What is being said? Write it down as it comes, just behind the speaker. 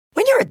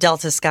a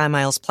Delta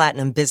SkyMiles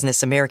Platinum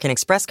Business American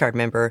Express card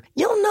member,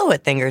 you'll know a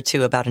thing or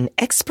two about an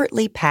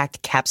expertly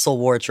packed capsule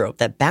wardrobe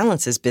that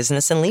balances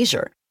business and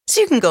leisure.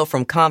 So you can go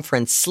from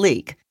conference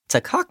sleek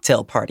to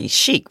cocktail party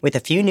chic with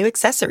a few new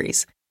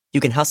accessories. You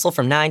can hustle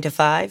from 9 to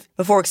 5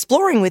 before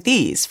exploring with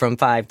ease from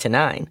 5 to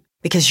 9.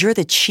 Because you're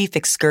the chief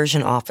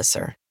excursion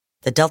officer.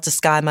 The Delta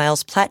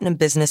SkyMiles Platinum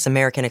Business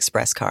American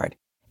Express card.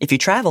 If you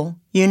travel,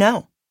 you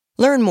know.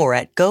 Learn more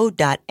at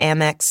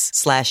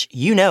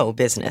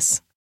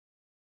go.amex/business.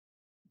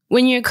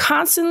 When you're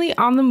constantly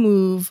on the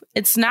move,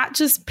 it's not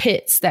just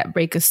pits that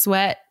break a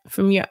sweat.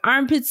 From your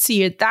armpits to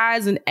your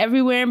thighs and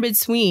everywhere in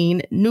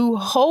between, new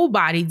whole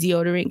body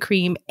deodorant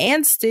cream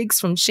and sticks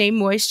from Shea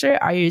Moisture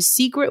are your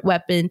secret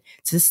weapon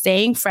to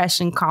staying fresh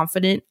and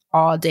confident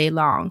all day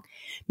long.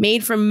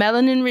 Made from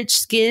melanin-rich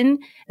skin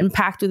and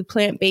packed with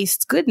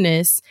plant-based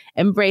goodness,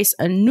 embrace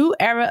a new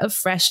era of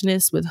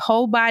freshness with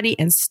whole body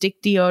and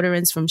stick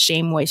deodorants from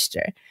Shea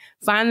Moisture.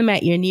 Find them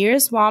at your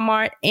nearest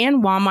Walmart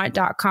and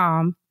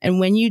walmart.com.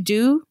 And when you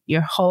do, your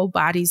whole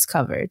body's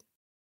covered.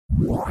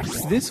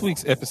 This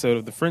week's episode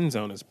of The Friend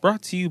Zone is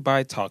brought to you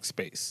by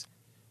Talkspace.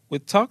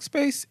 With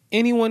Talkspace,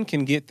 anyone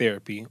can get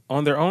therapy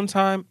on their own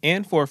time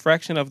and for a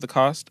fraction of the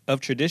cost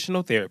of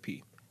traditional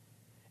therapy.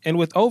 And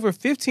with over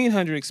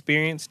 1,500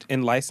 experienced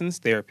and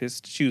licensed therapists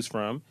to choose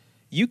from,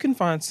 you can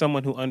find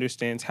someone who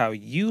understands how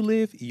you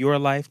live your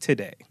life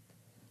today.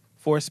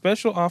 For a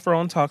special offer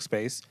on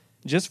Talkspace,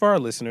 just for our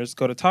listeners,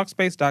 go to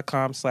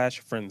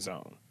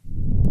Talkspace.com/friendzone.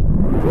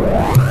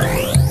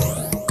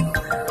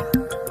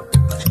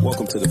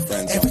 Welcome to the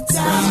Friend Zone. Every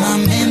time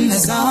I'm in the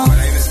zone. My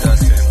name is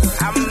Dustin.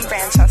 I'm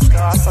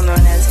Francesca, also known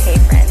as Hey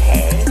Friend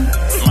Hey.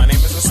 My name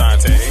is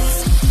Asante.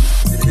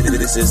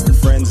 This is the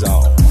Friend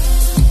Zone.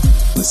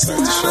 Let's start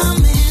the show. I'm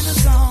in the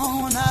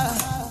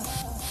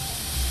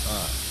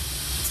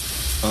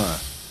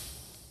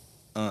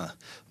zone.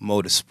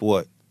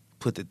 Motorsport.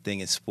 Put the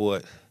thing in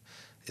sport.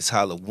 It's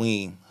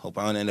Halloween. Hope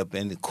I don't end up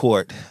in the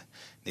court.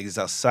 Niggas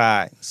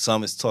outside.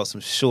 Summer's taught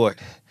some short.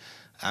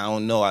 I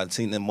don't know. I've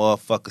seen them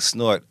motherfuckers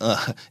snort.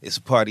 It's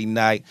party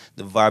night.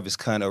 The vibe is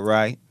kind of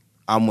right.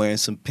 I'm wearing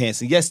some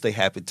pants, and yes, they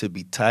happen to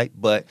be tight,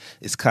 but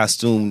it's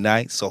costume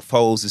night, so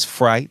foes is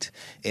fright,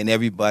 and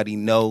everybody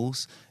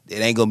knows it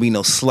ain't gonna be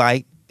no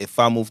slight. If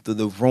I move through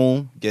the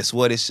room, guess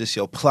what? It's just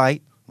your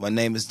plight. My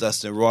name is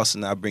Dustin Ross,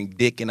 and I bring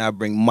dick and I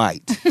bring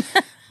might.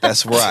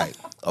 That's right.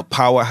 A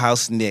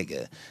powerhouse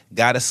nigga.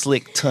 Got a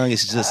slick tongue,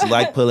 it's just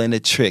like pulling a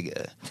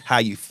trigger. How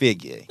you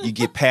figure? You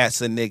get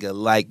past a nigga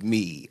like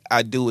me.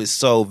 I do it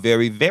so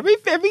very, very,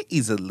 very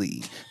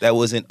easily. That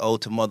was an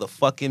ode to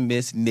motherfucking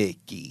Miss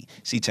Nikki.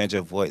 She changed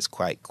her voice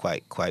quite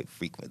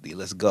frequently.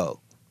 Let's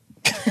go.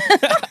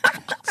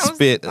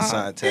 Spit,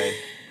 Asante.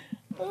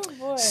 Oh,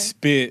 boy.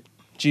 Spit.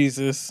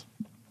 Jesus.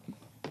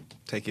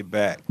 Take it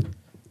back.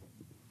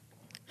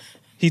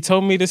 He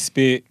told me to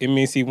spit. It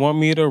means he want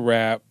me to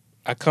rap.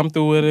 I come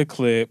through with a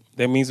clip.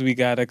 That means we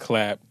gotta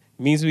clap.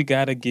 It means we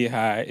gotta get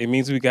high. It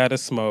means we gotta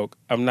smoke.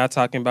 I'm not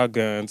talking about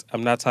guns.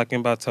 I'm not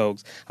talking about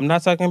tokes. I'm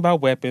not talking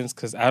about weapons,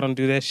 because I don't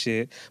do that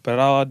shit. But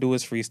all I do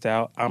is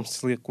freestyle. I'm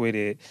slick with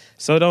it.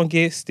 So don't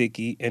get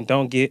sticky and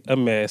don't get a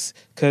mess,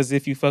 because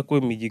if you fuck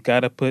with me, you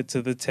gotta put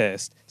to the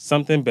test.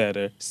 Something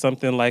better,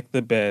 something like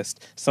the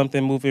best,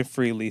 something moving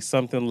freely,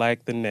 something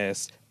like the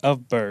nest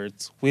of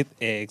birds with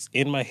eggs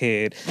in my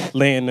head,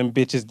 laying them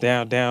bitches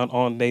down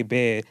on they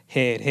bed.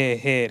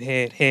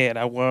 Head,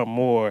 I want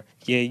more.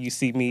 Yeah, you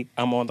see me,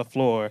 I'm on the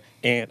floor,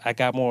 and I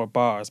got more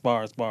bars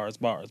for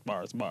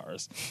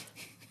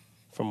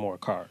more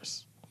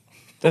cars.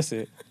 That's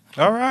it.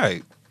 All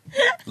right.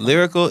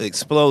 Lyrical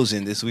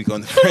explosion this week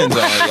on the Friend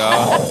Zone,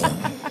 y'all.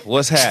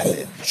 What's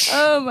happening?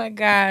 Oh, my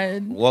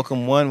God.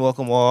 Welcome one,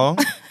 welcome all.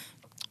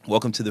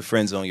 Welcome to the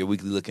Friend Zone, your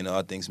weekly look into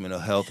all things mental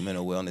health,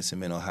 mental wellness,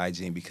 and mental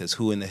hygiene, because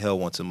who in the hell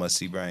wants a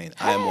musty brain?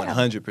 I am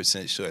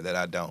 100% sure that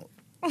I don't.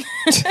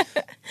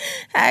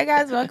 Hi,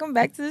 guys. Welcome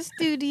back to the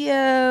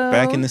studio.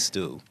 Back in the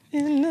stew.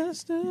 In the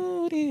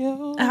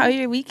studio. How are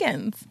your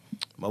weekends?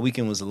 My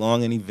weekend was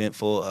long and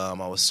eventful.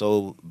 I was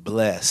so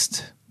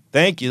blessed.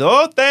 Thank you,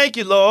 Lord. Thank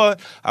you, Lord.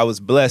 I was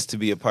blessed to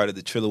be a part of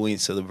the Trilloween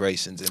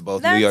celebrations in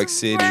both New York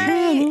City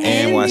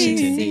and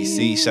Washington,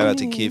 D.C. Shout out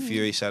to Kid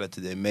Fury. Shout out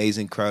to the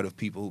amazing crowd of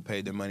people who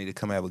paid their money to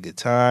come have a good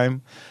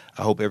time.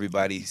 I hope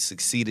everybody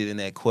succeeded in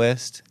that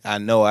quest. I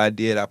know I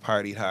did. I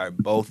partied hard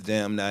both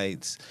damn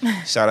nights.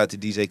 Shout out to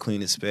DJ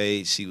Queen of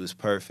Spades. She was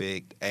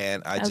perfect.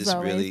 And I just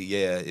really,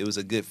 it was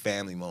a good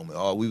family moment.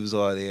 We was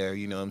all there,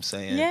 you know what I'm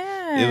saying?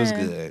 Yeah. It was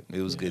good.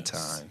 It was good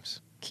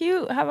times.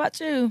 Cute. How about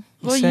you?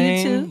 Well, Same,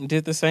 you too.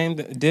 did the same,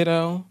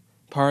 ditto.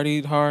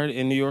 Partied hard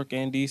in New York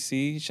and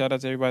D.C. Shout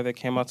out to everybody that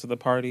came out to the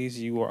parties.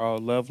 You were all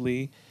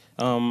lovely.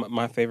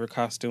 My favorite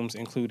costumes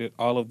included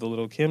all of the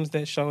little Kims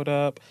that showed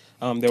up.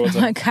 There was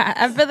my God,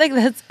 I feel like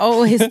that's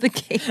always the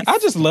case. I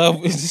just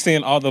love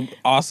seeing all the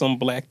awesome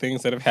black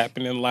things that have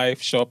happened in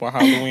life show up on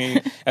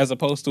Halloween, as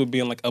opposed to it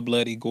being like a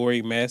bloody,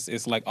 gory mess.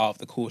 It's like all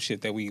the cool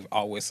shit that we've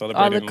always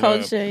celebrated. All the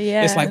culture,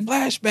 yeah. It's like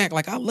flashback.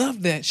 Like, I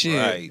love that shit.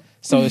 Right.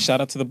 So shout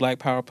out to the Black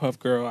Powerpuff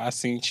Girl. I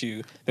seen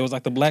you. There was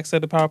like the black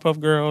set of Powerpuff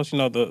Girls, you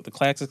know, the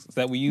classics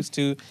that we used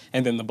to,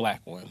 and then the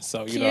black one.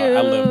 So, you know,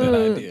 I love that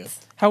idea.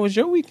 How was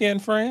your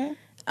weekend, Fran?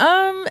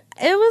 It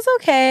was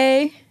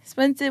okay.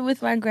 Spent it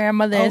with my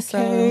grandmother. Okay.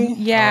 So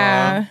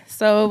yeah.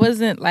 So it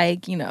wasn't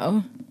like, you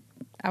know,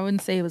 I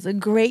wouldn't say it was a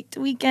great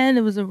weekend.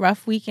 It was a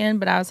rough weekend,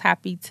 but I was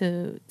happy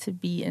to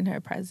be in her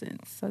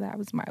presence. So that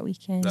was my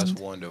weekend. That's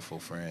wonderful,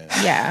 friend.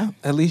 Yeah.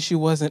 At least you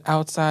wasn't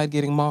outside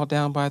getting mauled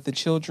down by the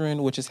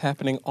children, which is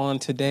happening on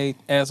today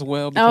as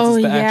well because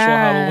it's the actual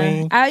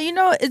Halloween. You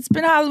know, it's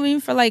been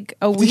Halloween for like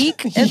a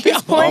week at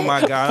this point. Oh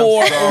my God, I'm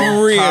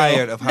so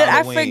tired of But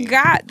Halloween. I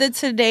forgot that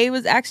today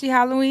was actually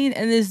Halloween,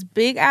 and this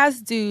big ass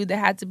dude that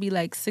had to be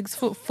like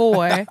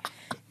 6'4"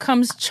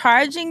 comes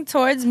charging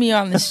towards me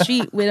on the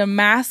street with a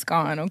mask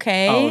on.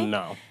 Okay. Oh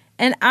no.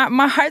 And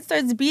my heart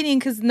starts beating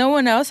because no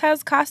one else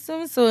has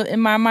costumes. So in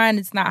my mind,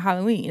 it's not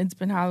Halloween. It's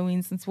been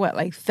Halloween since what,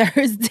 like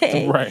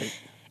Thursday? Right.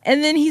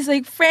 And then he's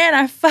like, Fran,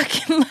 I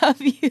fucking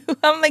love you.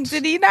 I'm like,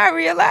 did he not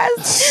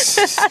realize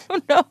that I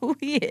don't know who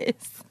he is?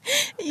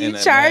 You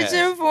charge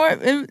him for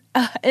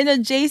an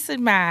adjacent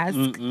mask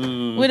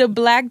with a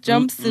black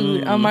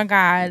jumpsuit. Oh my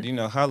God. You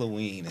know,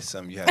 Halloween is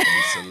something you have to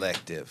be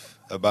selective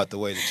about the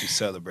way that you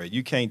celebrate.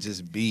 You can't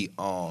just be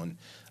on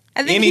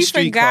I think any he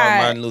street forgot.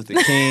 called Martin Luther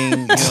King, you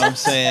know what I'm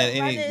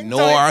saying? Any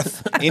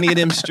North, any of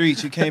them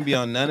streets. You can't be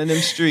on none of them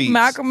streets.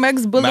 Malcolm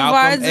X boulevards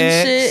Malcolm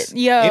and X, shit.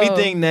 Yo.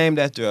 anything named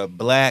after a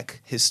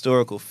black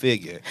historical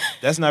figure.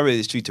 That's not really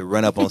the street to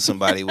run up on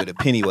somebody with a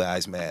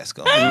Pennywise mask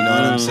on. You know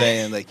what I'm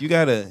saying? Like, you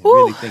got to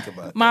really think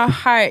about my that.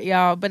 heart,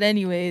 y'all. But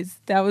anyways,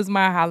 that was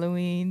my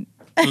Halloween.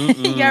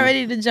 Y'all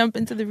ready to jump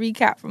into the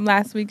recap from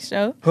last week's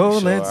show? Oh,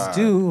 Sure. let's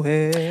do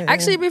it.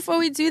 Actually, before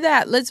we do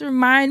that, let's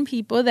remind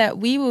people that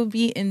we will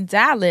be in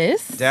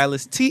Dallas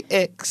Dallas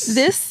TX.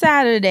 this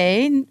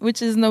Saturday,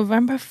 which is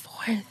November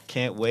 4th.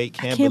 Can't wait,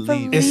 can't Can't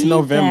believe It's it.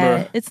 November.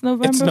 that. It's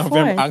November 4th. It's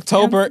November.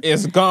 October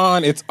is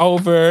gone. It's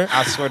over.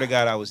 I swear to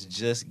God, I was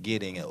just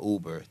getting an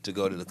Uber to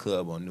go to the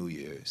club on New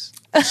Year's.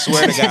 I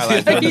swear to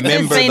God, like, You just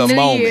remember say the New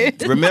moment.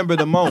 Year's. Remember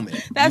the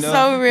moment. That's you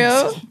know? so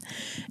real.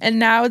 And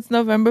now it's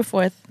November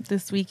 4th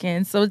this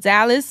weekend. So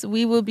Dallas,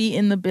 we will be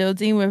in the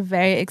building. We're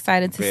very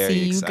excited to Very see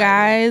you excited.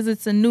 guys.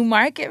 It's a new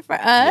market for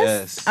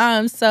us.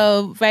 Yes.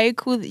 So very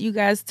cool that you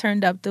guys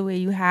turned up the way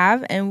you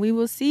have. And we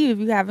will see you if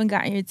you haven't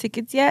gotten your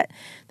tickets yet.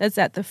 That's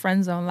at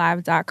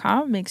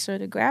thefriendzonelive.com. Make sure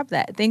to grab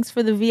that. Thanks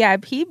for the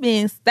VIP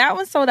being, that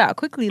one sold out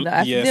quickly though.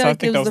 I Yes, feel I like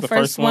think it that was was the the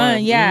first first one.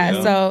 one. Yeah.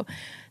 Yeah. So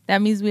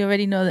that means we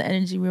already know the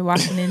energy we're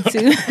walking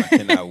into. I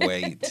cannot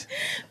wait.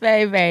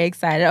 Very, very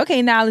excited.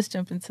 Okay, now let's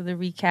jump into the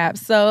recap.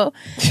 So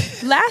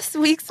last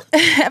week's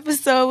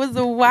episode was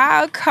a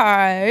wild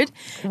card.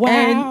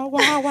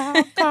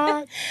 Wow,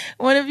 card.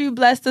 One of you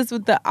blessed us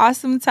with the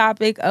awesome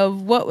topic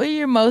of what were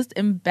your most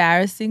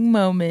embarrassing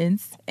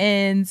moments.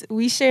 And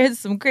we shared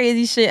some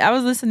crazy shit. I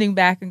was listening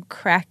back and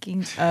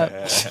cracking up.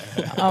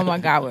 Oh my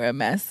God, we're a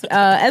mess.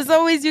 As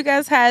always, you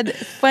guys had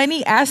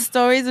funny ass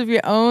stories of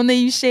your own that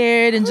you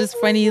shared and just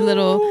funny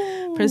little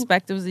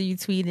perspectives that you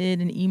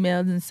tweeted and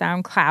emailed and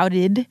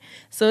SoundClouded.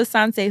 So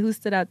Asante, who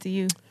stood out to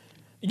you?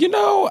 You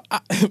know,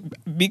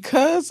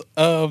 because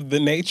of the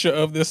nature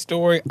of this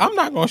story, I'm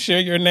not going to share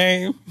your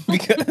name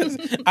because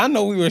I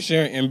know we were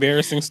sharing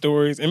embarrassing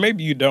stories, and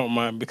maybe you don't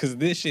mind because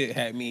this shit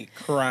had me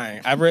crying.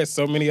 I've read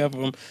so many of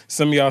them.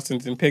 Some of y'all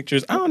sent in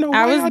pictures. I don't know why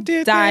I I was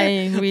did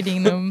dying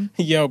reading them.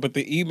 that. Yo, but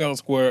the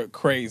emails were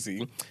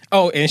crazy.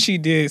 Oh, and she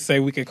did say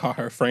we could call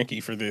her Frankie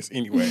for this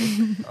anyway.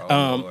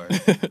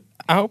 Lord.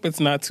 I hope it's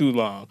not too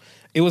long.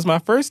 It was my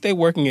first day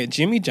working at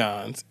Jimmy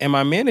John's, and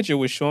my manager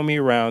was showing me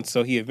around,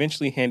 so he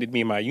eventually handed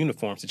me my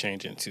uniforms to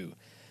change into.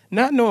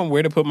 Not knowing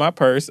where to put my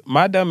purse,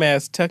 my dumb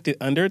ass tucked it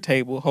under a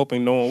table,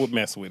 hoping no one would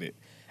mess with it.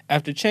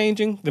 After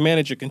changing, the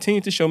manager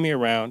continued to show me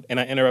around, and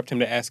I interrupted him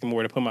to ask him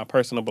where to put my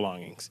personal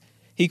belongings.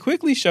 He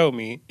quickly showed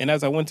me, and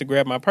as I went to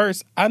grab my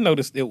purse, I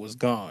noticed it was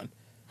gone.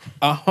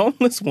 A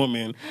homeless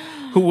woman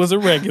who was a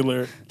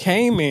regular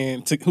came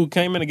in to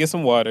get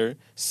some water,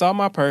 saw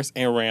my purse,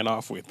 and ran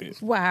off with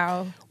it.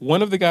 Wow.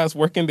 One of the guys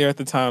working there at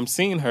the time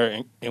seen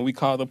her, and we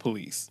called the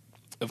police.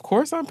 Of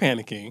course, I'm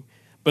panicking,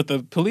 but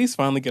the police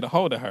finally get a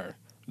hold of her.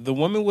 The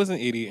woman was an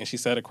idiot, and she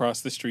sat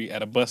across the street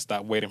at a bus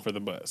stop waiting for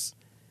the bus.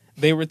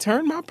 They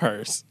returned my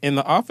purse, and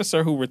the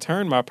officer who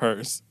returned my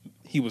purse,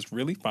 he was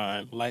really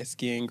fine,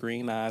 light-skinned,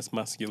 green eyes,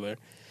 muscular.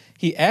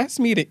 He asked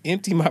me to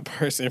empty my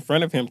purse in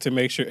front of him to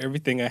make sure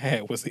everything I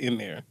had was in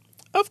there.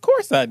 Of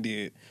course I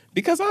did,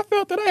 because I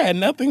felt that I had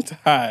nothing to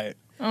hide.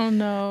 Oh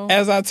no.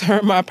 As I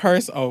turn my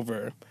purse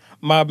over,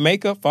 my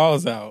makeup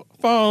falls out,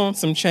 phone,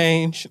 some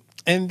change,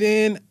 and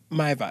then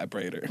my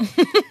vibrator.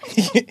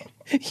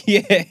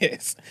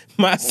 Yes,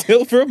 my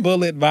silver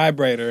bullet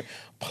vibrator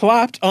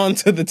plopped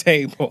onto the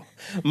table.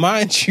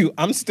 Mind you,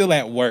 I'm still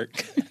at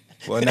work.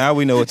 Well, now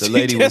we know what the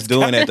lady was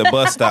doing at the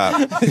bus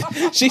stop.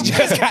 She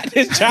just got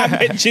this job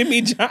at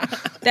Jimmy John.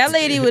 That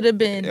lady would have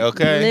been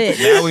Okay. lit.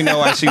 Now we know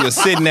why she was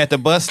sitting at the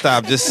bus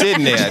stop, just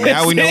sitting there.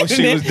 Now we know what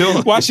she was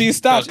doing. While she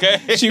stopped,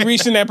 Okay. she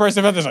reached in that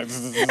person's like,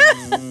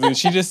 And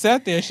she just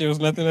sat there. There was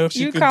nothing else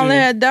she You could calling do.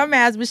 her a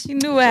dumbass, but she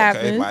knew what Okay,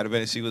 happened. might have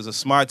been she was a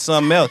smart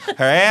something else.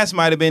 Her ass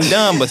might have been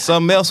dumb, but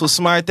something else was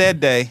smart that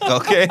day.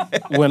 Okay.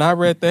 When I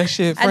read that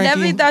shit, I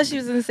Frankie, never thought she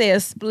was gonna say a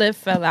split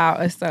fell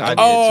out or something. I did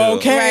Oh, too.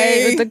 okay.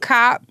 Right, with the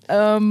cop.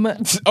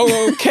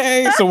 Oh,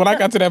 okay. So when I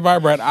got to that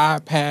vibrator, I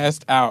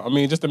passed out. I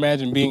mean, just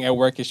imagine being at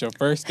work. It's your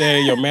first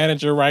day. Your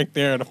manager right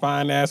there, the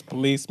fine ass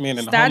policeman,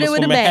 and the Started homeless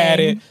with a woman had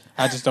bang. it.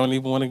 I just don't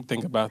even want to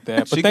think about that.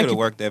 But She could thank have you.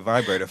 worked that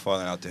vibrator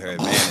falling out to her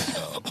advantage,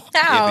 though.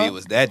 How? If it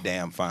was that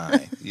damn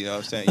fine. You know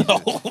what I'm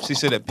saying? She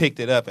should have picked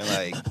it up and,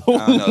 like,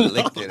 I don't know,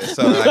 licked it or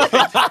something.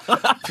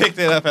 Like, picked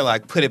it up and,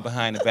 like, put it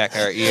behind the back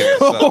of her ear or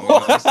something. You know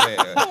what I'm saying?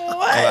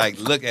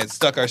 Or, like,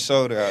 stuck her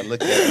shoulder or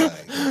looked at it,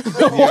 like,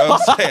 you know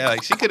what I'm saying?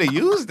 Like, she could have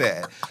used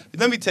that.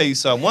 Let me tell you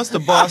something. Once the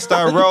ball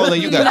start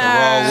rolling, you got to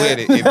roll with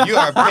it. If you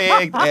are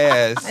pegged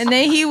as... And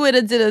then he would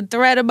have did a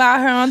thread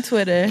about her on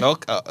Twitter.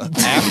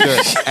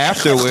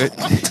 Afterward.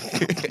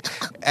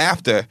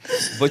 After.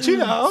 But you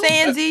know.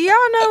 Saying, do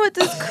y'all know what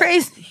this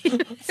crazy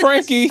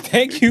Frankie,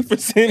 thank you for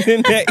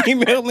sending that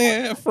email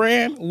in.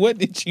 Fran, what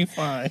did you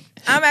find?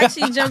 I'm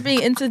actually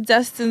jumping into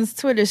Dustin's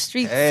Twitter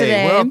streets Hey,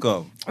 today.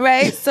 welcome.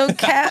 Right? So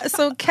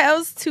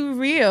Kel's Too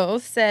Real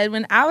said,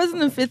 when I was in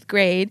the 5th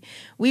grade,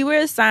 we were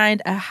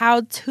assigned a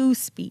how-to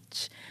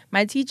speech.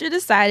 My teacher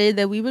decided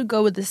that we would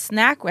go with the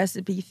snack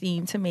recipe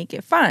theme to make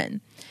it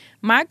fun.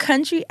 My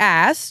country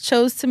ass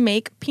chose to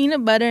make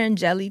peanut butter and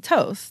jelly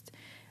toast.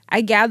 I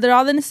gathered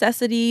all the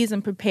necessities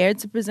and prepared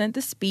to present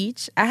the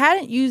speech. I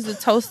hadn't used a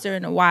toaster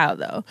in a while,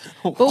 though.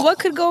 But what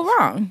could go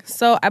wrong?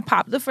 So I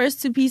popped the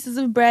first 2 pieces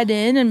of bread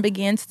in and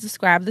began to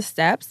describe the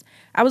steps.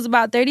 I was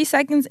about 30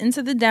 seconds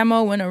into the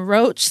demo when a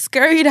roach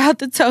scurried out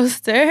the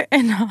toaster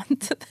and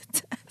onto the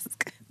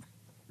desk.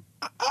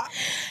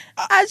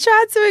 I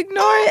tried to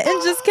ignore it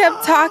and just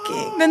kept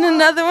talking. Then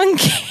another one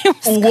came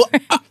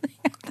scurrying out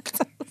the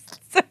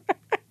toaster.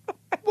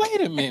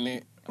 Wait a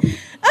minute.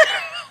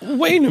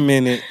 Wait a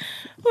minute.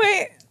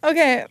 Wait,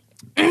 okay.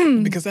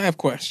 Because I have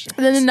questions.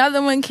 Then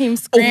another one came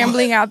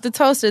scrambling out the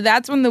toaster.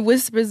 That's when the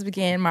whispers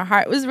began. My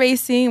heart was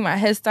racing. My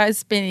head started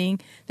spinning.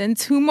 Then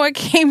 2 more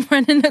came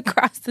running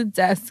across the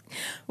desk.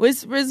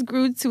 Whispers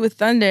grew to a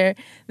thunder,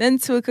 then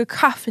to a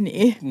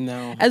cacophony.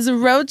 No. As the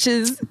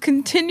roaches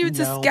continued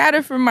to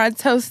scatter from my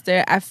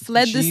toaster, I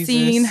fled the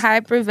scene, Jesus.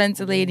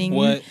 hyperventilating.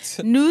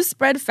 What? News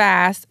spread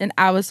fast, and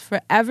I was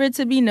forever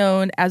to be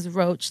known as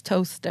Roach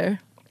Toaster.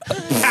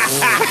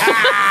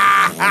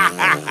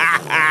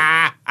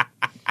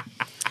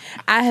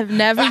 I have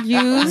never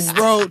used...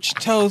 Roach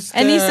toaster.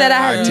 And he said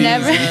I have Artesia.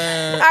 never...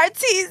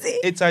 Artesia.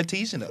 It's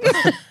artisanal.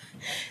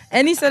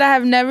 And he said I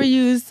have never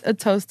used a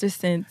toaster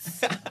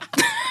since.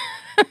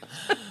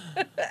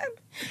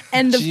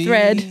 End of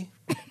thread.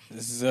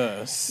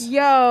 Jesus.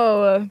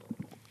 Yo,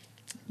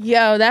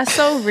 that's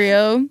so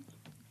real.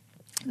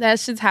 That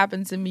shit's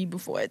happened to me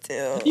before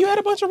too. You had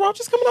a bunch of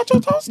roaches coming out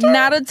your toaster?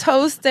 Not a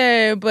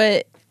toaster,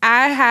 but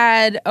I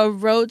had a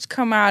roach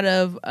come out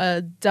of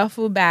a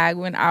duffel bag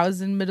when I was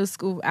in middle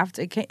school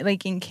after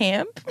in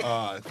camp.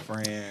 Oh,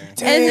 friend.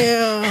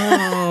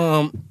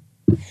 Damn.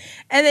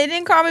 And they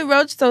didn't call me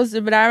Roach Toaster,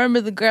 but I remember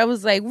the girl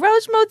was like,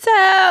 Roach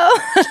Motel.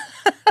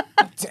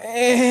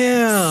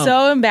 Damn.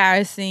 So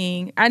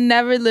embarrassing. I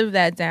never lived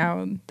that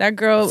down. That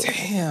girl,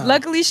 Damn.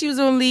 luckily she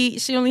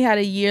only had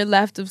a year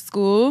left of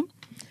school.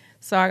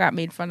 So I got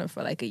made fun of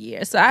for like a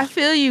year. So I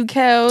feel you,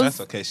 Kels. That's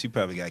okay. She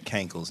probably got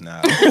cankles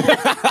now.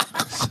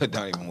 So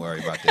don't even worry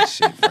about that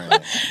shit,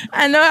 friend.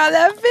 I know how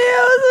that feels.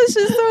 It's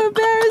just so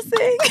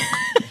embarrassing.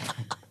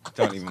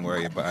 Don't even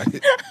worry about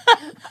it.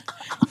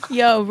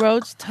 Yo,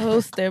 Roach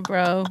Toaster,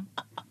 bro.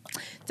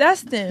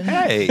 Dustin,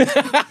 Hey,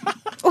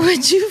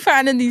 what you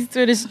find in these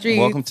Twitter streets?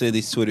 welcome to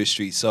these Twitter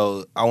streets.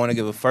 So I want to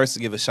give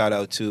a shout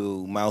out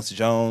to Mouse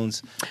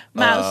Jones.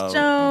 Mouse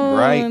Jones.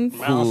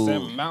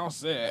 Right?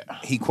 Mouse it.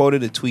 He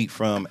quoted a tweet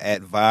from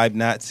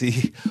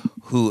 @VibeNazi,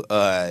 who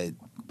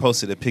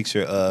posted a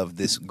picture of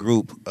this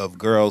group of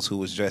girls who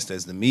was dressed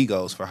as the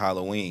Migos for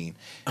Halloween,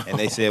 and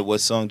they said, "What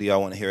song do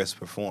y'all want to hear us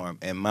perform?"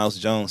 And Mouse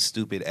Jones'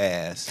 stupid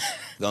ass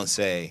gonna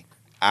say,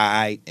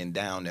 "Aight and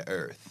Down to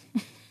Earth."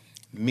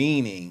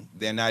 Meaning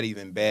they're not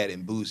even bad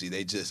and bougie.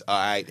 They just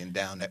alright and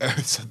down to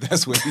earth. So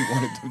that's what he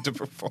wanted them to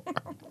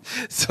perform.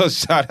 So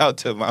shout out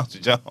to Mouse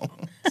Jones.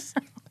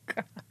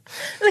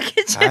 Look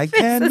at your I face.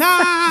 cannot.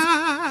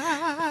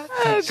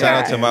 Oh,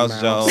 Shout out to God.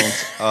 Mouse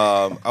Jones.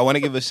 I want to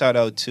give a shout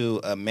out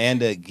to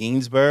Amanda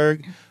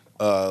Ginsberg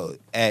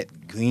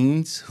at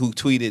Greens, who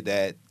tweeted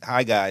that,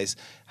 Hi guys,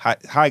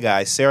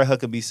 Sarah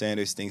Huckabee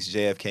Sanders thinks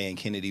JFK and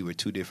Kennedy were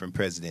 2 different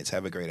presidents.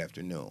 Have a great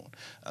afternoon.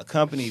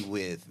 Accompanied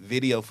with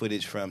video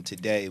footage from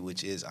today,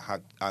 which is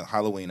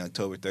Halloween,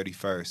 October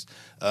 31st,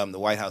 the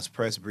White House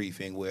press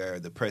briefing where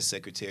the press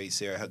secretary,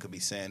 Sarah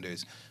Huckabee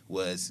Sanders,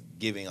 was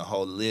giving a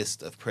whole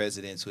list of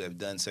presidents who have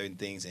done certain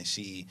things, and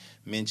she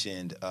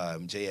mentioned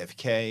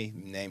JFK,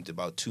 named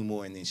about 2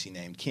 more, and then she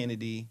named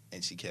Kennedy,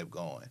 and she kept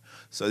going.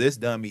 So this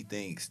dummy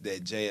thinks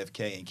that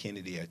JFK and Kennedy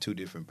Kennedy are two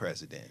different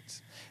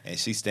presidents. And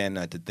she's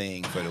standing at the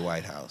thing for the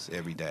White House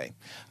every day.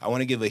 I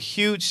want to give a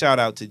huge shout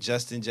out to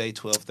Justin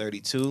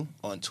J1232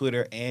 on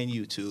Twitter and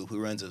YouTube,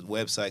 who runs a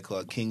website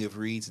called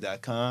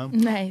kingofreads.com.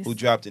 Nice. Who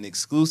dropped an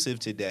exclusive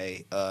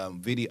today,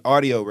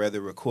 audio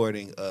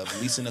recording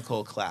of Lisa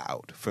Nicole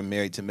Cloud from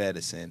Married to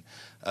Medicine,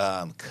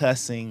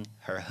 cussing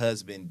her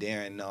husband,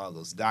 Darren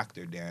Noggles,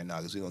 Dr. Darren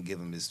Noggles. We're going to give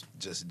him his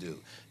just due.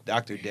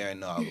 Dr. Darren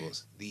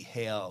Noggles, the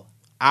hell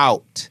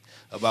out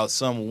about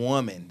some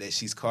woman that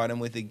she's caught him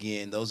with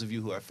again. Those of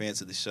you who are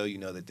fans of the show, you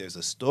know that there's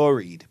a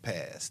storied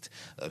past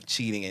of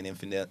cheating and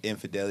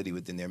infidelity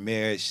within their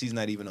marriage. She's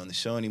not even on the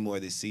show anymore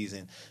this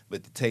season,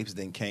 but the tapes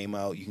then came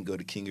out. You can go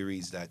to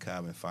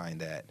kingofreads.com and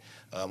find that.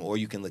 Or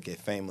you can look at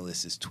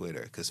Fameless's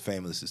Twitter, because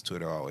Fameless's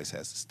Twitter always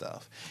has the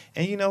stuff.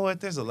 And you know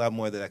what? There's a lot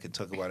more that I could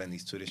talk about in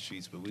these Twitter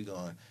streets, but we're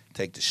going to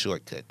take the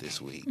shortcut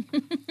this week.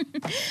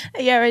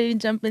 Are y'all ready to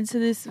jump into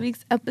this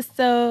week's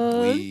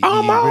episode?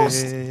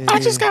 Almost. I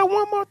just got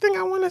one more thing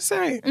I want to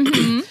say.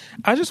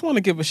 I just want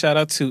to give a shout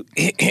out to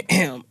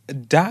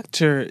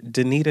Dr.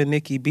 Danita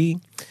Nikki B.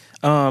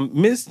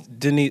 Miss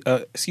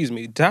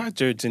Danita,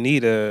 Dr.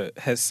 Danita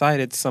has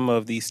cited some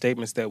of the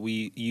statements that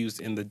we used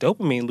in the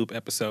Dopamine Loop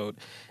episode,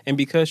 and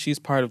because she's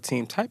part of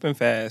Team Type and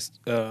Fast,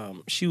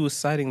 she was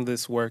citing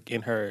this work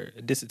in her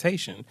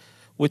dissertation,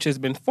 which has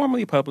been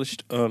formally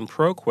published on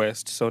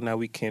ProQuest, so now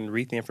we can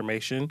read the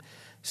information.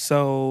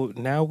 So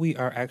now we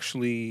are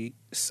actually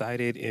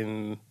cited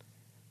in,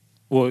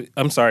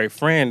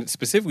 Fran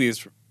specifically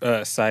is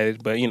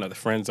cited, but, the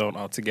friend zone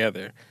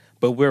altogether.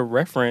 But we're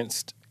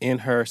referenced in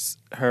her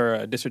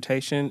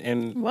dissertation,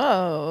 and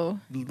whoa,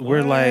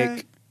 we're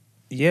like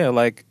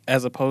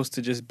as opposed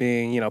to just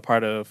being,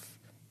 part of,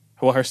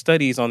 her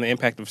studies on the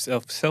impact of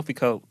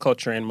selfie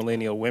culture in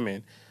millennial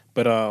women.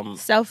 But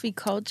selfie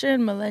culture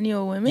and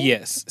millennial women?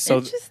 Yes. So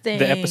interesting.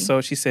 The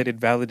episode, she said it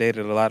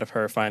validated a lot of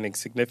her findings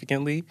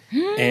significantly.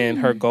 And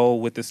her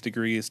goal with this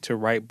degree is to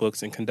write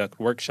books and conduct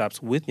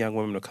workshops with young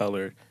women of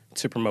color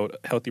to promote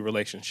healthy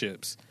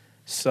relationships.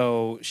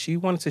 So she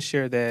wanted to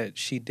share that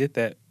she did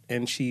that,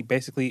 and she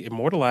basically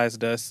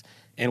immortalized us,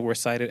 and we're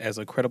cited as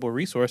a credible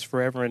resource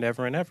forever and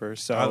ever and ever.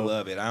 So I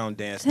love it. I don't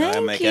dance now. I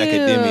make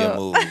academia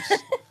moves.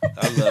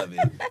 I love it.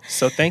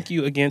 So thank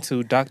you again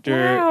to Dr.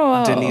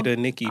 Danita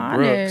Nikki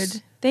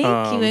Brooks.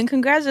 Thank you, and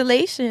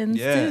congratulations,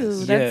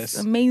 too. That's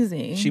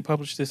amazing. She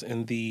published this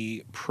in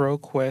the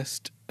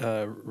ProQuest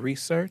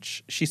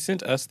research. She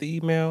sent us the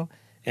email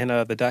and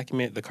the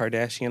document, The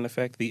Kardashian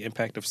Effect, The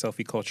Impact of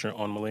Selfie Culture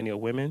on Millennial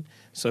Women.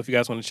 So if you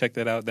guys want to check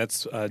that out,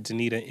 that's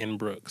Danita N.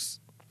 Brooks.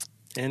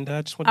 And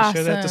I just wanted to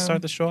share that to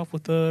start the show off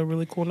with a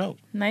really cool note.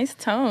 Nice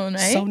tone,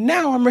 right? So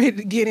now I'm ready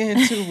to get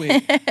into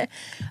it.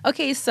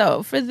 Okay,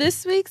 so for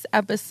this week's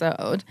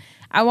episode,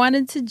 I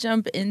wanted to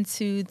jump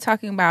into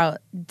talking about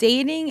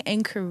dating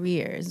and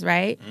careers,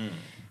 right?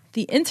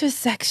 The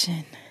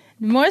intersection.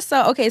 More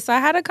so, so I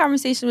had a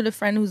conversation with a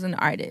friend who's an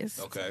artist.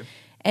 Okay.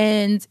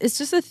 And it's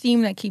just a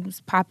theme that keeps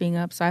popping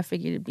up, so I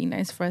figured it'd be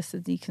nice for us to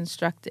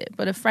deconstruct it.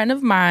 But a friend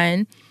of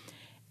mine,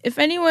 if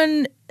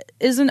anyone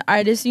is an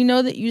artist, you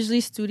know that usually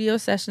studio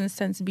sessions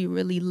tend to be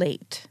really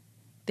late.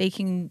 They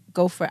can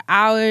go for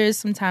hours,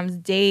 sometimes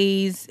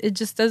days. It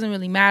just doesn't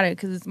really matter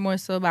because it's more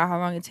so about how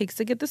long it takes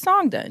to get the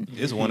song done.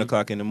 It's 1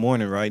 o'clock in the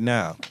morning right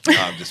now. No,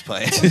 I'm just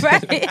playing.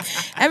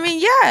 Right? I mean,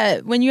 yeah,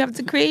 when you have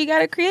to create, you got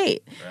to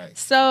create. Right.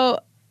 So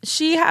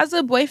she has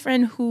a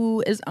boyfriend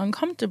who is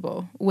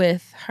uncomfortable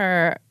with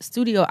her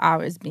studio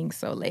hours being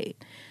so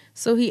late.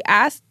 So he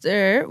asked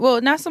her,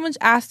 well, not so much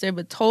asked her,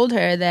 but told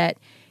her that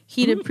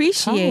he'd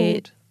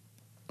appreciate,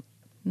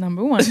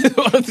 number one,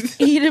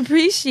 he'd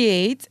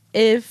appreciate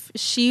if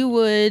she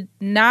would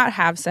not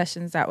have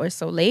sessions that were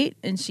so late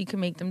and she could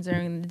make them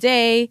during the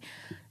day,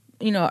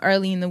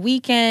 early in the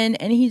weekend.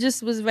 And he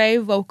just was very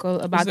vocal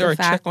about the fact. Is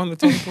there a check on the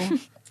table?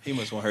 He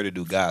must want her to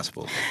do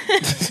gospel.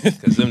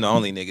 Because them the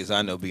only niggas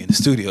I know be in the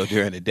studio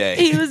during the day.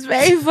 He was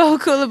very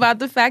vocal about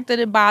the fact that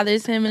it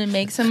bothers him and it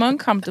makes him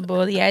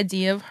uncomfortable, the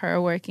idea of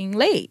her working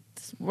late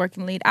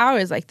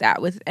hours like that.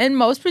 And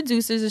most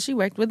producers that she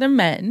worked with are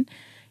men,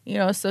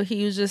 so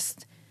he was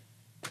just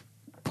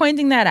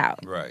pointing that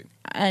out. Right.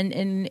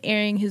 And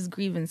airing his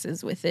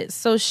grievances with it.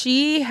 So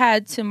she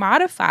had to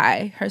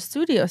modify her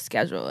studio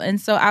schedule.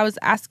 And so I was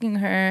asking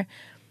her,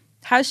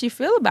 how does she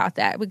feel about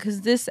that?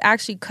 Because this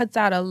actually cuts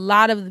out a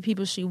lot of the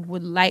people she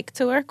would like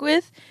to work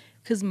with,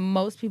 because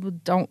most people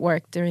don't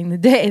work during the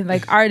day.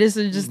 Like, artists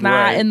are just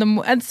not in the...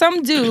 And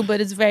some do, but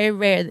it's very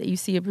rare that you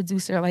see a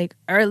producer, like,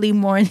 early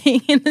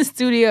morning in the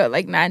studio at,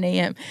 like, 9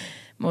 a.m.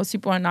 Most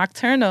people are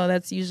nocturnal.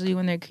 That's usually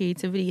when their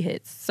creativity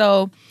hits.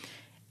 So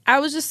I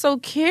was just so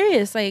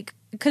curious, like,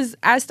 because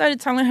I started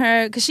telling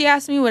her... Because she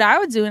asked me what I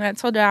would do, and I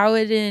told her I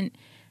wouldn't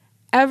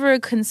ever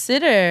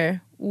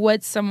consider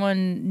what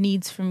someone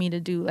needs for me to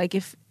do. Like,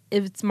 if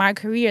it's my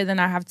career, then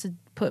I have to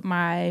put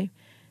my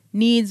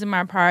needs and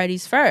my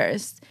priorities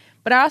first.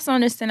 But I also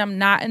understand I'm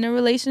not in a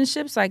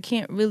relationship, so I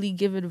can't really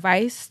give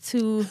advice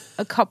to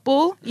a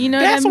couple. You know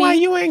what I mean? That's why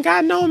you ain't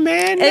got no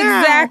man now.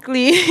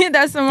 Exactly.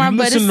 That's what my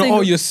butt is Listen to single.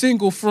 all your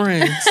single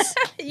friends.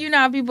 You know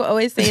how people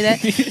always say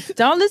that.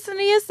 Don't listen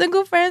to your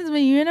single friends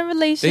when you're in a They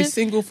relationship.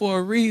 single for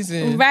a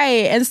reason.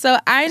 Right. And so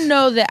I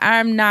know that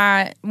I'm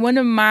not, one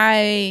of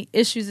my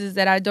issues is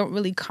that I don't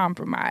really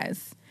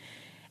compromise.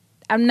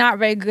 I'm not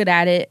very good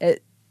at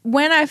it.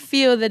 When I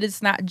feel that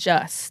it's not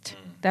just,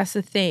 that's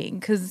the thing.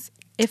 Because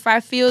if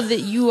I feel that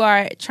you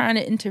are trying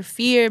to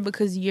interfere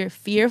because you're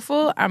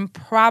fearful, I'm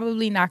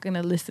probably not going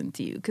to listen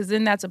to you, because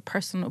then that's a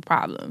personal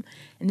problem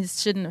and it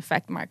shouldn't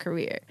affect my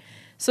career.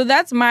 So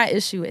that's my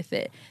issue with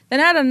it. Then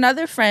I had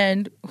another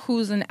friend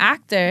who's an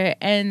actor,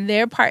 and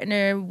their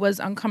partner was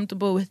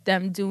uncomfortable with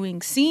them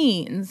doing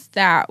scenes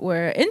that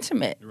were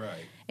intimate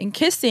and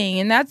kissing.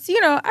 And that's,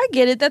 I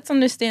get it. That's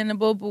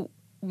understandable. But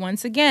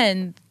once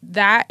again,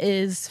 that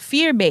is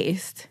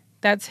fear-based.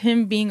 That's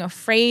him being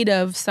afraid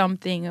of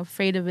something,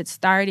 afraid of it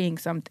starting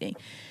something.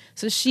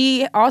 So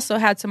she also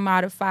had to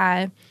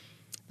modify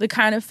the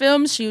kind of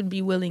films she would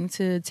be willing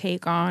to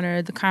take on,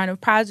 or the kind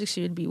of projects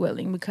she would be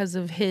willing, because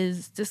of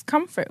his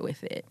discomfort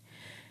with it.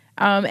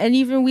 And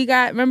even we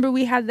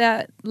had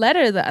that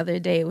letter the other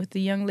day with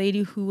the young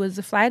lady who was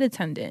a flight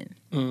attendant.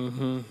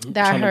 Mm-hmm.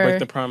 Trying to break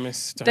the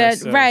promise to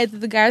herself. Right,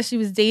 the guy she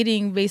was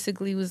dating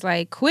basically was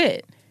like,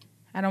 quit.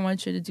 I don't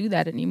want you to do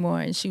that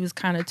anymore. And she was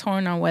kind of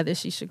torn on whether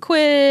she should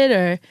quit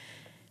or,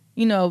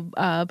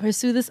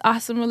 pursue this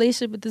awesome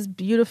relationship with this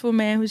beautiful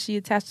man who she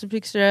attached a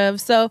picture of.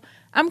 So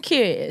I'm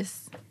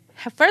curious.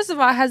 First of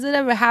all, has it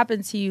ever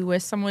happened to you where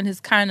someone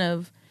has kind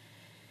of,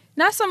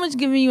 not so much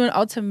giving you an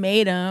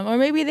ultimatum, or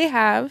maybe they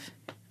have,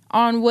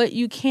 on what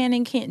you can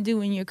and can't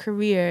do in your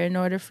career in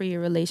order for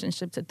your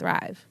relationship to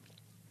thrive?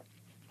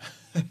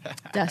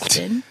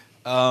 Dustin?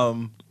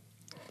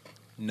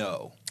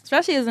 No.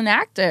 Especially as an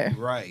actor.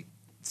 Right.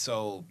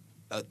 So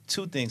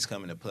two things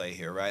come into play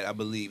here, right? I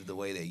believe the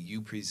way that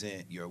you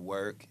present your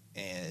work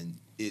and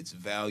its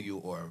value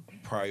or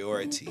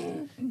priority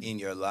in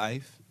your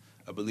life,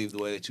 I believe the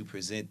way that you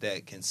present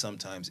that can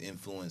sometimes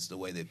influence the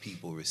way that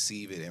people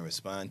receive it and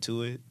respond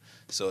to it.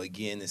 So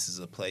again, this is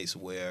a place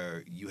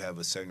where you have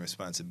a certain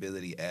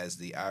responsibility as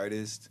the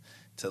artist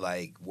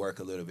to work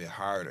a little bit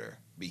harder,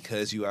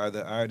 because you are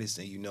the artist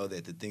and you know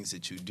that the things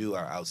that you do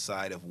are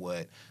outside of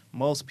what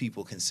most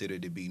people consider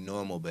to be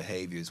normal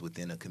behaviors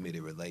within a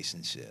committed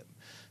relationship.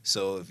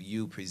 So if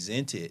you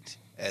present it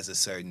as a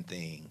certain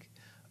thing,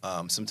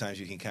 sometimes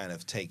you can kind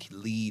of take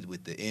lead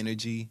with the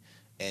energy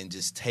and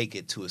just take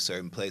it to a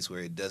certain place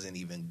where it doesn't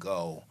even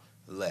go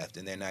left,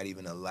 and they're not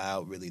even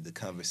allowed really the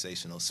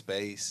conversational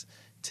space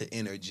to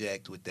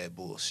interject with that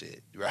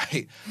bullshit,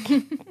 right?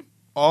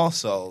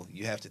 Also,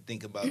 you have to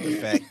think about the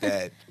fact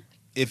that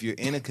if you're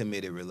in a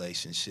committed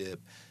relationship,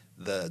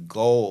 the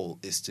goal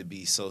is to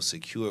be so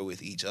secure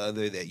with each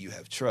other that you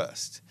have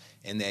trust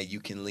and that you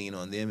can lean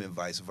on them and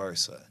vice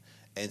versa.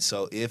 And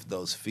so if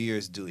those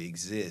fears do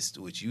exist,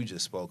 which you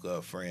just spoke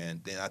of,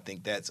 friend, then I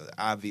think that's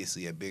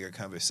obviously a bigger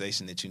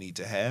conversation that you need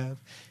to have.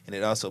 And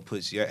it also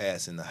puts your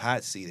ass in the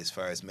hot seat as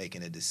far as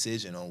making a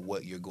decision on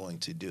what you're going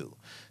to do.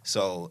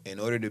 So in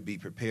order to be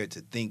prepared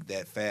to think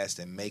that fast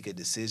and make a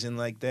decision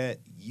like that,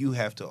 you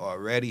have to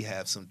already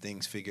have some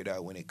things figured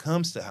out when it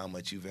comes to how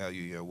much you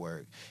value your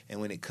work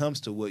and when it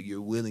comes to what you're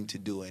willing to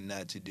do and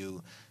not to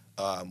do,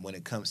 when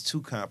it comes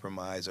to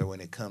compromise, or when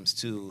it comes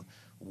to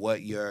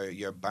what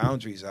your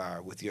boundaries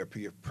are with your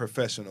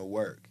professional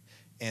work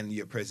and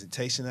your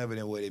presentation of it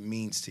and what it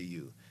means to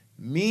you.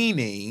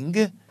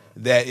 Meaning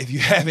that if you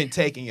haven't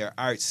taken your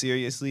art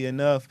seriously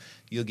enough,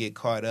 you'll get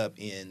caught up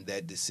in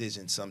that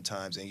decision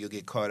sometimes, and you'll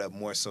get caught up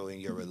more so in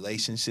your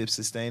relationship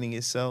sustaining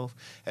itself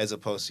as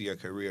opposed to your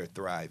career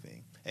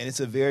thriving. And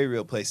it's a very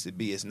real place to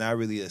be. It's not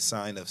really a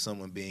sign of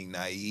someone being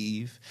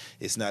naive.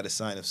 It's not a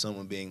sign of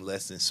someone being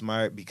less than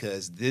smart,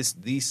 because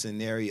these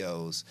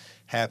scenarios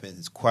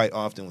happen quite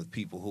often with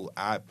people who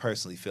I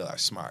personally feel are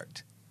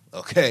smart.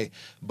 Okay?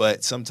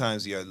 But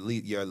sometimes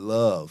your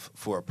love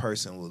for a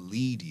person will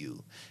lead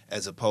you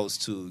as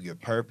opposed to your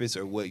purpose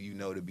or what you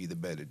know to be the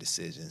better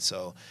decision.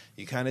 So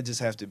you kind of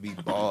just have to be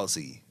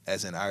ballsy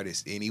as an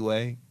artist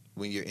anyway,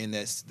 when you're in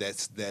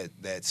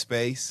that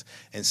space,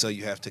 and so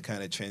you have to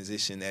kind of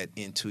transition that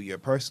into your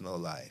personal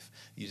life.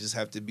 You just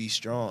have to be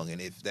strong,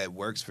 and if that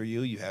works for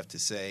you, you have to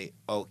say,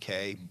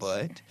 okay,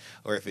 but,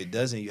 or if it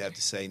doesn't, you have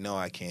to say, no,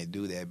 I can't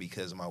do that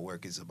because my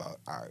work is about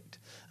art.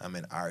 I'm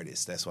an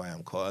artist. That's why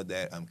I'm called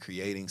that. I'm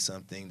creating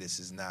something. This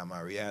is not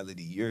my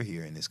reality. You're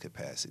here in this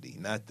capacity,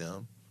 not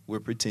them. We're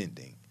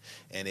pretending.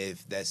 And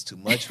if that's too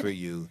much for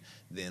you,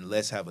 then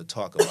let's have a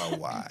talk about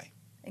why.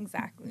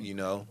 Exactly.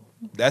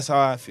 That's how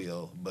I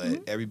feel,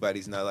 but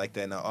everybody's not like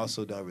that. And I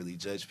also don't really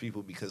judge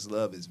people, because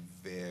love is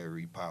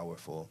very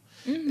powerful,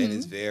 and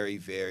it's very,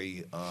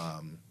 very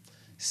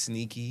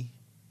sneaky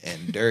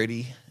and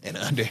dirty and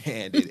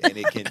underhanded, and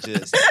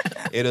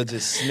it'll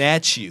just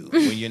snatch you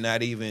when you're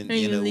not even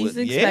least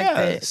expect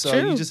it. So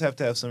True. you just have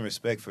to have some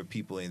respect for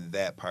people in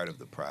that part of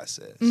the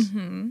process.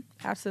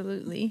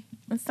 Absolutely.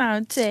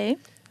 Asante.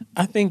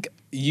 I think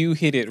you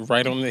hit it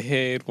right on the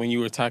head when you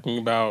were talking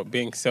about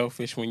being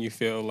selfish when you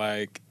feel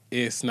like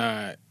it's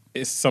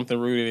something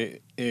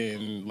rooted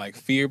in like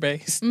fear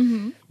based.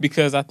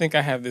 Because I think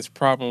I have this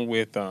problem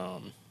with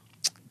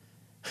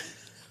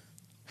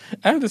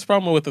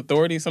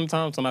authority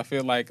sometimes when I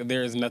feel like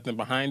there is nothing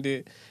behind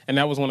it. And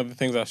that was one of the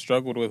things I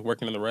struggled with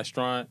working in the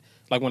restaurant.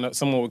 Like when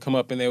someone would come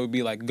up and they would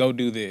be like, go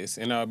do this.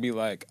 And I would be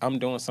like, I'm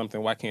doing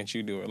something. Why can't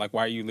you do it? Like,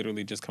 why are you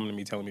literally just coming to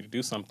me telling me to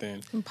do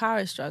something?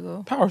 Power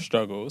struggle. Power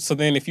struggle. So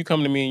then if you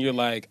come to me and you're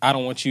like, I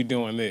don't want you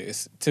doing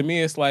this. To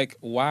me, it's like,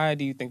 why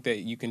do you think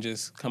that you can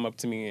just come up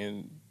to me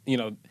and,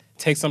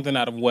 take something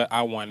out of what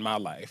I want in my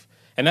life?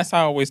 And that's how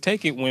I always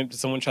take it when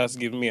someone tries to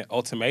give me an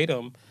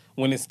ultimatum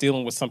when it's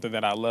dealing with something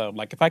that I love.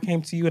 Like if I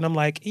came to you and I'm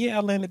like, yeah,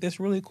 I landed this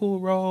really cool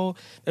role.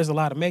 There's a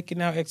lot of making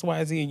now, X,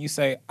 Y, Z. And you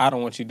say, I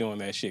don't want you doing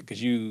that shit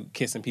because you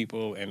kissing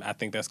people and I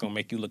think that's going to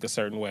make you look a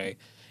certain way.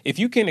 If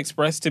you can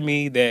express to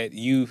me that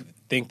you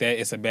think that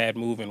it's a bad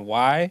move and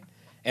why,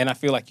 and I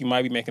feel like you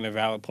might be making a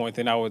valid point,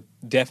 then I would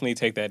definitely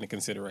take that into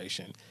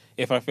consideration.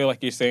 If I feel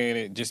like you're saying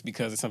it just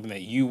because it's something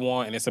that you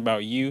want and it's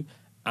about you,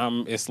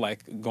 it's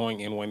like going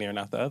in one ear and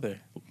out the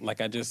other.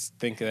 Like I just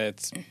think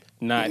that's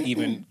not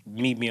even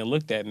me being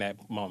looked at in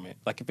that moment.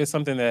 Like if it's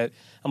something that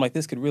I'm like,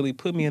 this could really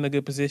put me in a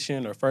good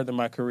position or further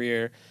my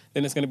career,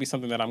 then it's going to be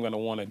something that I'm going to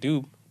want to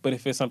do. But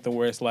if it's something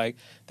where it's like,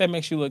 that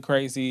makes you look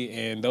crazy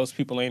and those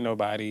people ain't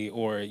nobody,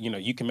 or,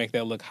 you can make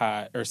that look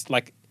hot, or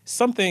like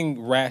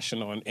something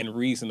rational and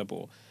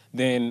reasonable,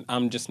 then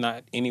I'm just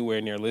not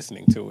anywhere near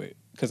listening to it.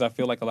 Because I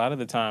feel like a lot of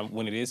the time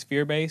when it is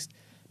fear-based,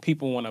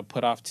 people want to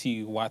put off to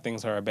you why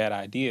things are a bad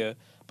idea,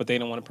 but they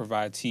don't want to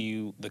provide to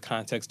you the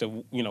context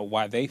of,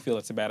 why they feel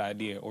it's a bad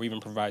idea, or even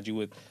provide you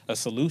with a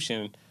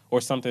solution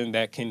or something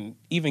that can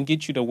even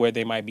get you to where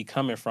they might be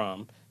coming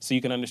from so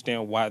you can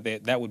understand why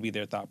that would be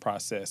their thought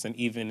process, and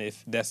even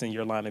if that's in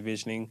your line of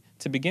visioning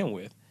to begin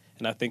with.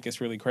 And I think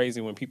it's really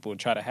crazy when people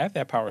try to have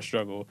that power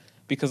struggle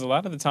because a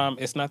lot of the time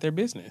it's not their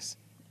business.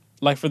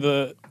 Like for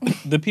the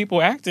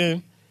people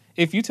acting,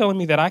 if you're telling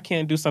me that I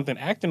can't do something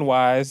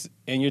acting-wise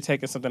and you're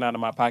taking something out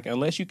of my pocket,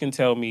 unless you can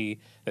tell me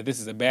that this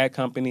is a bad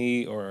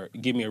company or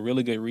give me a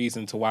really good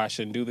reason to why I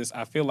shouldn't do this,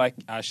 I feel like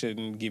I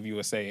shouldn't give you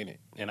a say in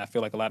it. And I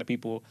feel like a lot of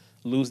people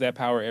lose that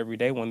power every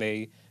day when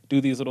they do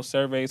these little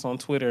surveys on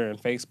Twitter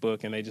and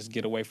Facebook and they just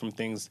get away from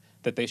things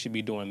that they should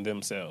be doing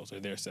themselves or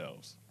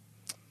theirselves.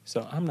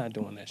 So I'm not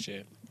doing that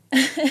shit.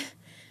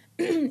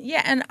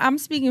 Yeah, and I'm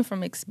speaking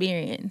from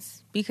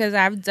experience because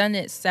I've done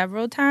it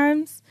several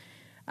times.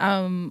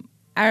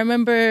 I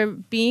remember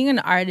being an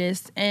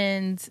artist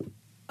and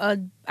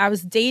I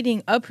was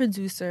dating a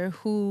producer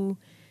who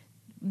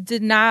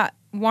did not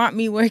want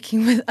me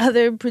working with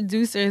other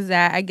producers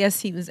that I guess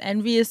he was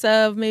envious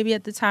of maybe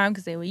at the time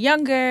because they were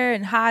younger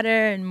and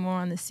hotter and more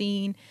on the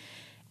scene.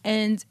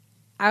 And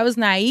I was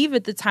naive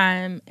at the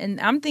time and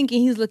I'm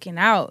thinking he's looking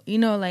out,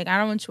 like I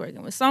don't want you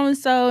working with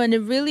so-and-so. And it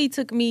really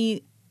took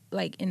me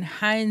like in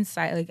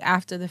hindsight, like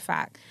after the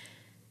fact,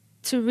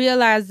 to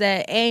realize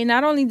that A,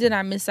 not only did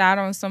I miss out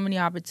on so many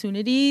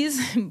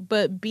opportunities,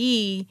 but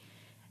B,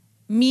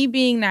 me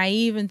being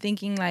naive and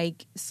thinking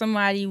like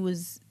somebody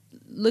was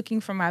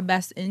looking for my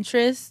best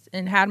interest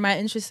and had my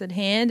interest at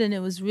hand, and it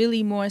was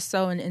really more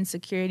so an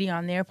insecurity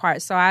on their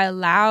part. So I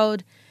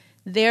allowed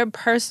their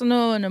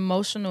personal and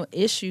emotional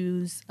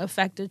issues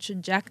affect the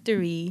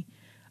trajectory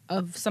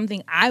of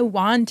something I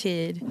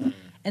wanted.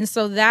 And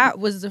so that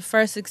was the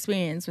first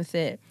experience with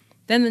it.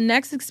 Then the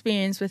next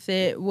experience with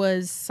it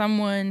was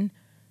someone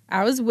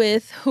I was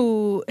with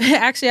who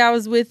actually I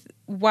was with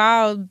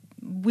while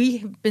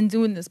we've been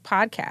doing this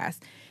podcast.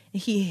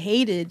 He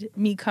hated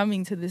me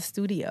coming to the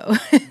studio.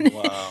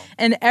 Wow.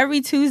 And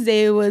every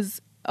Tuesday it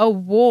was a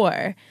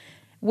war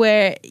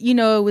where,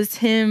 it was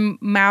him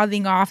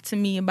mouthing off to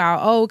me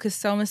about, because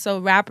so-and-so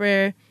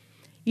rapper,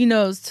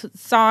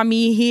 saw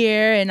me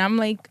here. And I'm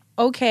like,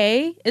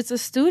 okay, it's a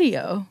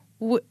studio.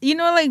 We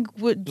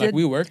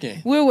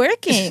working. We're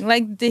working.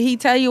 Like, did he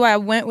tell you I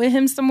went with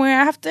him somewhere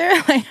after?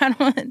 Like, I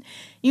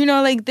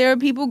don't, there are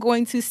people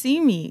going to see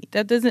me.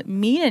 That doesn't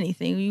mean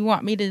anything. You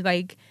want me to,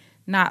 like,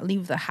 not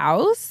leave the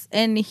house?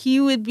 And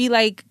he would be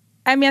like,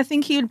 I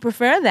think he would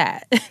prefer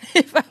that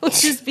if I would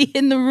just be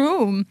in the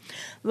room,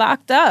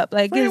 locked up.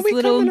 Like, his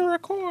little. Coming to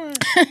record.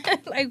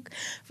 Like,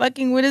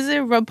 fucking, what is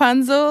it?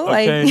 Rapunzel?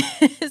 Okay.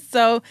 Like,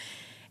 so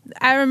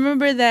I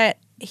remember that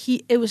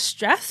it was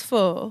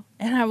stressful.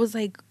 And I was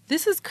like,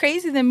 this is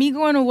crazy that me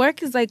going to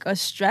work is like a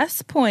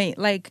stress point.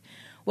 Like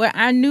where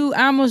I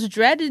almost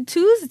dreaded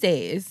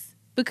Tuesdays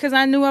because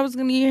I knew I was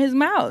going to hear his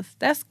mouth.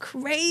 That's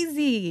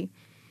crazy.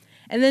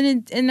 And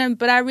then,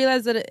 but I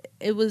realized that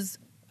it was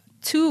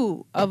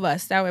two of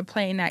us that were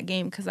playing that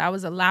game because I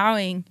was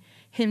allowing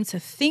him to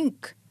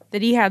think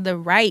that he had the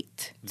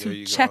right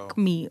to check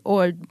me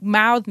or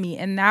mouth me.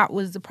 And that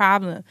was the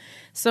problem.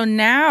 So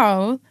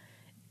now,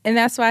 and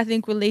that's why I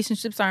think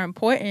relationships are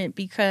important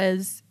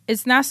because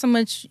it's not so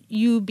much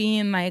you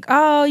being like,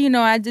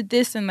 I did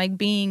this and like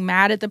being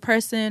mad at the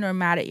person or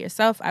mad at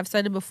yourself. I've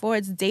said it before.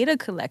 It's data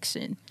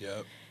collection.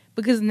 Yep.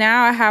 because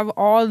now I have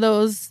all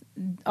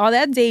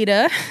that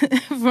data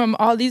from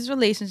all these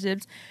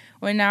relationships,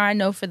 where now I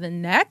know for the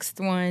next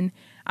one,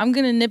 I'm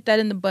going to nip that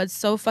in the bud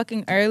so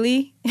fucking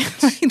early.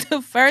 Like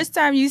the first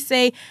time you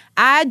say,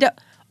 I don't,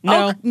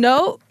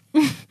 no,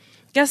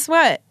 guess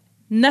what?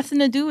 Nothing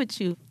to do with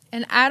you.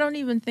 And I don't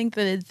even think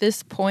that at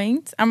this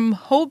point, I'm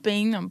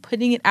putting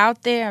it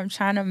out there, I'm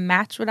trying to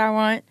match what I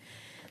want,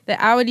 that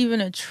I would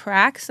even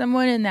attract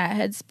someone in that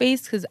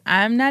headspace, because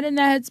I'm not in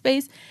that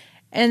headspace.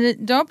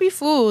 And don't be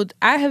fooled,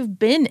 I have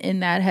been in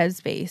that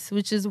headspace,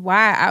 which is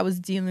why I was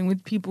dealing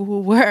with people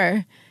who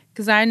were.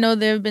 Because I know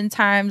there have been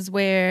times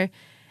where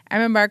I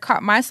remember I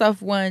caught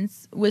myself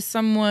once with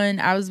someone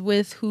I was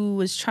with who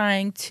was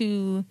trying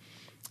to,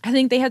 I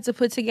think they had to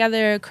put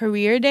together a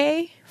career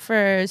day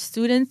for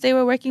students they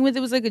were working with. It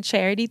was like a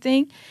charity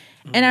thing.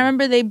 Mm-hmm. And I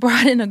remember they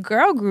brought in a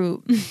girl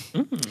group.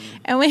 Mm-hmm.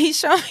 And when he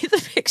showed me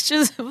the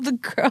pictures of the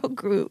girl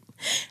group,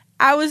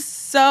 I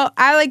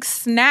like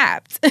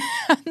snapped.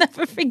 I'll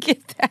never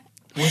forget that.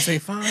 Was they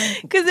fine?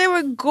 Because they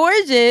were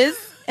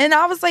gorgeous. And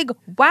I was like,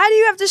 why do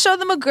you have to show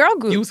them a girl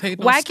group? You was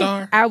hating on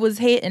Star? I was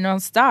hating on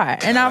Star.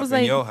 And I was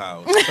like, your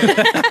house.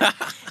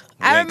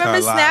 I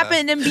remember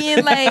snapping and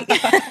being like,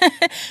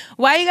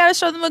 why you gotta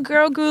show them a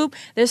girl group?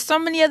 There's so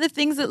many other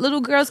things that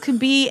little girls could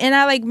be. And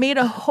I like made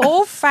a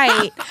whole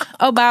fight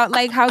about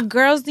like how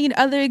girls need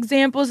other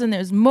examples and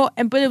there's more.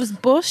 But it was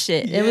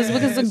bullshit. It was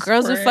because the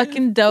girls are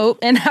fucking dope.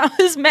 And I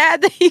was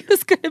mad that he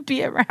was gonna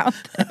be around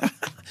them.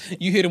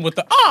 You hit him with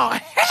the, oh,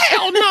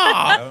 hell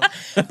no.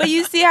 But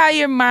you see how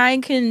your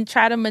mind can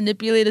try to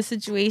manipulate a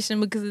situation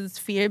because it's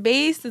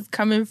fear-based. It's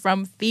coming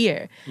from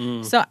fear.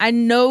 So I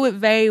know it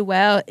very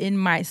well in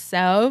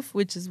myself,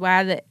 which is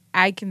why that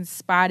I can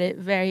spot it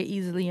very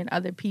easily in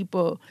other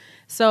people.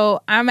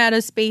 So I'm at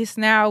a space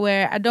now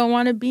where I don't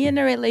want to be in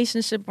a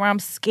relationship where I'm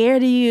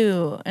scared of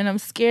you and I'm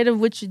scared of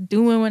what you're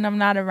doing when I'm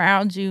not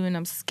around you and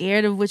I'm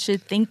scared of what you're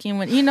thinking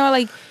when,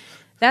 like,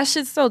 that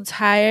shit's so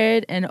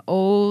tired and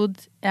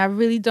old. I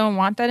really don't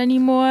want that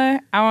anymore.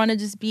 I want to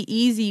just be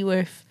easy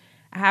where if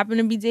I happen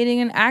to be dating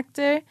an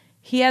actor,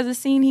 he has a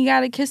scene, he got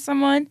to kiss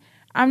someone.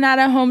 I'm not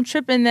at home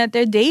tripping that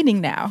they're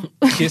dating now.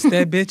 Kiss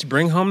that bitch,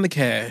 bring home the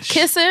cash.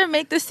 Kiss her,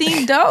 make the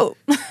scene dope.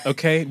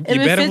 Okay, you if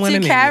better it win fits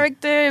an your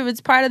character, if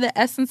it's part of the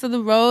essence of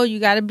the role,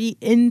 you got to be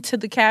into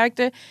the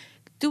character.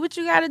 Do what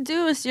you got to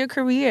do. It's your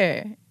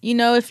career.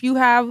 If you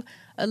have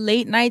a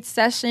late night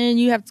session,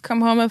 you have to come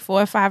home at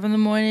 4 or 5 in the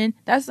morning.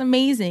 That's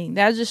amazing.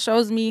 That just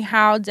shows me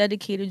how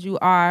dedicated you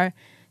are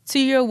to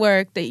your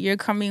work, that you're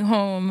coming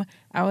home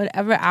at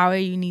whatever hour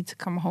you need to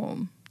come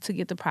home to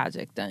get the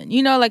project done.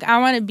 I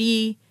want to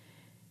be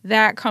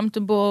that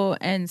comfortable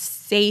and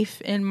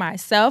safe in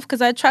myself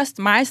because I trust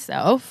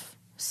myself.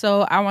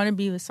 So I want to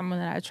be with someone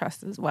that I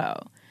trust as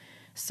well.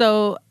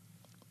 So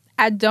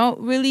I don't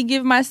really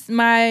give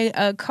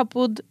my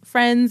coupled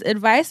friends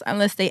advice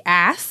unless they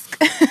ask.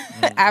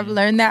 Mm-hmm. I've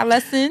learned that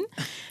lesson.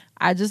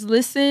 I just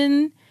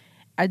listen.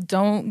 I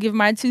don't give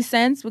my 2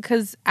 cents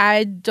because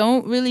I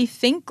don't really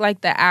think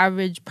like the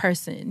average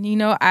person.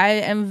 I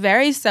am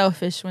very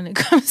selfish when it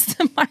comes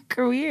to my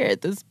career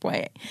at this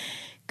point.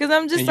 Because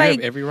I'm just and you have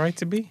every right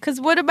to be. Because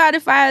what about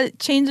if I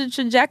change the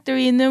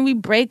trajectory and then we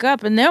break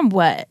up and then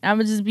what? I'm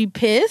going to just be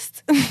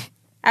pissed?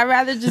 I'd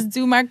rather just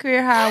do my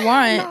career how I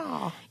want.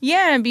 No.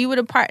 Yeah, and be with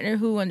a partner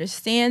who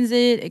understands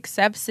it,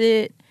 accepts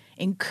it,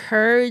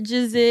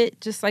 encourages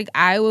it, just like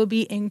I will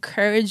be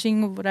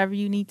encouraging whatever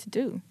you need to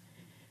do.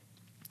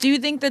 Do you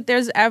think that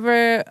there's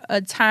ever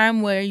a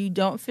time where you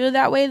don't feel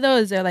that way, though?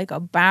 Is there like a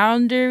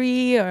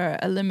boundary or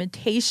a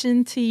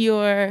limitation to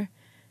your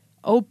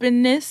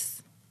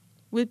openness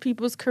with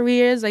people's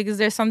careers? Like, is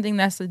there something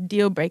that's a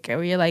deal breaker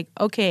where you're like,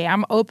 okay,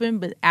 I'm open,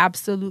 but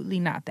absolutely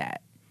not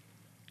that?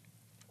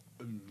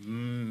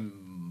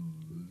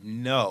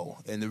 No.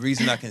 And the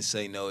reason I can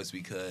say no is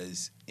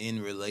because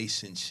in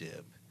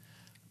relationship,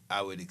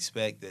 I would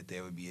expect that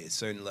there would be a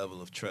certain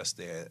level of trust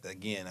there.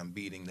 Again, I'm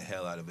beating the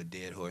hell out of a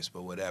dead horse,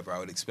 but whatever. I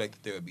would expect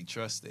that there would be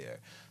trust there.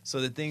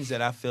 So the things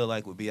that I feel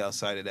like would be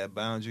outside of that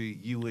boundary,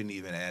 you wouldn't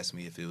even ask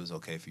me if it was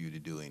okay for you to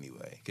do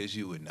anyway, because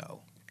you would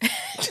know.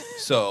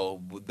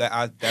 So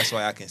that's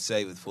why I can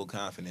say with full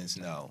confidence,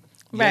 no.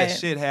 Right. Yeah,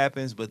 shit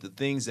happens, but the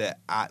things that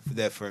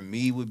for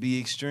me would be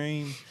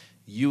extreme,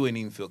 you wouldn't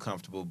even feel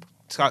comfortable.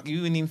 You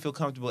wouldn't even feel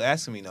comfortable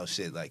asking me no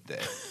shit like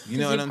that. You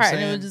know what I'm saying? Your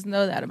partner would just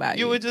know that about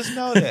you. You would just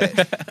know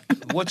that.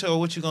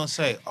 What you gonna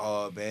say?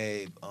 Oh,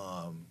 babe,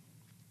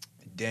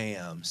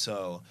 damn.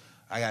 So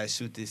I gotta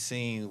shoot this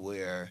scene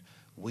where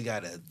we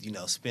gotta,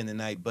 spend the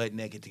night butt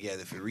naked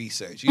together for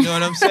research. You know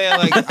what I'm saying?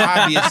 Like,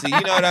 obviously,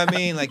 you know what I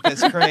mean? Like,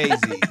 that's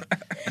crazy.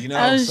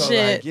 Oh, so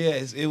shit. Like,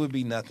 yes, it would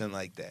be nothing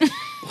like that.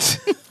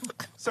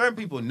 Certain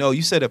people know.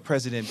 You set a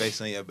precedent based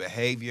on your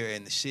behavior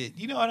and the shit.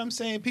 You know what I'm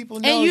saying?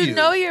 People know you. And you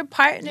know your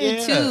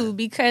partner, too,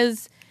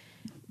 because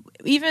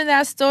even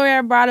that story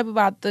I brought up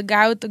about the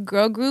guy with the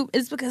girl group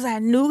is because I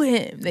knew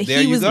him. That There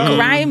he you was go.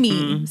 grimy.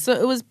 Mm-hmm. So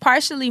it was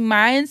partially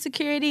my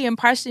insecurity and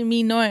partially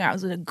me knowing I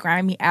was with a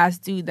grimy ass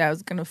dude that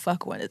was gonna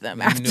fuck one of them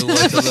You after. knew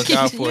what to look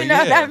out for, You know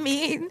what yeah. I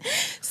mean?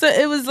 So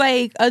it was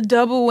like a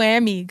double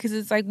whammy because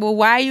it's like, well,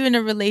 why are you in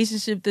a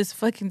relationship that's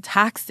fucking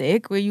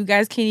toxic where you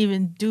guys can't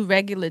even do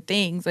regular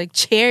things like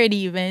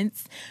charity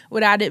events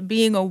without it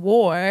being a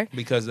war?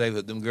 Because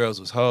them girls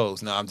was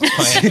hoes. No, I'm just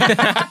playing.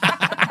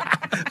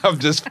 I'm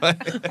just playing.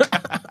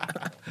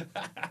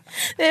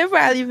 They're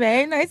probably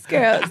very nice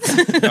girls.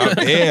 Oh,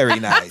 very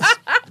nice.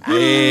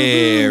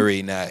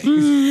 Very nice.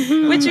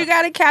 But you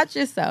gotta catch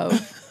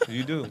yourself.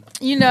 You do.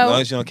 You As know,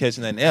 long as you don't catch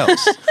nothing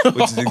else.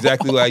 Which is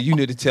exactly why you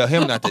need to tell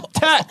him not to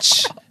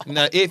touch.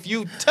 Now, if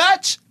you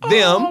touch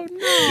them,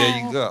 there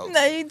you go.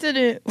 no, you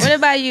didn't. What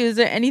about you? Is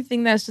there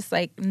anything that's just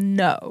like,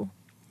 no,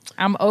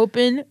 I'm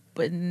open,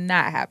 but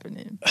not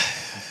happening?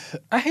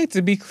 I hate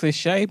to be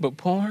cliche, but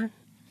porn.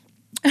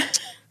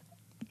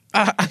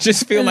 I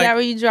just feel Is like that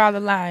where you draw the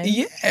line?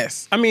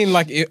 yes. I mean,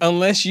 like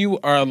unless you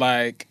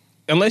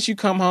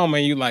come home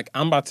and you like,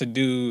 I'm about to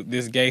do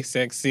this gay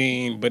sex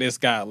scene, but it's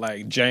got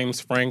like James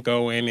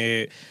Franco in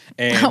it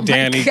and Oh my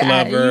Danny God,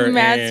 Glover you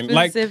mad and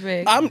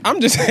specific. like I'm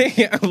just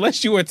saying,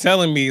 unless you were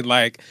telling me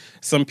like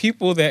some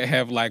people that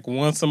have like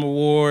won some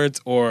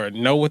awards or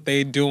know what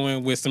they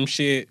doing with some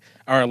shit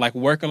or like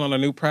working on a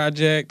new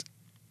project.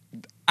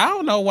 I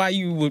don't know why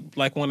you would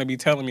like want to be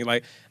telling me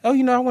like, oh,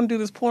 I want to do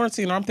this porn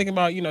scene, or I'm thinking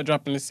about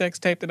dropping the sex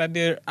tape that I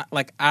did.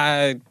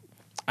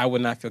 I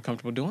would not feel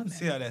comfortable doing that.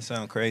 See how that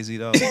sound crazy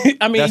though?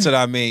 I mean, that's what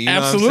I mean. You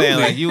know absolutely. what I'm saying?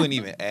 Like you wouldn't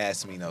even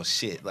ask me no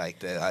shit like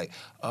that. Like,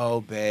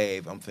 oh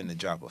babe, I'm finna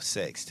drop a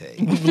sex tape.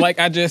 Like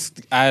I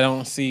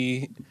don't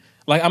see.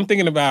 Like I'm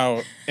thinking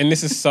about, and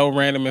this is so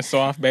random and so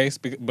off base,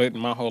 but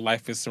my whole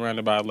life is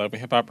surrounded by love and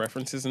hip hop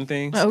references and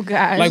things. Oh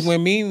gosh. Like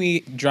when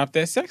Mimi dropped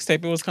that sex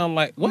tape, it was kind of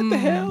like, what the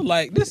hell?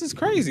 Like this is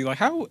crazy. Like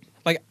how?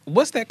 Like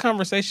what's that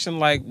conversation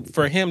like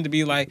for him to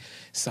be like,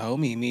 so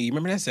Mimi, you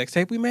remember that sex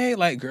tape we made?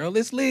 Like, girl,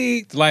 it's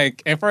leaked.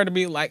 Like, and for her to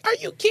be like, are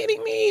you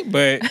kidding me?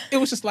 But it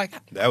was just like,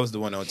 That was the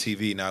one on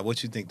TV. Now,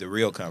 what you think the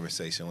real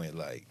conversation went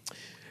like?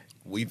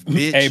 We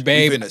Hey,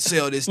 babe. we finna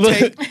sell this look,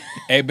 tape.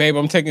 hey babe,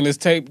 I'm taking this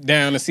tape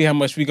down to see how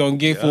much we gonna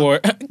get for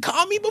it.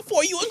 Call me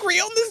before you agree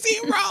on the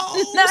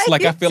zeros. No,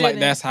 Like you I feel like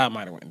didn't. that's how it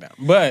might have went down.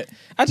 But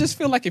I just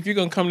feel like if you're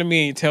gonna come to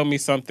me and tell me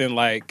something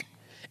like,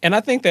 and I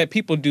think that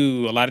people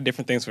do a lot of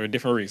different things for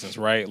different reasons,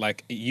 right?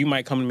 Like you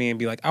might come to me and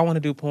be like, I want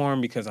to do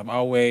porn because I've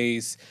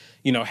always,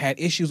 had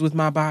issues with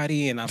my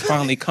body and I'm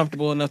finally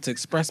comfortable enough to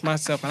express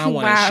myself and I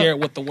want to Wow. share it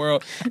with the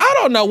world. I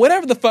don't know,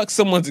 whatever the fuck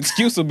someone's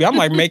excuse will be. I'm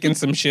like making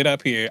some shit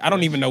up here. I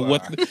don't even know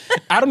what the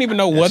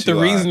Yes, you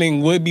are.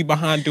 reasoning would be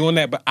behind doing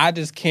that, but I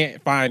just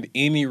can't find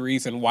any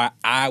reason why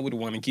I would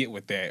want to get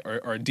with that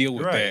or deal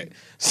with Right. that.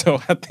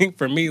 So I think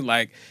for me,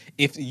 like,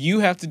 if you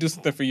have to do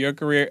something for your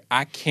career,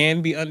 I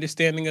can be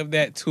understanding of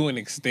that to an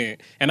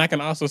extent. And I can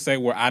also say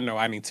where I know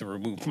I need to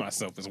remove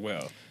myself as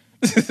well.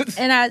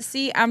 And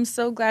I'm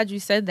so glad you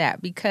said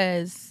that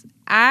because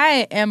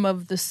I am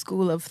of the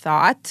school of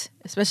thought,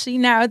 especially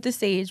now at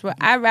this age, where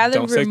I'd rather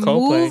Don't say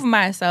remove Coldplay.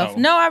 myself. Oh.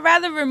 No, I'd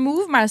rather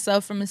remove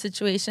myself from a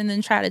situation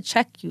than try to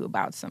check you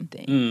about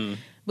something.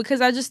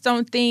 Because I just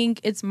don't think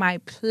it's my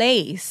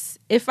place.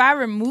 If I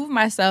remove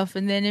myself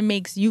and then it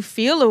makes you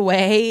feel a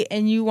way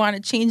and you want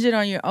to change it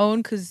on your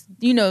own because,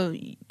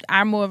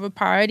 I'm more of a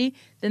priority,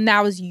 then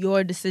that was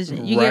your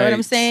decision. You get what I'm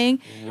Right. saying?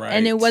 Right.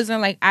 And it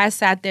wasn't like I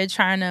sat there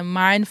trying to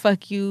mind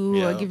fuck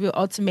you or Yeah. give you an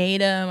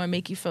ultimatum or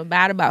make you feel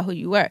bad about who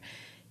you were.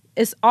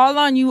 It's all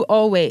on you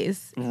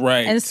always.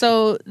 Right. And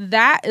so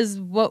that is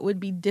what would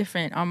be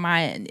different on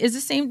my end. It's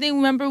the same thing,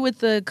 remember, with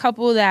the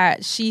couple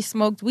that she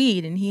smoked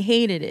weed and he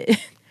hated it.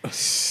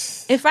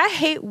 If I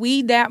hate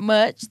weed that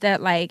much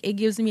that like it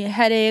gives me a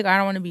headache or I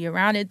don't want to be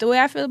around it, the way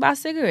I feel about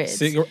cigarettes.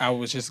 I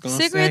was just going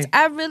to Cigarettes, say.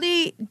 I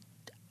really,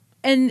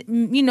 and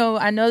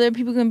I know there are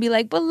people gonna be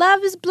like, but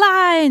love is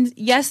blind.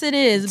 Yes, it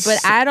is, but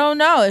I don't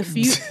know if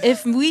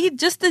we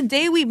just the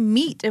day we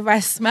meet, if I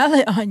smell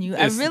it on you,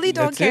 I really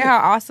don't That's care it. how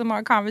awesome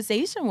our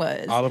conversation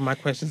was. All of my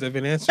questions have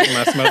been answered when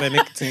I smell that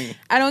nicotine.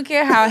 I don't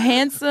care how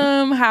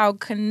handsome, how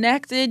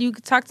connected. You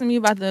could talk to me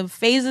about the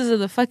phases of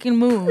the fucking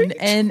moon.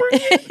 And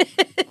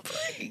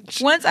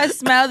once I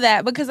smell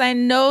that, because I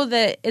know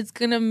that it's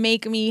going to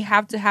make me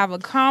have to have a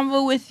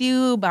convo with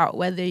you about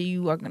whether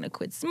you are going to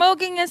quit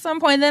smoking at some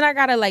point, then I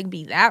got to like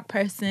be that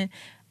person.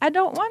 I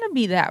don't want to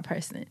be that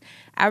person.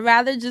 I'd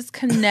rather just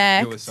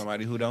connect. You're with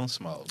somebody who don't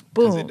smoke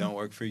because Boom. it don't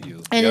work for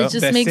you. And Yep. it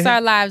just That's makes it.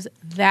 our lives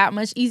that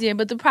much easier.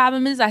 But the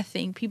problem is, I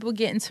think people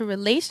get into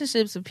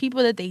relationships with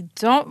people that they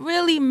don't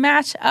really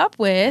match up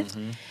with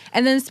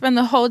and then spend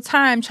the whole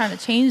time trying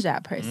to change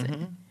that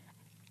person.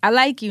 I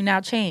like you,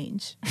 now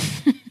change.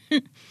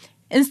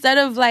 Instead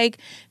of like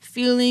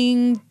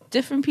feeling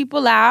different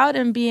people out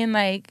and being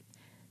like,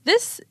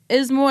 this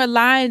is more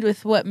aligned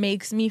with what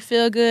makes me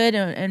feel good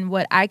and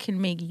what I can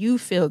make you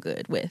feel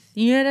good with.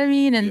 You know what I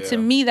mean? And to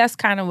Yeah. me, that's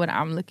kind of what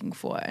I'm looking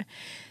for.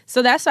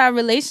 So that's why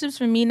relationships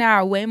for me now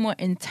are way more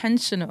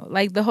intentional.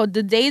 Like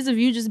the days of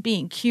you just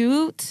being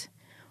cute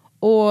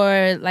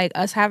or like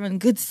us having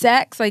good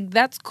sex, like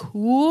that's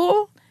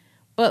cool.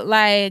 But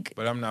like,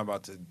 but I'm not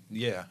about to.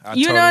 Yeah, I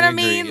you totally know what I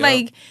agree. mean? Yep.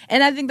 Like,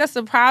 and I think that's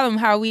the problem,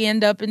 how we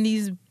end up in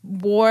these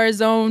war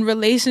zone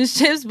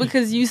relationships,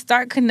 because you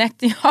start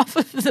connecting off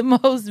of the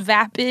most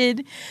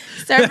vapid,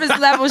 surface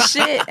level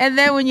shit, and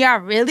then when y'all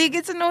really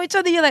get to know each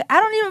other, you're like, I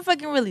don't even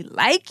fucking really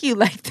like you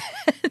like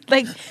that.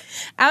 Like,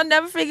 I'll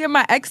never forget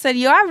my ex said,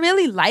 yo, I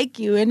really like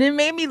you, and it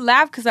made me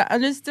laugh because I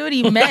understood what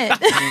he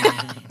meant.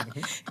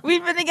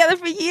 We've been together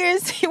for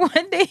years.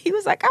 One day he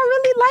was like, I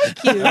really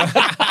like you.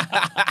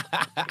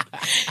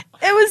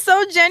 It was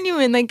so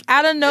genuine. Like,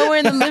 out of nowhere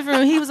in the living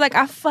room, he was like,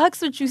 I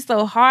fucks with you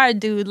so hard,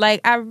 dude.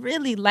 Like, I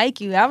really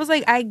like you. I was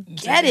like, I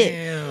get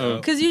it.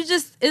 Because you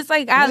just, it's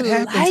like, I What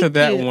like happened to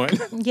that you. one?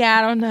 Yeah,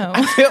 I don't know.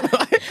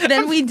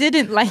 Then we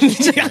didn't like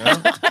each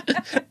other.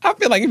 I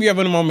feel like if you have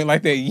a moment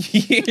like that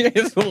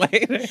years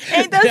later.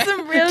 Ain't that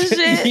some real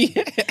shit?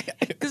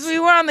 Because we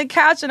were on the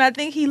couch and I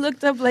think he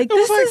looked up like,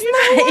 this is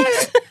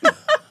nice.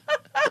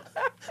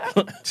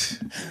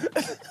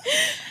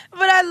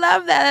 But I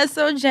love that. That's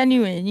so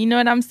genuine. You know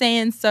what I'm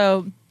saying?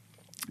 So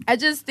I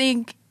just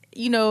think,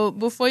 you know,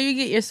 before you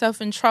get yourself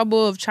in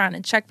trouble of trying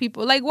to check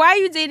people, like, why are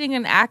you dating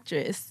an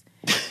actress?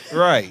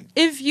 Right.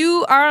 If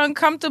you are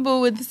uncomfortable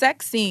with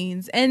sex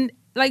scenes, and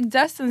like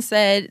Dustin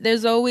said,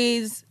 there's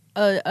always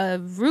a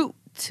root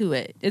to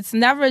it. It's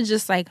never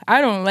just like,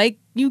 I don't like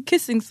you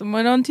kissing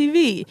someone on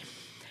TV.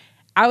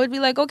 I would be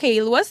like,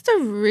 okay, what's the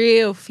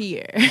real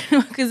fear?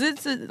 Because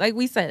it's, like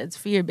we said, it's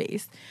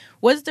fear-based.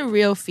 What's the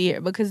real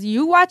fear? Because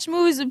you watch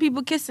movies with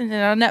people kissing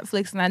it on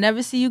Netflix, and I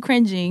never see you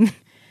cringing,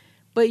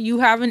 but you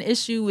have an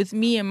issue with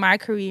me and my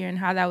career and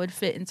how that would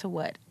fit into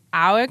what?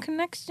 Our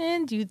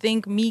connection? Do you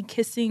think me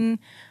kissing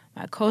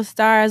my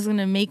co-star is going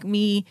to make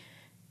me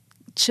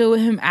chill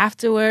with him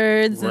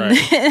afterwards,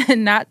 right,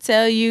 and not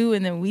tell you,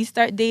 and then we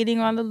start dating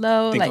on the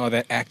low? Think like, all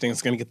that acting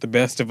is going to get the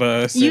best of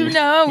us. You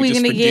know, we're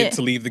going to to get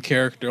to leave the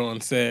character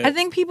on set. I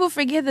think people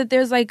forget that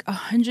there's like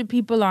 100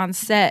 people on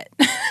set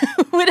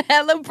with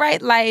hella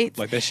bright lights.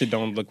 Like, that shit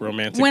don't look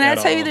romantic When I at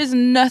tell you all. there's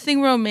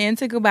nothing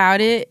romantic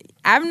about it,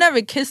 I've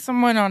never kissed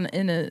someone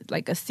in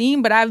a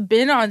scene, but I've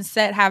been on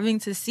set having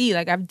to see.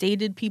 Like, I've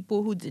dated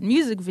people who did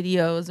music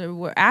videos or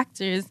were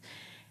actors.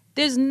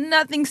 There's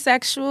nothing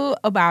sexual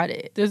about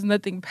it. There's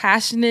nothing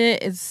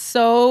passionate. It's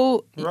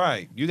so...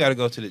 Right. You got to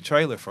go to the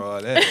trailer for all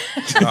that.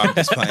 No, I'm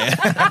just playing.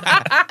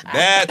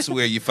 That's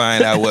where you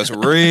find out what's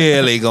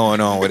really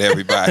going on with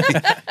everybody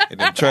in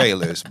the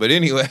trailers. But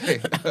anyway,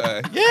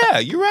 yeah,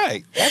 you're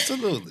right.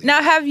 Absolutely.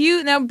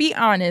 Now be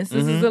honest.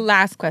 This is the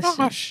last question.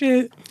 Oh,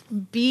 shit.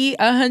 Be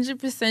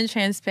 100%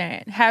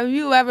 transparent. Have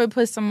you ever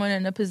put someone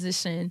in a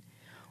position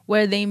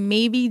where they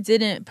maybe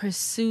didn't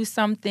pursue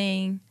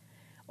something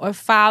or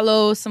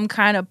follow some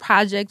kind of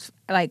project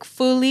like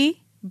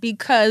fully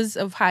because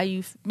of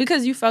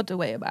because you felt a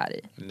way about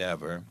it?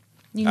 Never.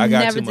 You I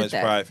got never too did much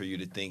that. pride for you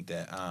to think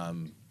that.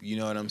 You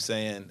know what I'm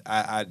saying?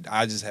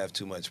 I just have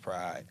too much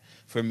pride.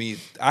 For me,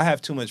 I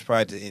have too much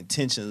pride to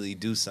intentionally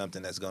do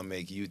something that's going to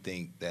make you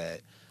think that...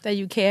 That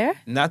you care?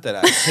 Not that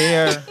I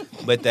care,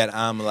 but that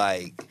I'm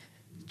like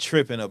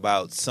tripping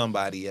about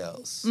somebody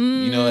else.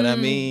 You know what I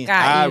mean?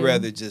 I'd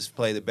rather just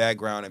play the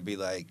background and be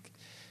like,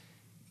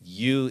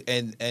 you,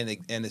 and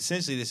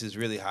essentially this is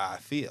really how I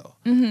feel.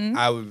 Mm-hmm.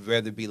 I would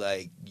rather be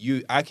like,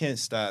 I can't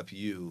stop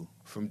you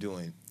from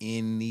doing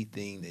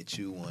anything that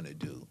you want to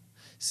do.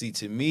 See,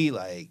 to me,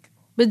 like...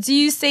 But do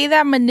you say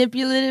that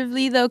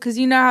manipulatively, though? Because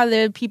you know how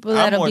there are people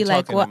that'll be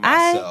like, well,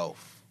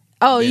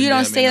 Oh, you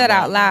don't say that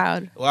out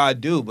loud. Well, I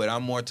do, but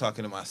I'm more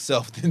talking to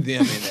myself than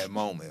them in that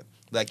moment.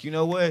 Like, you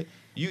know what?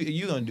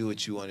 You gonna do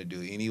what you want to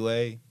do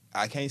anyway.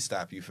 I can't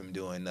stop you from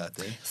doing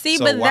nothing. See,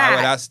 so but why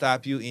would I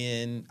stop you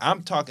in?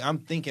 I'm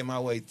thinking my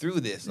way through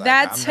this.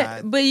 Like,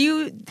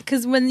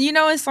 because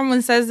when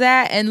someone says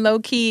that and low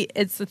key,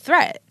 it's a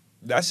threat.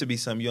 That should be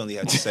something you only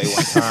have to say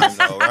one time,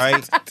 though,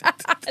 right?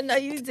 No,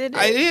 you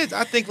didn't. It is.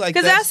 I think like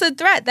because that's a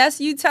threat.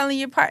 That's you telling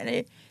your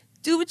partner,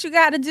 do what you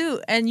got to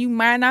do, and you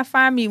might not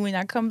find me when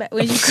I come back.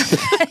 When you come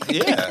back.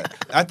 Yeah,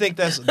 I think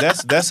that's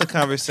a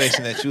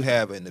conversation that you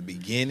have in the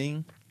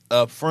beginning,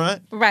 up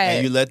front, right?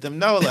 And you let them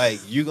know like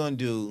you're gonna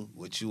do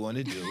what you want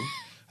to do.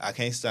 I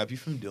can't stop you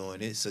from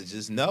doing it, so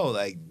just know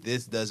like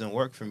this doesn't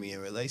work for me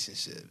in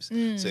relationships.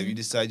 So if you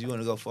decide you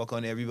want to go fuck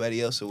on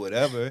everybody else or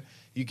whatever,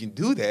 you can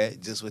do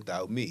that just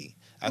without me.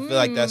 I feel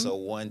like that's a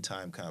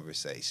one-time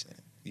conversation.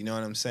 You know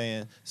what I'm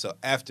saying? So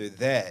after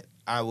that,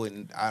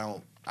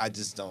 I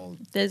just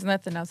don't. There's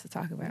nothing else to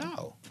talk about.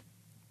 No.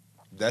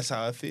 That's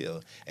how I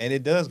feel. And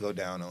it does go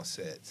down on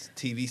sets.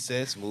 TV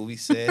sets, movie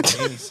sets,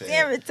 any set.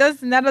 Damn it,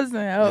 that doesn't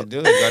help. It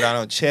does go down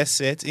on chess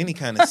sets, any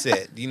kind of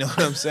set. You know what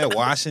I'm saying?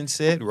 Washing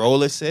set,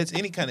 roller sets,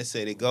 any kind of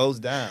set. It goes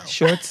down.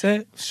 Short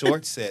set?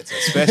 Short sets,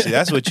 especially.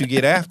 That's what you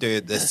get after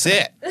the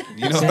set.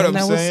 You know what I'm saying?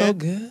 That was so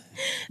good.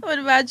 What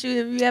about you?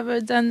 Have you ever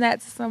done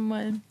that to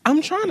someone?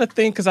 I'm trying to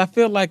think because I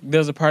feel like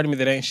there's a part of me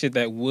that ain't shit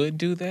that would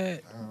do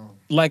that.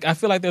 Like, I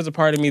feel like there's a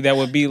part of me that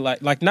would be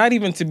like not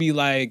even to be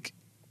like...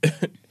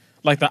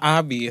 like the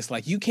obvious,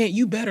 like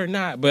you better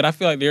not. But I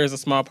feel like there is a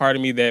small part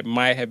of me that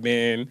might have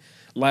been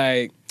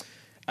like,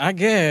 I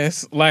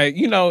guess, like,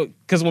 you know,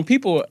 because when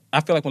people,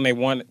 I feel like when they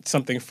want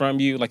something from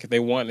you, like if they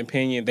want an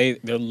opinion, they're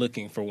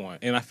looking for one.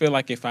 And I feel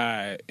like if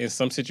I, in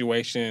some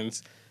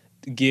situations,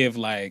 give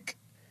like,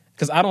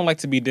 because I don't like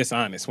to be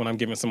dishonest when I'm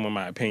giving someone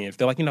my opinion. If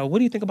they're like, you know, what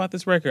do you think about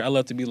this record? I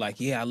love to be like,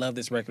 yeah, I love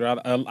this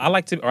record. I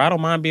like to, or I don't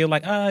mind being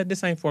like,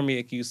 this ain't for me.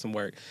 It could use some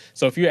work.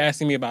 So if you're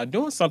asking me about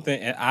doing something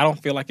and I don't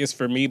feel like it's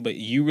for me, but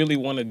you really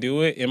want to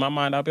do it, in my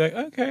mind, I'll be like,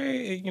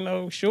 okay, you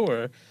know,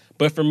 sure.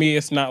 But for me,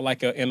 it's not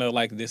like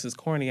like, this is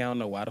corny. I don't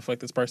know why the fuck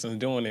this person's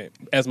doing it.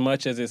 As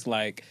much as it's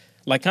like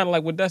kind of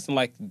like with Dustin,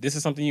 like, this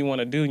is something you want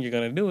to do and you're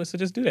going to do it. So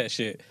just do that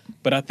shit.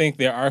 But I think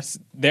there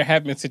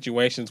have been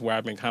situations where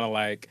I've been kind of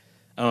like,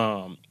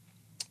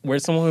 where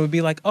someone would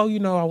be like, oh, you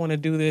know, I want to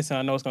do this, and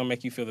I know it's going to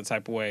make you feel the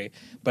type of way,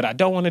 but I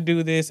don't want to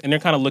do this. And they're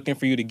kind of looking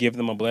for you to give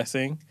them a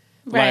blessing.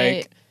 Right.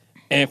 Like,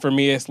 and for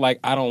me, it's like,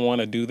 I don't want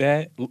to do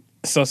that.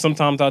 So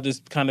sometimes I'll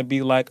just kind of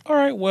be like, all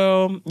right,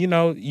 well, you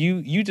know,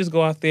 you just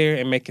go out there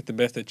and make it the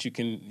best that you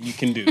can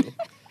do.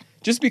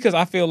 Just because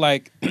I feel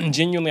like,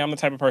 genuinely, I'm the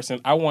type of person,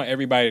 I want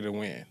everybody to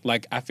win.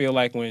 Like, I feel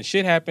like when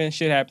shit happens,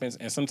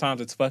 and sometimes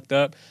it's fucked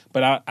up,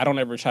 but I don't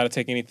ever try to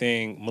take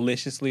anything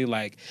maliciously,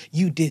 like,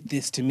 you did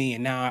this to me,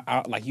 and now,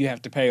 like, you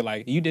have to pay.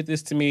 Like, you did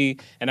this to me,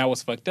 and I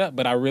was fucked up,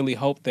 but I really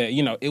hope that,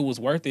 you know, it was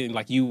worth it, and,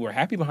 like, you were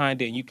happy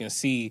behind it, and you can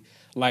see,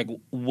 like,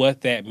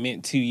 what that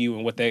meant to you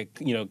and what that,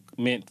 you know,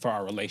 meant for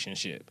our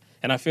relationship.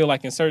 And I feel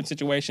like in certain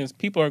situations,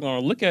 people are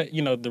going to look at,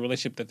 you know, the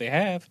relationship that they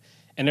have,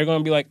 and they're going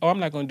to be like, oh, I'm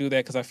not going to do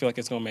that because I feel like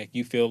it's going to make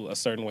you feel a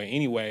certain way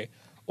anyway.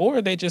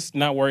 Or they just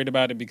not worried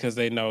about it because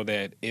they know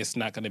that it's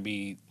not going to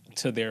be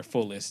to their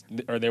fullest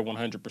or their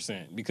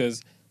 100%.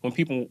 Because when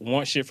people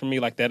want shit from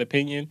me, like that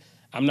opinion,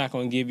 I'm not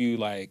going to give you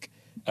like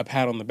a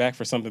pat on the back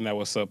for something that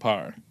was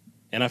subpar.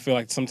 And I feel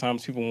like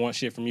sometimes people want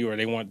shit from you or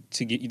they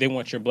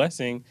want your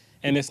blessing,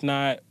 and it's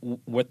not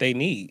what they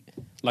need.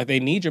 Like, they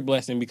need your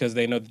blessing because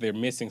they know that they're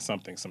missing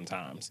something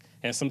sometimes.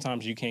 And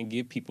sometimes you can't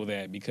give people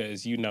that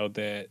because you know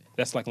that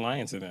that's like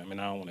lying to them, and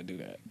I don't want to do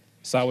that.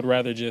 So I would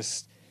rather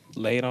just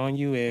lay it on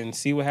you and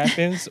see what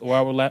happens, or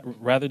I would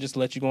rather just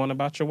let you go on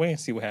about your way and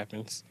see what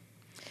happens.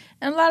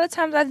 And a lot of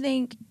times I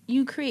think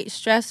you create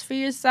stress for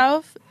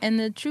yourself, and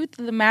the truth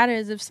of the matter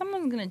is if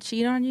someone's going to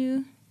cheat on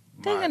you,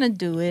 they're going to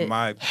do it.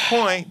 My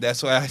point,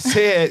 that's why I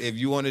said, if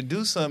you want to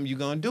do something, you're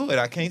going to do it.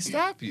 I can't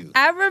stop you.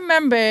 I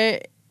remember,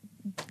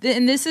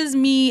 and this is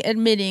me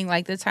admitting,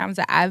 like, the times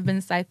that I've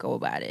been psycho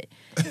about it.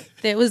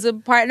 There was a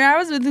partner I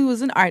was with who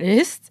was an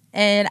artist,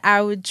 and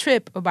I would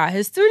trip about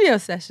his studio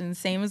sessions,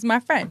 same as my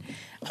friend.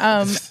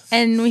 And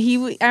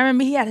I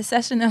remember he had a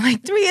session at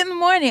like 3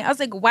 a.m. I was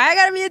like, why I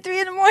gotta be at 3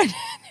 a.m?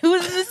 Who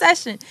was in the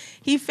session?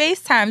 He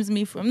FaceTimes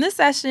me from the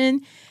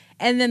session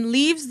and then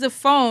leaves the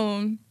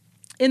phone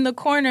in the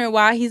corner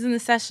while he's in the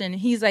session.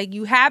 He's like,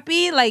 you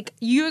happy? Like,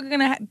 you're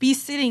gonna be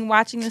sitting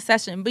watching the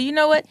session. But you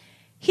know what?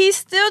 He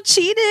still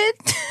cheated.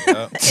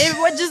 Yep.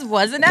 It just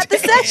wasn't at the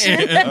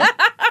session.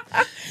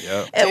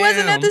 Yep. It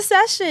wasn't at the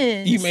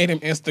session. You made him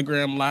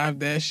Instagram live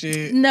that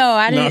shit? No,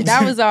 I didn't.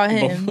 That was all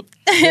him.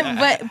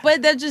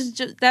 but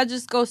that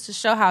just goes to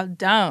show how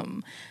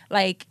dumb.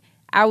 Like,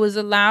 I was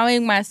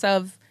allowing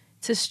myself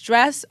to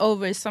stress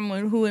over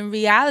someone who in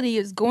reality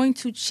is going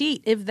to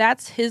cheat. If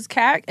that's his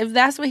character, if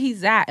that's where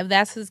he's at, if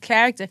that's his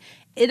character,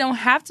 it don't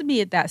have to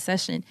be at that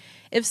session.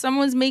 If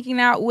someone's making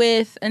out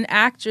with an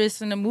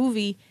actress in a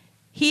movie,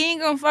 he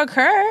ain't gonna fuck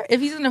her.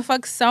 If he's gonna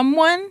fuck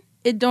someone,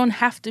 it don't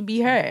have to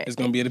be her. It's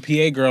gonna be the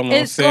PA girl on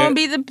set. It's gonna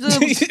be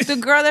the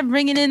girl that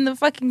bringing in the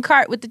fucking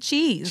cart with the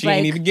cheese. She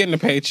ain't even getting a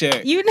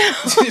paycheck. You know.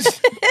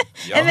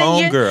 Your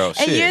homegirl.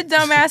 And your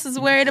dumbass is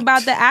worried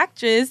about the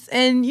actress.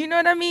 And you know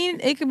what I mean?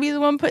 It could be the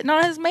one putting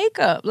on his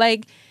makeup.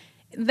 Like,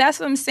 that's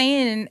what I'm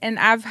saying. And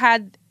I've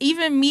had,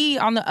 even me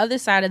on the other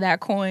side of that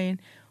coin,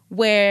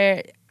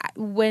 where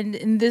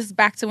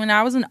back to when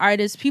I was an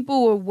artist,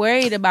 people were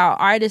worried about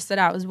artists that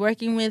I was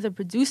working with or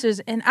producers,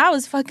 and I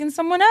was fucking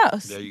someone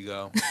else. There you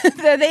go.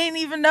 That they didn't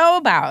even know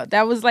about.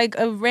 That was like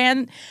a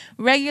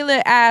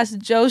regular ass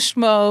Joe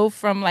Schmo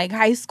from like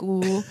high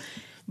school.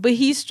 But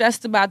he's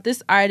stressed about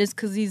this artist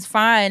because he's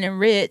fine and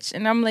rich.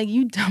 And I'm like,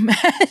 you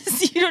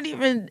dumbass.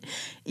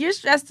 You're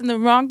stressed in the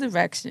wrong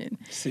direction.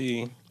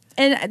 See.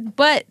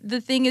 But the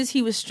thing is,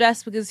 he was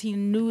stressed because he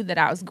knew that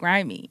I was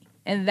grimy.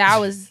 And that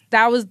was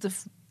the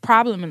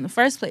problem in the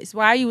first place.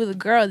 Why are you with a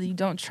girl that you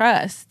don't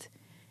trust?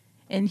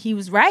 And he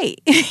was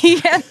right. He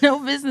had no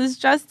business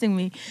trusting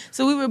me.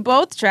 So we were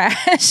both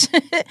trash.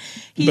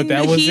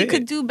 He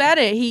could do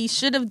better. He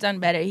should have done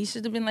better. He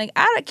should have been like,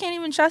 I can't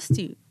even trust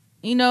you.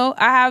 You know,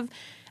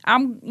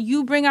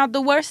 you bring out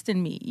the worst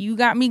in me. You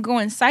got me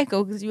going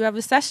psycho because you have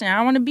a session. I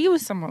don't want to be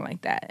with someone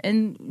like that.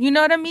 And you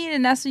know what I mean?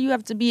 And that's where you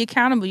have to be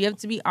accountable. You have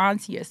to be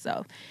onto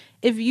yourself.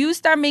 If you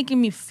start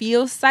making me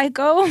feel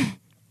psycho,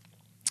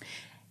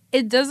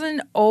 it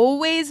doesn't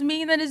always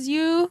mean that it's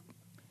you.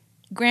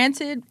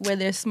 Granted, where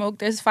there's smoke,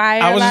 there's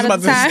fire a lot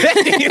of the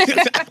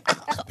time.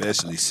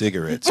 Especially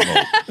cigarette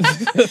smoke.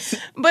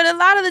 But a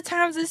lot of the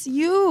times it's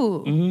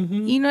you.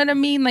 Mm-hmm. You know what I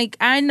mean? Like,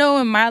 I know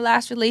in my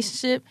last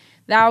relationship,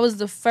 that was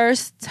the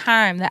first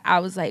time that I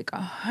was like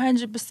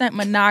 100%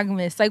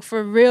 monogamous. Like,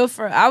 for real,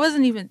 I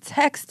wasn't even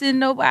texting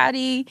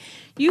nobody.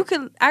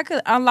 I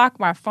could unlock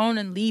my phone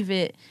and leave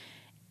it.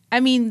 I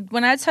mean,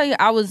 when I tell you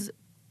I was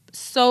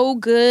so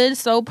good,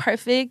 so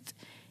perfect,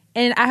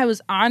 and I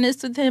was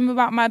honest with him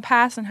about my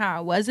past and how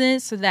I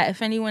wasn't, so that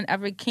if anyone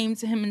ever came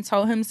to him and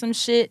told him some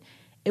shit,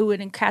 it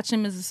wouldn't catch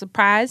him as a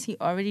surprise. He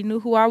already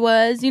knew who I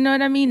was. You know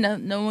what I mean?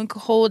 No one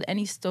could hold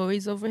any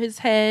stories over his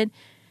head.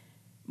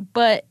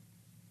 But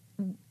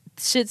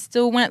shit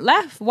still went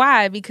left.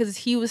 Why? Because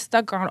he was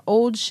stuck on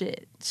old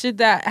shit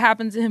that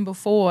happened to him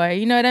before.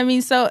 You know what I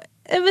mean? So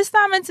if it's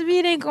not meant to be,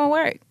 it ain't gonna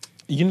work.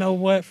 You know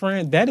what,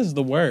 friend? That is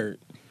the word.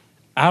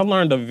 I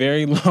learned a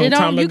very long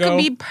time ago. You could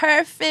be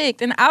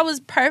perfect, and I was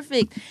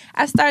perfect.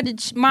 I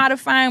started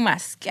modifying my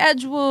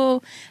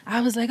schedule.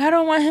 I was like, I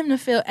don't want him to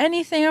feel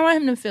anything. I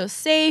want him to feel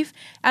safe.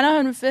 I don't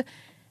want him to feel...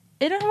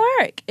 It didn't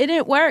work. It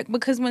didn't work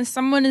because when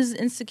someone is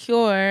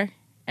insecure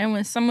and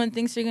when someone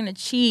thinks you're going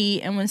to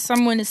cheat and when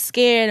someone is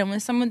scared and when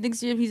someone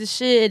thinks you're a piece of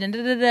shit and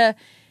da-da-da,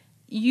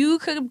 you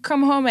could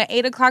come home at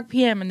 8 o'clock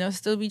p.m. and they'll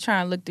still be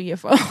trying to look through your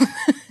phone.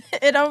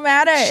 It don't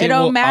matter. Shit it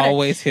don't matter.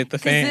 Always hit the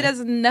fan. Because it has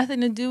nothing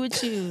to do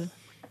with you.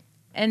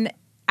 And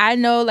I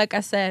know, like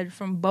I said,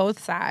 from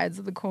both sides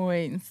of the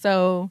coin.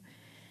 So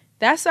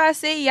that's why I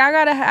say y'all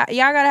gotta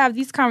have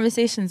these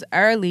conversations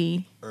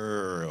early.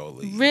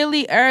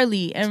 Really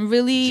early. And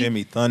really...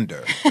 Jimmy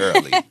Thunder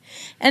early.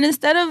 And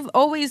instead of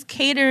always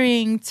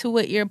catering to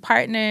what your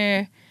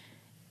partner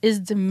is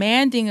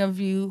demanding of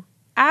you,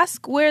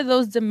 ask where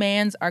those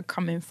demands are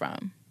coming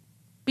from.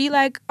 Be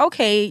like,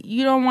 okay,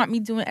 you don't want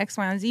me doing X,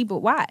 Y, and Z, but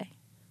why?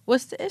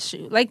 What's the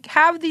issue? Like,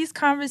 have these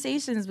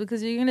conversations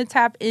because you're going to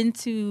tap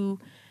into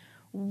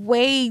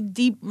way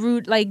deeper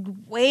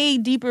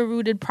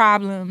rooted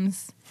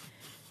problems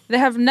that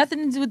have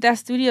nothing to do with that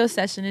studio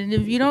session. And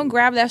if you don't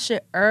grab that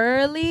shit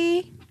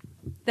early,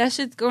 that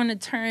shit's going to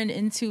turn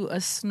into a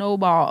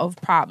snowball of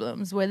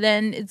problems where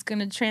then it's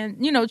going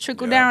to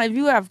trickle down. If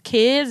you have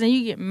kids and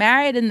you get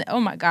married and oh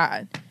my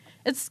God,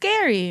 it's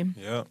scary.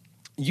 Yeah.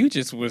 You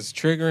just was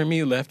triggering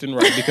me left and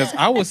right because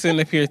I was sitting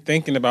up here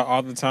thinking about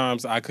all the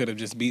times I could have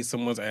just beat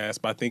someone's ass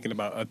by thinking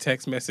about a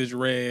text message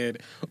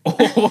read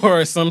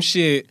or some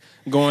shit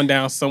going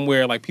down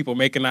somewhere, like people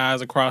making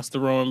eyes across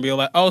the room and be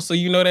like, oh, so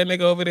you know that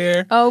nigga over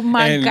there? Oh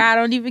my God,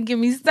 don't even get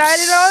me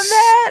started on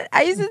that.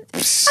 I used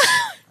to...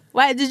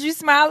 Why, did you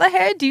smile at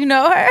her? Do you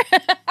know her?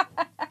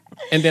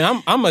 And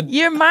then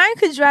Your mind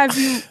could drive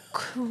you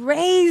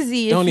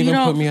crazy. Don't even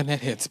put me on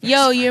that headspace.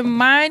 Yo, your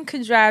mind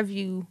could drive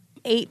you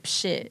ape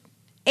shit.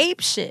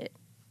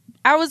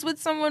 I was with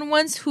someone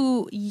once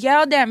who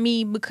yelled at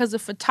me because a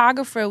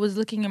photographer was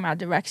looking in my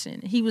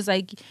direction. He was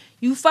like,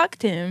 "You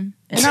fucked him,"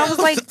 and I was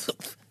like,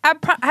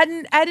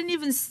 "I didn't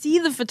even see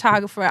the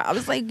photographer." I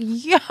was like,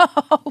 "Yo,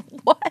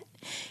 what?"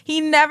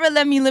 He never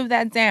let me live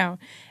that down.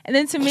 And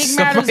then to make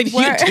matters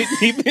worse, you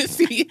didn't even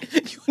see. You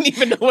didn't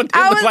even know what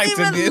I looked like was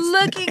to even this.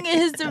 looking in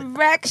his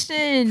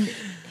direction.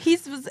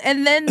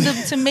 And then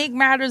to make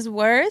matters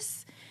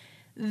worse,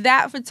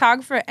 that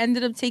photographer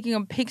ended up taking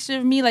a picture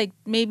of me like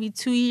maybe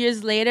 2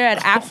 years later at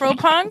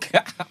Afropunk.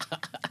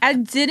 I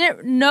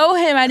didn't know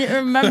him. I didn't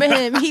remember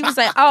him. He was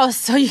like, oh,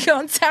 so you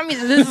gonna tell me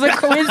that this is a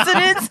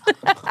coincidence?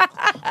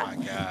 Oh my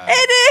God.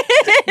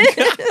 It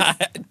is.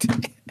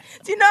 God.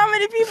 Do you know how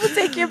many people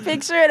take your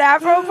picture at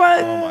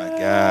Afropunk? Oh my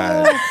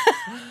God.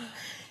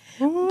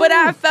 But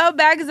I felt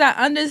bad because I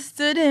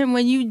understood him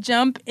when you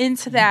jump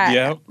into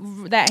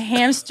that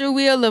hamster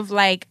wheel of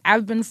like,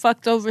 I've been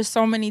fucked over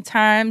so many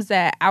times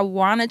that I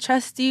want to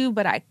trust you,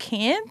 but I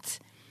can't.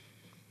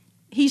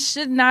 He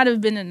should not have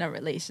been in a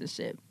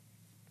relationship.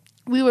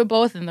 We were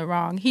both in the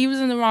wrong. He was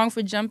in the wrong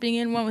for jumping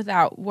in one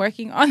without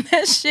working on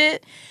that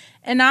shit.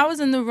 And I was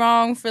in the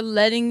wrong for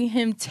letting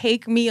him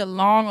take me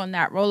along on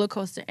that roller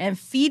coaster and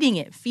feeding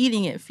it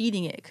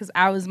because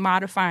I was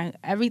modifying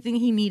everything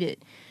he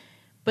needed.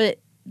 But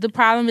the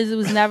problem is it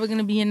was never going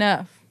to be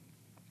enough.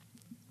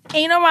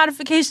 Ain't no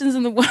modifications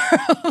in the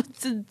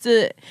world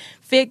to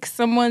fix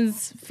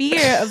someone's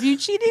fear of you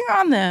cheating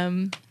on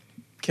them.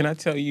 Can I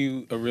tell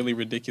you a really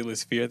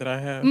ridiculous fear that I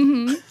have?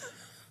 Mm-hmm.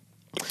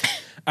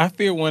 I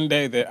fear one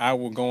day that I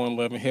will go in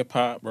Love and Hip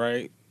Hop,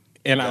 right?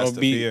 And That's I'll the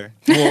be fear.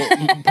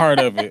 part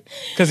of it.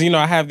 Because,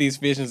 I have these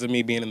visions of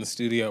me being in the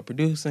studio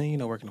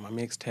producing, working on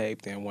my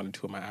mixtape, then 1 or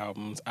 2 of my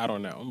albums. I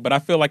don't know. But I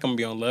feel like I'm going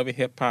to be on Love and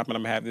Hip Hop and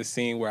I'm going to have this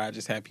scene where I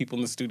just have people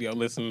in the studio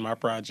listening to my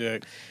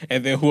project.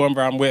 And then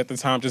whoever I'm with at the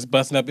time just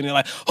busting up and they're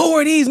like, who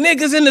are these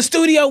niggas in the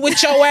studio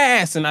with your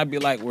ass? And I'd be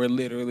like, we're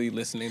literally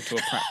listening to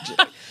a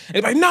project.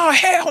 And they're like, no,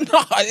 hell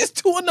no. It's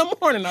 2 a.m.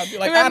 I'd be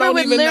like, Remember I don't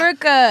with even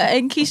Lyrica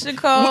and Keisha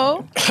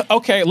Cole?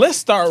 Okay, let's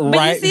start But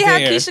right you see there. how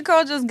Keisha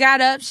Cole just got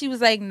up? She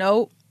was like,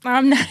 nope,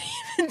 I'm not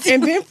even doing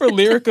And then for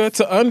Lyrica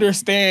to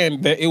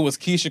understand that it was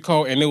Keisha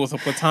Cole and it was a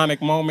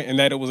platonic moment and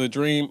that it was a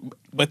dream,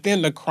 But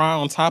then the cry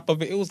on top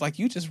of it, it was like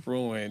you just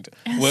ruined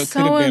what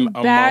so could have been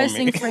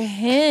embarrassing a moment. for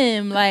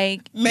him.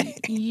 Like,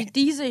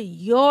 these are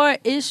your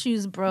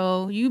issues,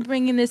 bro. You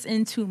bringing this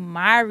into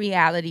my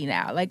reality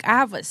now. Like, I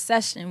have a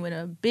session with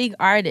a big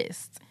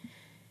artist,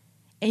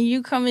 and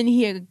you come in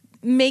here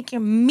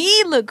making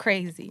me look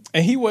crazy.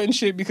 And he wasn't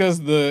shit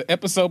because the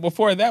episode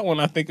before that one,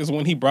 I think, is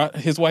when he brought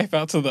his wife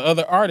out to the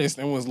other artist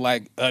and was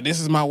like, "This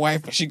is my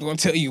wife, and she gonna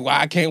tell you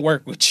why I can't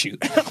work with you."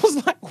 And I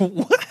was like,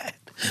 "What?"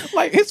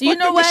 Like, it's You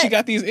know what? She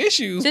got these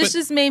issues. This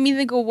just made me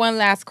think of one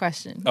last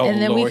question,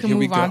 and then we can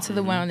move on to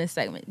the wellness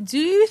segment. Do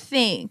you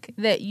think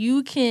that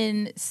you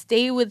can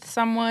stay with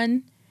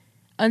someone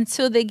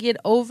until they get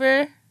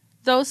over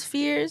those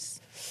fears?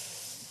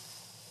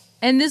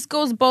 And this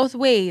goes both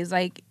ways.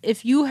 Like,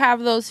 if you have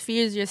those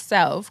fears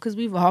yourself, because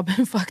we've all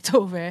been fucked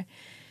over,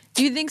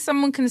 do you think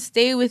someone can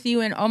stay with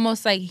you and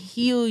almost like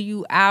heal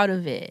you out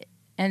of it,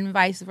 and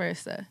vice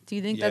versa? Do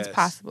you think that's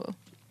possible?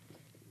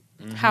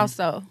 Mm-hmm. How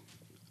so?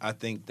 I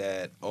think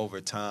that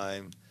over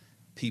time,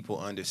 people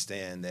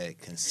understand that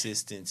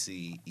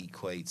consistency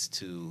equates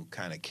to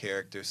kind of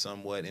character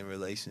somewhat in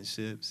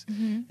relationships.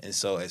 Mm-hmm. And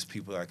so as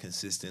people are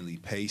consistently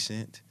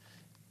patient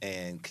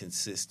and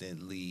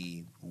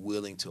consistently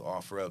willing to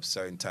offer up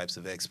certain types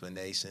of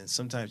explanations,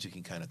 sometimes you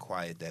can kind of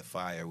quiet that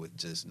fire with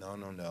just,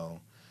 no,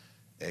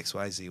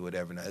 XYZ,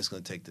 whatever. Now, it's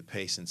going to take the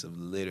patience of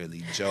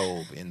literally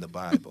Job in the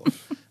Bible.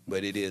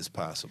 But it is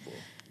possible.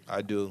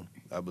 I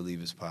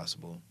believe it's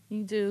possible.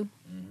 You do.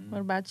 Mm-hmm.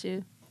 What about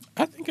you?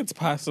 I think it's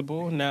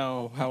possible.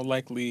 Now, how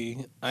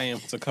likely I am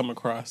to come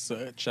across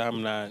such,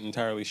 I'm not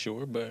entirely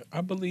sure, but I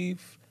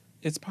believe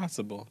it's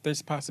possible.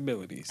 There's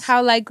possibilities.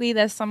 How likely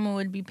that someone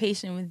would be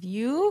patient with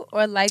you,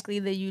 or likely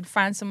that you'd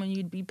find someone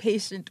you'd be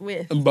patient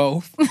with?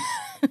 Both.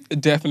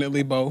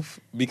 Definitely both.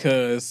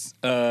 Because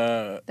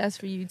that's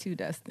for you too,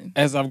 Dustin.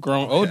 As I've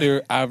grown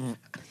older, I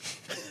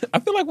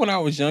feel like when I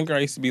was younger, I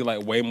used to be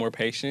like way more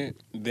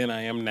patient than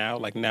I am now.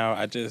 Like now,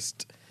 I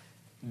just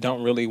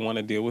don't really want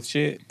to deal with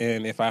shit.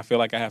 And if I feel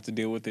like I have to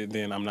deal with it,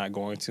 then I'm not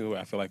going to.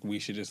 I feel like we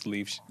should just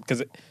leave.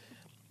 Because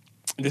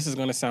this is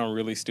going to sound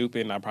really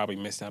stupid, and I probably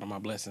missed out on my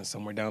blessings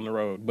somewhere down the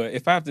road. But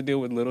if I have to deal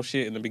with little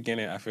shit in the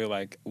beginning, I feel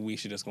like we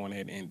should just go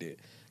ahead and end it.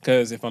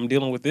 Because if I'm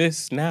dealing with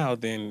this now,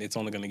 then it's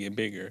only going to get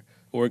bigger.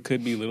 Or it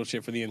could be little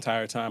shit for the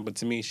entire time. But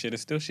to me, shit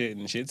is still shit,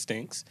 and shit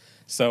stinks.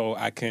 So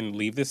I can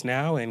leave this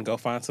now and go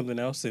find something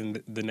else,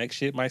 and the next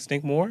shit might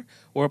stink more,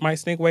 or it might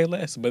stink way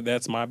less. But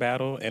that's my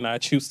battle, and I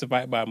choose to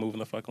fight by moving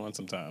the fuck on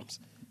sometimes.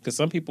 Because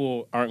some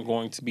people aren't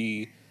going to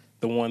be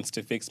the ones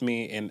to fix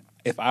me, and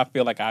if I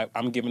feel like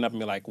I'm giving up and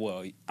be like,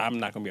 well, I'm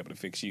not going to be able to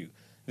fix you,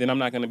 then I'm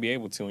not going to be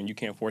able to, and you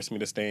can't force me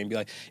to stay and be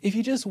like, if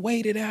you just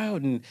wait it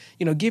out and,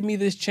 give me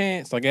this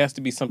chance. Like, it has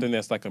to be something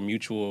that's like a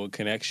mutual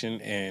connection,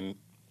 and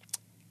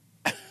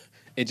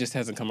it just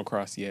hasn't come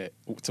across yet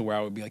to where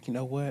I would be like, you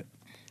know what?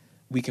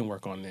 We can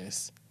work on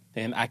this,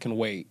 and I can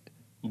wait.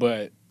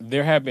 But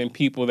there have been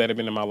people that have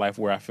been in my life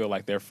where I feel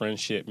like their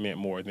friendship meant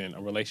more than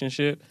a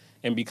relationship,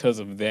 and because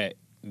of that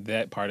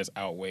part has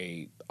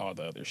outweighed all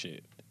the other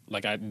shit.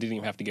 Like, I didn't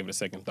even have to give it a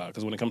second thought,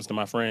 because when it comes to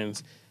my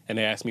friends and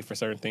they ask me for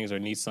certain things or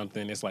need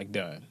something, it's like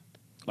done,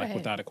 like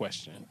without a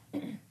question.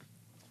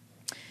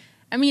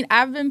 I mean,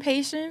 I've been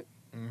patient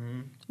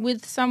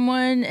with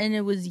someone, and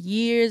it was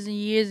years and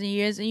years and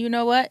years, and you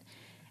know what?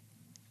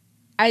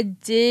 I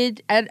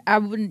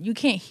wouldn't. You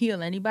can't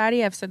heal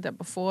anybody. I've said that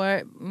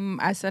before.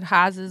 I said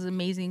Haz's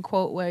amazing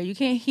quote where you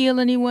can't heal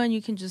anyone.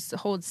 You can just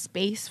hold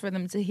space for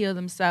them to heal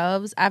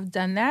themselves. I've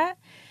done that.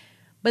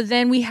 But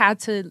then we had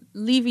to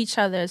leave each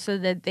other so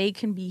that they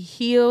can be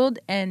healed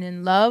and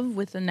in love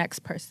with the next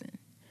person.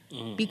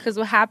 Because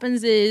what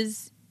happens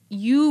is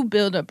you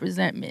build up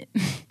resentment.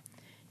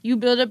 You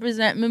build up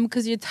resentment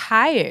because you're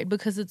tired,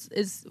 because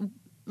it's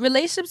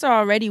relationships are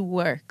already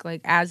work,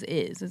 like as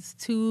is. It's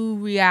two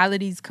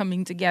realities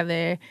coming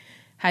together,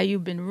 how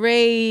you've been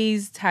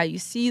raised, how you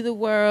see the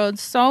world,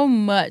 so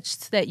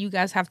much that you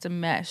guys have to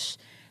mesh.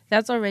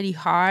 That's already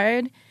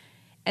hard.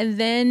 And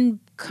then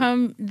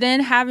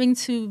having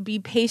to be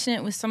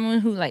patient with someone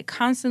who like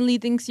constantly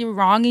thinks you're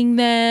wronging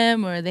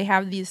them, or they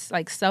have this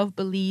like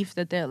self-belief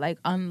that they're like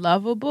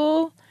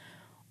unlovable,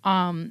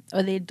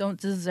 or they don't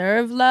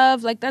deserve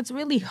love. Like, that's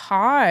really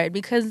hard,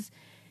 because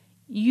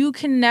you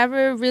can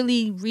never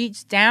really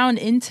reach down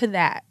into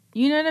that.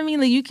 You know what I mean?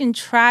 Like, you can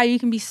try, you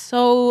can be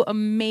so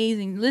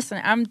amazing.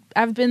 Listen,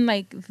 I've been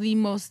like the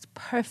most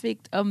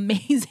perfect,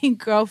 amazing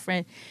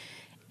girlfriend,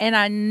 and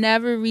I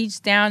never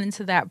reached down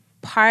into that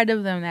part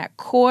of them, that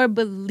core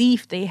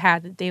belief they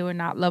had that they were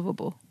not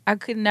lovable. I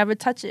could never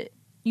touch it.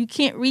 You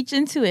can't reach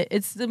into it.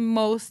 It's the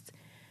most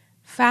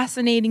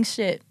fascinating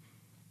shit.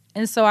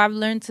 And so I've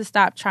learned to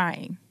stop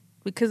trying,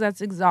 because that's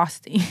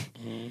exhausting.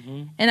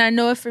 Mm-hmm. And I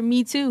know it for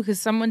me too,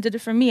 because someone did it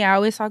for me. I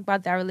always talk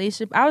about that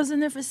relationship. I was in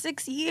there for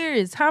 6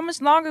 years. How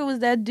much longer was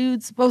that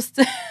dude supposed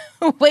to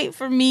wait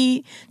for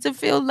me to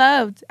feel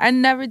loved? I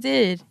never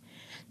did.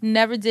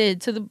 Never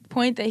did. To the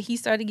point that he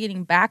started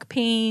getting back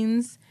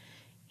pains.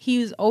 He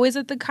was always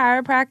at the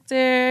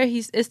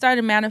chiropractor. It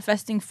started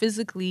manifesting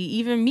physically.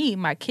 Even me,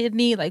 my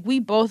kidney, like, we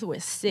both were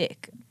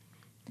sick.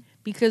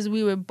 because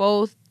we were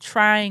both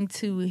trying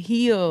to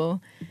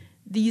heal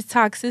these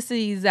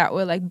toxicities that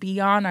were like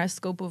beyond our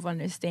scope of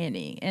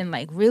understanding. And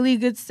like really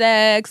good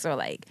sex or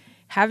like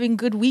having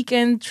good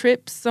weekend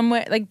trips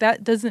somewhere, like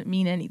that doesn't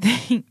mean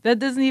anything. That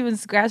doesn't even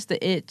scratch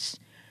the itch,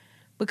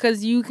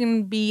 because you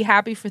can be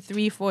happy for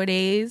 3-4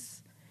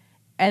 days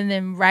and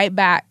then right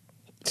back.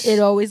 It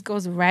always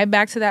goes right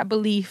back to that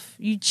belief.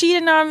 You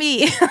cheating on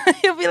me.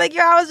 You'll be like,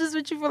 yo, I was just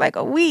with you for like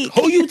a week.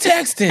 Who you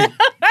texting?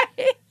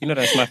 You know,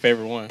 that's my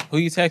favorite one. Who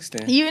you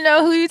texting? You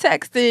know who you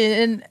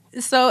texting.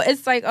 And so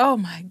it's like, oh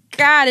my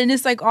God. And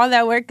it's like all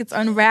that work gets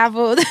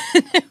unraveled.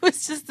 It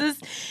was just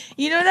this,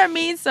 you know what I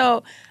mean?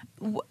 So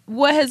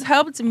what has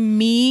helped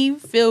me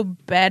feel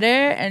better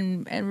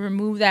and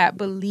remove that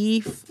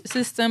belief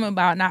system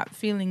about not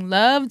feeling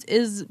loved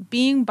is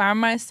being by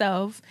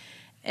myself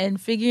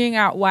and figuring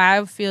out why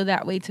I feel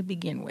that way to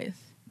begin with.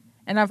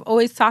 And I've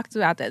always talked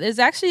about that. There's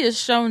actually a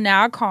show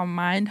now called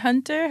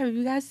Mindhunter. Have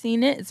you guys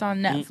seen it? It's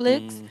on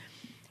Netflix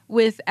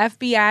with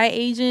FBI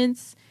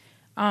agents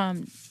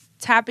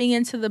tapping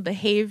into the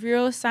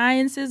behavioral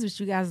sciences, which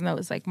you guys know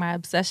is like my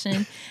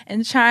obsession,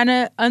 and trying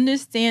to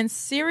understand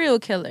serial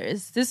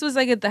killers. This was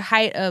like at the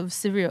height of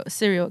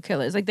serial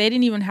killers. Like they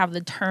didn't even have the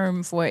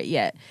term for it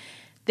yet.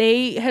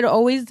 They had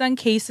always done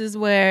cases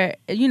where,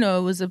 you know,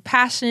 it was a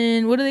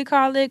passion, what do they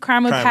call it?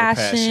 Crime of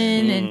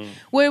passion. And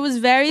where it was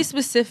very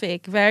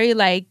specific, very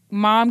like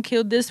mom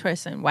killed this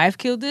person, wife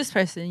killed this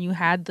person. You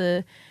had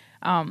the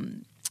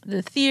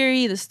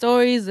theory, the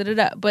stories,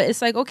 but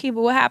it's like, okay,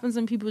 but what happens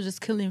when people are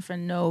just killing for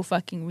no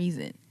fucking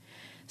reason?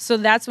 So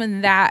that's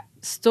when that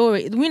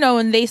story, you know,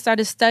 when they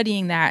started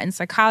studying that in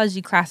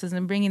psychology classes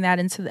and bringing that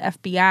into the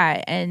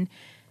FBI, and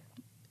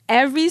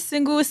every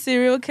single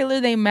serial killer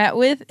they met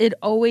with, it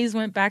always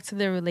went back to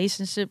their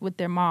relationship with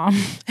their mom.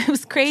 It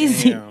was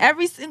crazy. Damn.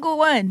 Every single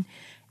one.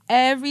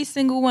 And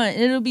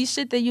it'll be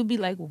shit that you'll be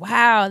like,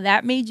 wow,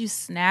 that made you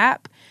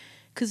snap.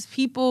 Because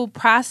people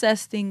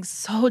process things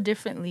so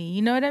differently.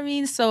 You know what I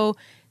mean? So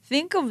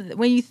think of,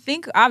 when you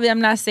think, obviously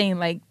I'm not saying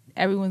like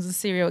everyone's a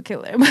serial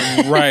killer.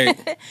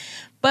 Right.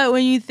 But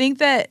when you think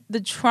that the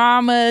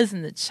traumas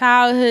and the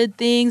childhood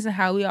things and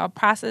how we all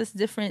process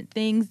different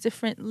things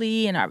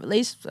differently and our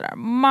relationships with our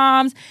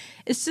moms,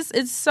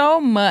 it's so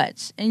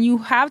much. And you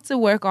have to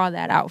work all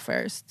that out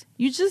first.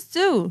 You just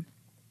do.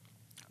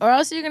 Or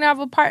else you're going to have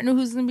a partner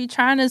who's going to be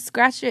trying to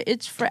scratch your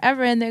itch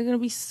forever and they're going to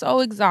be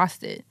so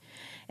exhausted.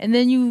 And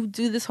then you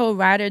do this whole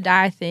ride or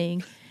die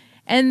thing.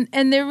 And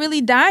they're really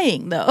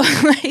dying, though.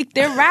 Like,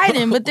 they're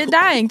riding, but they're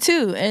dying,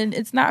 too. And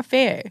it's not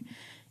fair.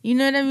 You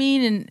know what I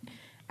mean? And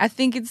I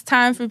think it's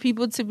time for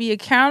people to be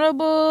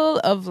accountable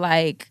of,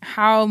 like,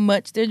 how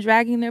much they're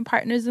dragging their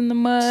partners in the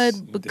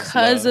mud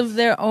because of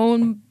their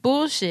own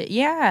bullshit.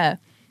 Yeah.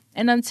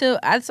 And that's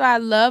why I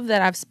love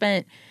that I've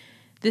spent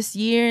this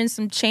year and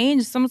some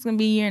change. Someone's going to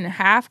be a year and a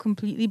half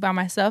completely by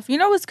myself. You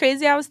know what's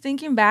crazy? I was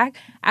thinking back.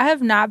 I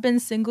have not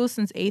been single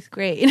since 8th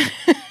grade.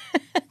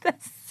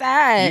 That's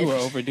sad. You were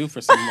overdue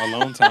for some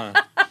alone time.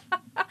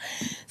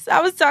 So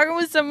I was talking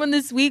with someone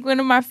this week, one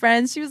of my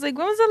friends. She was like,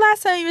 when was the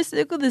last time you were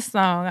sick with this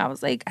song? I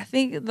was like, I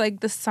think like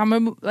the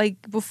summer, like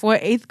before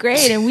 8th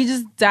grade. And we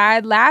just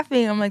died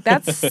laughing. I'm like,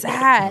 that's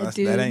sad,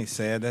 dude. That ain't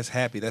sad. That's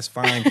happy. That's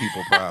fine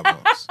people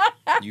problems.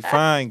 You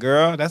fine,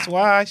 girl. That's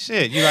why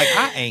shit. You like,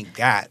 I ain't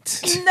got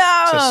to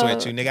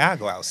sweat you, nigga. I'll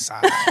go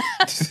outside.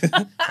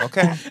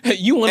 Okay?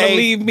 You want to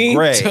leave me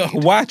to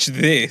watch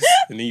this.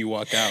 And then you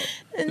walk out.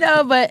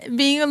 No, but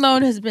being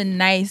alone has been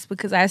nice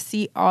because I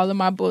see all of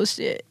my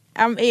bullshit.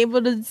 I'm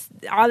able to,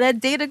 all that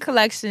data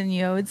collection,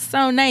 it's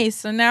so nice.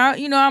 So now,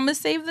 I'm going to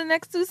save the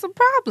next dude some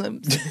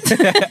problems.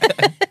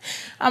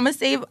 I'm going to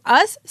save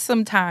us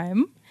some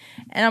time,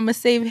 and I'm going to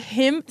save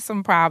him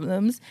some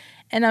problems.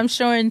 And I'm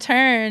sure in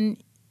turn,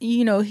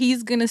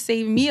 he's going to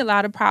save me a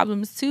lot of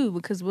problems too,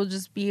 because we'll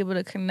just be able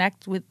to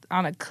connect with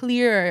on a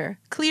clearer,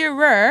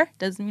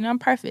 doesn't mean I'm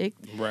perfect,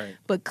 right?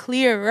 But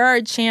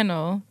clearer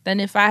channel than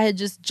if I had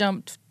just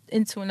jumped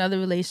into another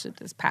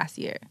relationship this past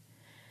year.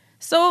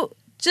 So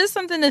just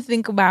something to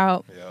think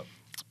about. Yep.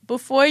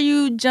 Before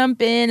you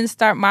jump in and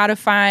start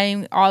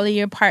modifying all of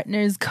your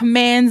partner's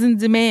commands and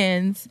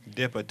demands.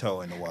 Dip a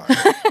toe in the water.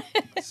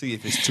 See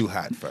if it's too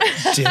hot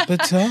first. Dip a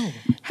toe.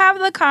 Have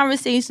the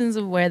conversations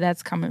of where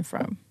that's coming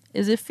from.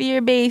 Is it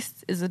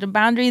fear-based? Is it a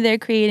boundary they're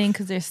creating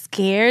because they're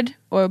scared?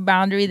 Or a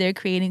boundary they're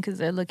creating because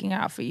they're looking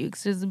out for you?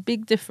 Because there's a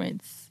big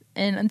difference.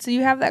 And until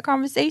you have that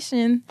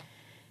conversation,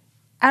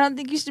 I don't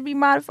think you should be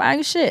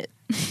modifying shit.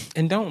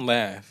 And don't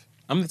laugh.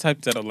 I'm the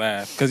type that'll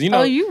laugh. Cause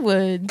Oh, you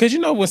would. Because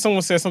when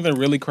someone says something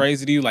really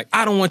crazy to you, like,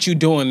 I don't want you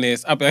doing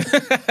this. I'll be like,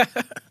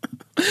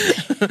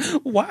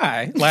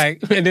 why?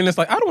 Like, and then it's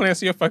like, I don't want to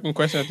answer your fucking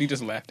question after you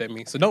just laughed at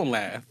me. So don't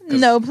laugh.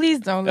 No, please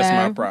don't laugh.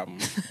 That's my problem.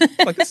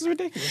 Like, this is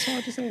ridiculous. Why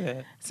would you say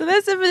that? So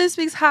that's it for this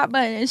week's Hot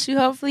Button issue.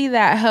 Hopefully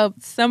that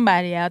helped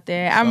somebody out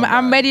there.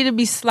 I'm ready to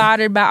be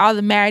slaughtered by all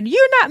the married.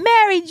 You're not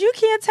married. You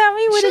can't tell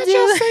me what to do. Shut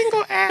your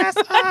single ass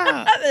up.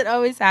 That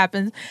always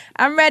happens.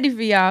 I'm ready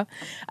for y'all.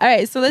 All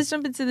right, so let's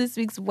jump into this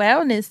week's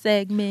wellness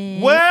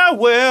segment.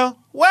 Well.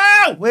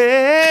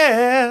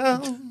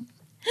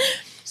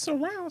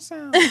 Surround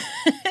sound.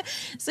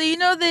 So you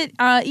know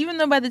that even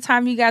though by the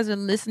time you guys are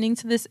listening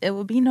to this, it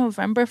will be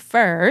November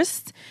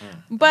 1st.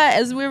 But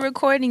as we're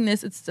recording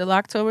this, it's still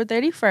October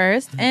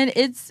 31st. And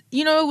it's,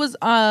 you know, it was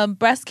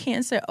Breast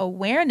Cancer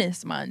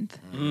Awareness Month.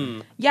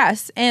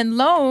 Yes. And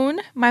Lone,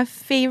 my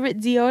favorite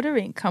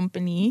deodorant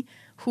company,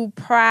 who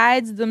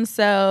prides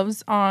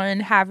themselves on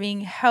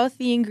having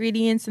healthy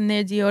ingredients in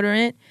their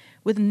deodorant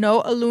with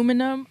no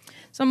aluminum.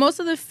 So most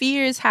of the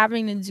fears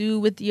having to do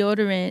with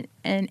deodorant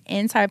and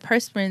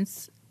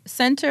antiperspirants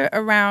center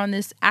around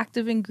this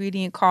active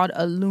ingredient called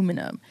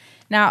aluminum.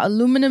 Now,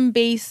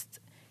 aluminum-based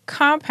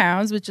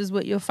compounds, which is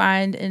what you'll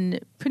find in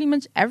pretty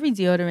much every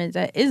deodorant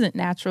that isn't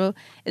natural,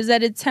 is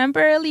that it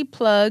temporarily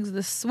plugs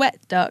the sweat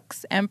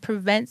ducts and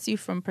prevents you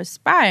from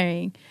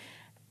perspiring.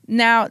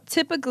 Now,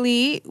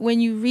 typically, when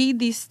you read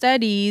these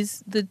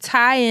studies, the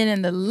tie-in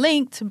and the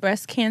link to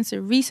breast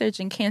cancer research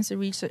and cancer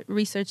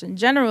research in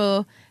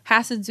general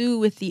has to do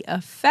with the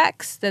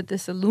effects that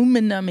this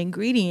aluminum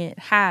ingredient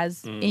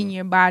has in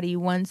your body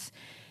once,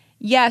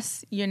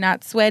 yes, you're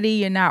not sweaty,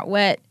 you're not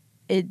wet.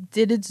 It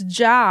did its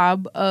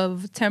job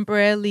of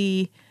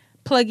temporarily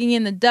plugging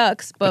in the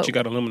ducts, but you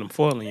got aluminum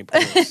foil in your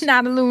pores.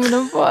 not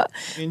aluminum foil.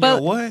 In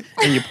your what?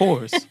 In your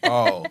pores.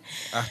 Oh,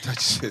 I thought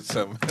you said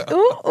something else.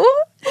 Ooh.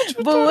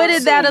 But what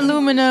is that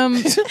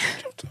aluminum?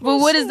 But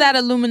what is that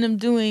aluminum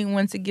doing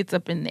once it gets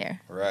up in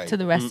there to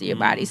the rest of your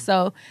body?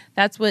 So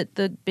that's what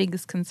the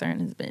biggest concern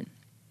has been.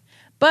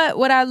 But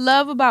what I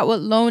love about what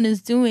Lone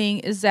is doing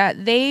is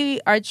that they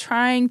are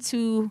trying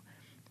to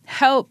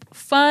help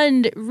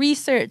fund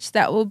research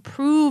that will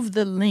prove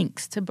the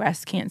links to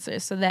breast cancer,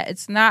 so that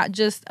it's not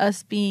just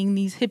us being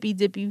these hippy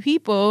dippy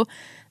people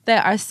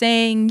that are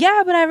saying,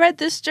 yeah, but I read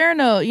this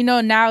journal. You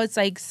know, now it's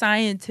like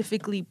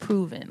scientifically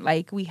proven.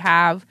 Like we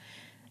have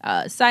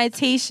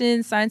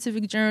citations,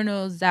 scientific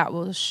journals that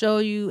will show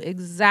you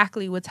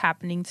exactly what's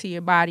happening to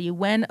your body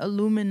when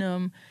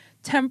aluminum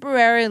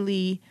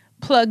temporarily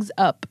plugs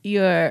up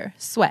your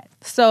sweat.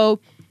 So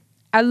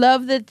I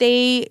love that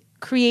they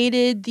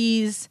created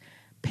these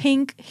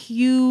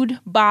pink-hued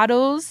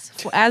bottles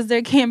as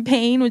their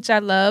campaign, which I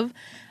love.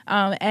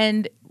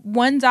 And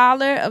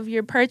 $1 of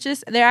your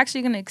purchase, they're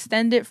actually going to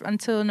extend it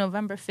until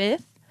November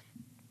 5th.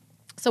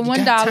 So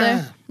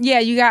 $1. Yeah,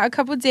 you got a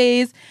couple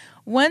days.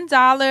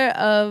 $1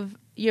 of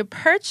your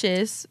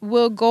purchase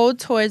will go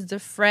towards the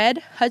Fred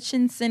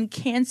Hutchinson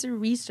Cancer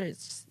Research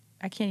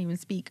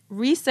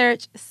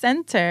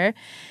Center.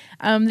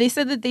 They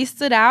said that they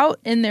stood out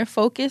in their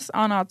focus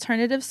on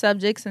alternative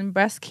subjects in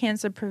breast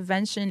cancer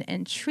prevention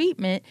and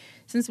treatment,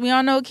 since we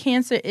all know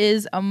cancer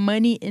is a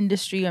money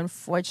industry,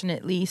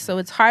 unfortunately. So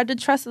it's hard to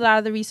trust a lot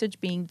of the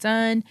research being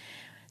done.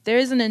 There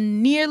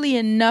isn't nearly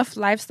enough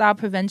lifestyle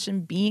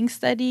prevention being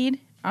studied.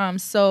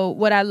 So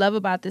what I love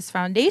about this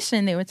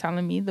foundation, they were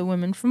telling me, the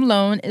women from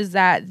Lone, is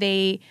that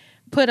they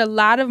put a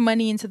lot of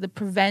money into the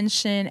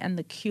prevention and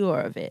the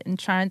cure of it and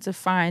trying to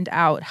find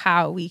out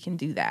how we can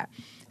do that.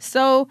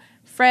 So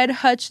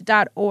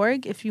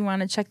fredhutch.org, if you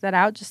want to check that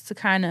out, just to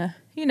kind of,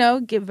 you know,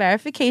 get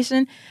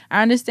verification.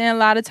 I understand a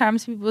lot of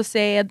times people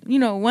say, you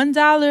know,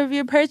 $1 of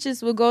your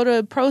purchase will go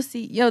to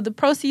the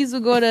proceeds will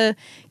go to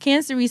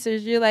cancer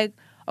research. You're like,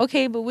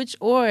 okay, but which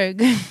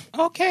org?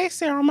 Okay,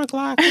 Sarah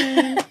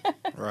McLachlan.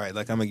 Right,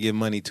 like I'm going to give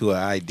money to an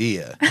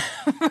idea.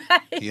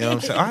 Right. You know what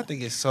I'm saying? I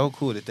think it's so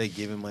cool that they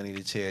giving money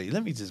to charity.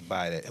 Let me just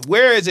buy that.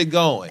 Where is it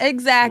going?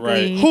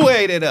 Exactly. Right. Who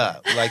ate it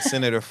up? Like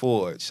Senator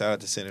Ford. Shout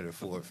out to Senator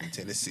Ford from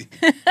Tennessee.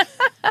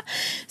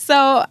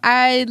 So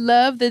I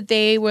love that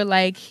they were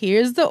like,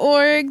 here's the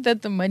org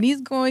that the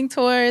money's going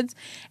towards.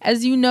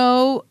 As you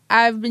know,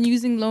 I've been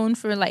using Lone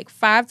for like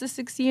 5 to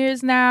 6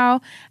 years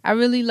now. I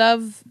really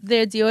love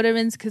their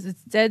deodorants because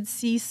it's Dead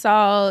Sea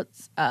salt,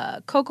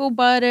 cocoa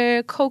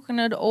butter,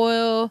 coconut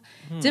oil,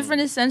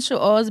 different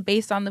essential oils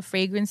based on the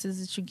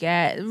fragrances that you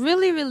get.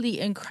 Really, really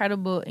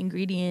incredible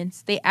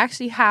ingredients. They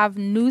actually have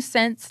new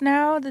scents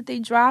now that they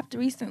dropped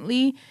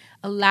recently.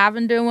 A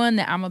lavender one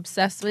that I'm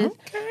obsessed with.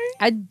 Okay.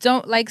 I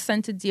don't like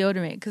scented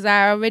deodorant because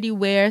I already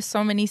wear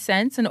so many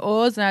scents and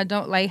oils, and I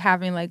don't like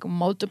having like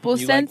multiple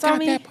scents on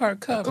me. That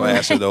part covered.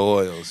 Clash of the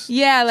oils.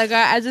 Yeah, like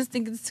I just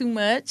think it's too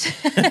much.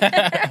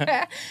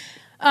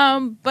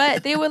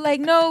 But they were like,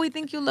 no, we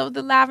think you love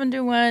the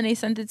lavender one. They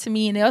sent it to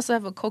me, and they also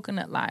have a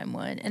coconut lime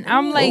one. And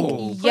I'm like,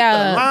 Ooh, yeah.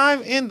 Put the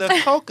lime in the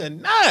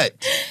coconut.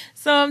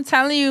 So I'm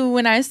telling you,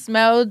 when I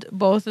smelled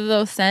both of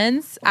those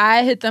scents,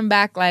 I hit them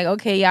back like,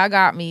 okay, y'all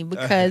got me,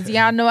 because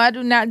y'all know I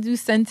do not do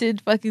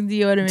scented fucking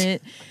deodorant.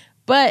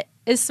 But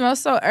it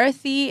smells so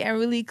earthy and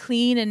really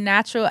clean and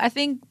natural. I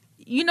think,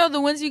 you know,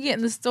 the ones you get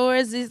in the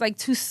stores is like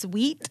too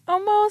sweet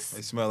almost.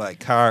 They smell like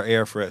car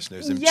air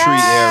fresheners. Them Yes. tree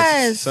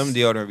air. Some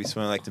deodorant be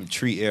smelling like them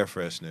tree air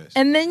fresheners.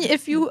 And then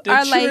if you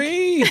are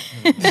like,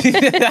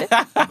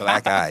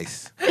 Black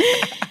ice.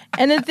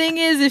 and the thing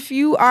is, if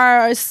you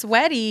are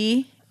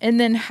sweaty and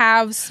then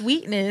have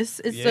sweetness,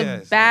 it's a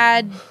Yes,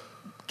 bad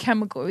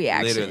chemical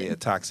reaction. Literally a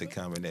toxic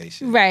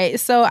combination. Right.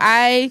 So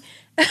I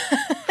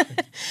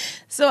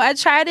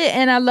tried it,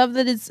 and I love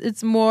that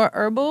it's more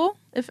herbal.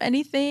 if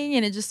anything,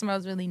 and it just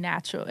smells really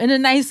natural in a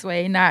nice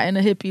way, not in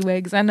a hippie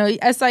way. Because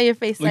I saw your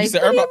face like,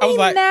 what do you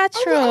mean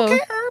natural? Okay,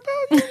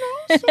 herbal, you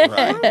know. So,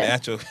 Right,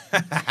 natural.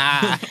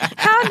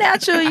 How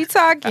natural are you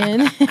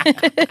talking?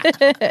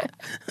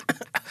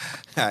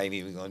 I ain't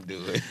even gonna do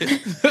it.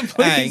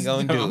 I ain't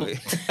gonna do it.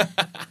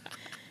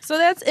 So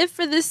that's it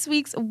for this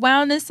week's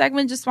wellness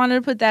segment. Just wanted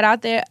to put that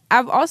out there.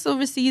 I've also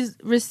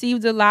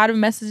received a lot of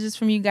messages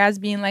from you guys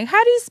being like,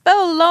 how do you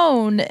spell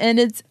Lone? And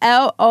it's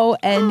Lone. Oh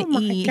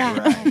my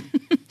God.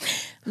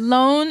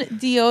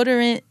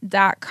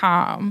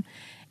 LoneDeodorant.com.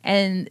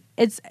 And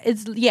it's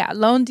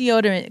Lone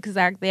Deodorant, because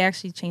they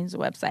actually changed the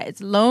website.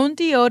 It's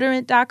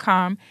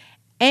LoneDeodorant.com.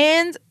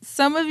 And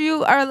some of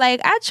you are like,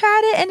 I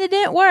tried it and it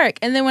didn't work.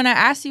 And then when I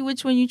asked you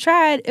which one you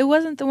tried, it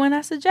wasn't the one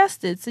I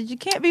suggested. So you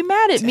can't be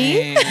mad at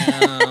me.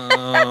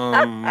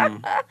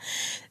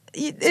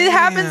 It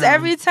happens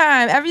every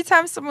time. Every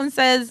time someone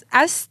says,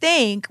 I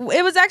stink.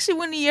 It was actually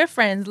one of your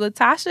friends.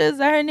 Latasha, is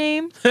that her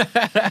name?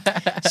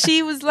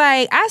 She was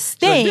like, I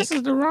stink. So this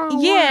is the wrong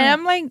one. Yeah, and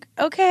I'm like,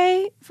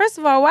 okay. First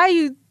of all, why are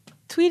you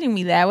tweeting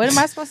me that? What am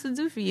I supposed to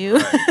do for you?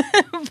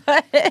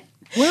 But...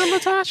 Well,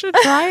 Latasha,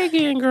 try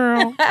again,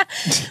 girl.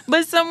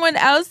 But someone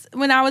else,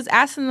 when I was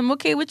asking them,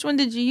 okay, which one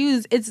did you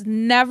use? It's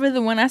never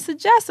the one I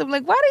suggest. I'm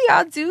like, why do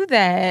y'all do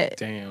that?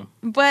 Damn.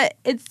 But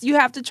you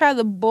have to try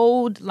the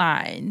bold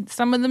line.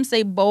 Some of them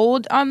say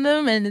bold on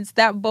them, and it's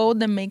that bold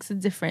that makes a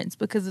difference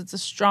because it's a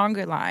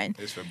stronger line.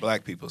 It's for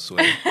black people,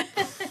 swear.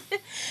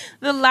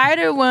 The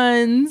lighter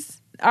ones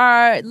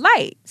are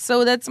light.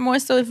 So that's more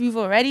so if you've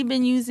already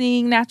been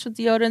using natural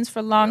deodorants for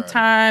a long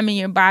time and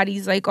your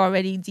body's like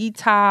already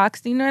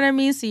detoxed. You know what I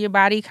mean? So your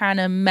body kind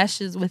of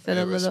meshes with it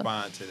a little.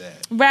 Respond to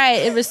that.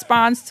 Right. It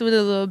responds to it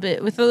a little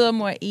bit with a little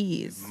more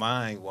ease.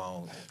 Mine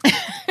won't.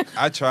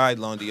 I tried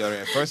Lone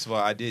deodorant. First of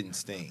all, I didn't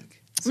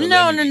stink. So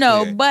No.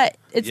 clear. But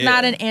it's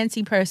not Yeah. an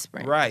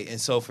antiperspirant. Right, and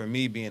so for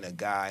me being a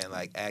guy and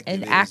like active,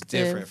 And it's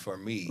active. different for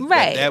me.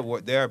 Right.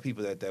 There are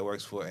people that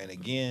works for, and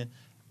again,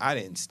 I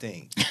didn't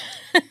stink.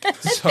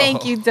 So,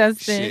 Thank you,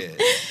 Dustin.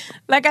 Shit.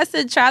 Like I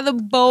said, try the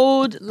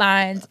bold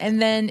lines, and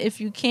then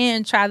if you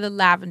can, try the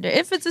lavender.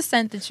 If it's a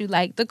scent that you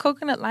like, the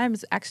coconut lime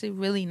is actually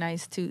really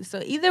nice too.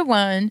 So either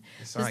one.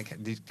 It's like,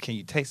 can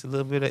you taste a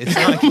little bit of it? It's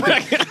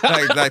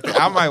like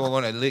I might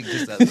want to lick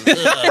just a little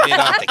bit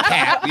off the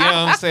cap. You know what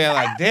I'm saying?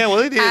 Like, damn, well,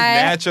 it is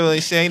natural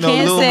and she ain't no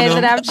Can't aluminum.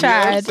 say that I've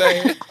tried. You know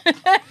what I'm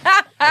saying?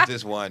 I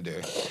just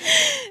wonder.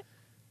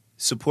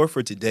 Support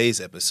for today's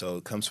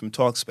episode comes from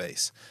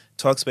Talkspace.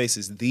 Talkspace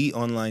is the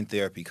online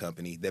therapy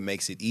company that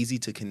makes it easy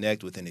to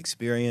connect with an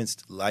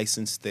experienced,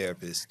 licensed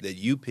therapist that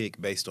you pick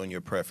based on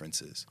your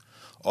preferences,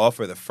 all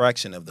for the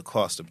fraction of the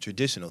cost of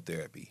traditional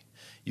therapy.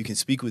 You can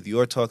speak with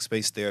your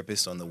Talkspace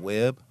therapist on the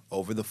web,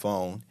 over the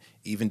phone,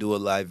 even do a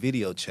live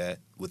video chat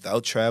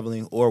without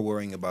traveling or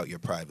worrying about your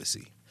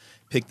privacy.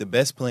 Pick the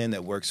best plan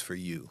that works for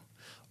you.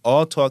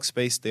 All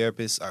Talkspace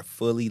therapists are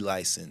fully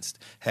licensed,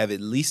 have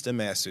at least a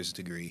master's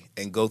degree,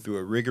 and go through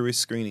a rigorous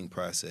screening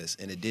process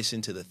in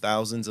addition to the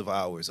thousands of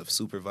hours of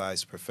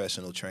supervised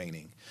professional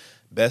training.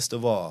 Best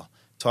of all,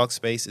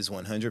 Talkspace is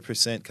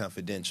 100%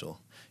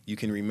 confidential. You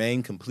can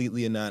remain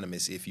completely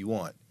anonymous if you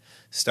want.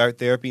 Start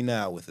therapy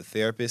now with a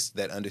therapist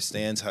that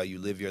understands how you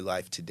live your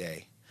life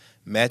today.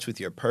 Match with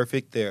your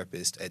perfect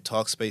therapist at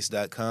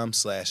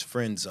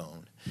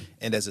Talkspace.com/friendzone.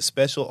 And as a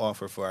special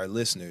offer for our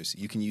listeners,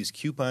 you can use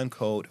coupon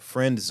code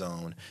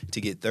FRIENDZONE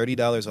to get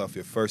 $30 off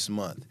your first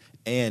month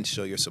and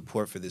show your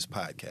support for this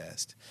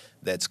podcast.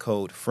 That's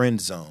code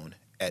FRIENDZONE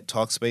at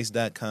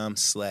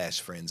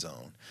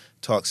Talkspace.com/friendzone.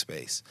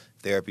 Talkspace,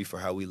 therapy for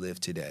how we live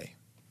today.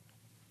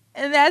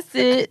 And that's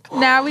it.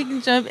 Now we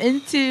can jump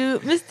into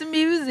Mr.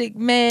 Music,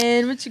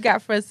 man. What you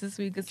got for us this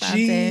week,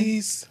 Asante?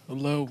 Jeez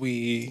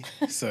Louise.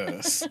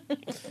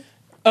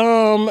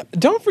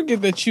 Don't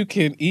forget that you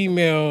can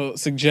email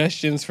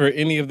suggestions for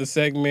any of the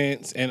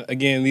segments. And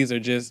again, these are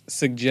just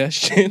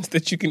suggestions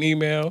that you can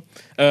email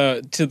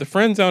to the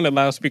friendzone at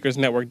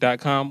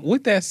loudspeakersnetwork.com.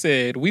 With that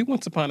said, we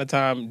once upon a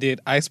time did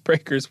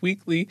Icebreakers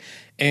Weekly,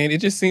 and it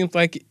just seems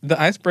like the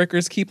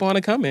icebreakers keep on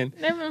coming.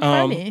 They've been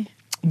funny.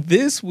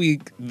 This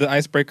week, the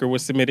icebreaker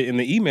was submitted in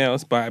the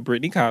emails by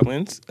Brittany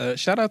Collins.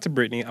 Shout out to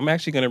Brittany. I'm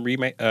actually going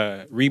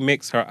to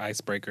remix her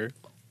icebreaker.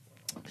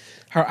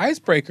 Her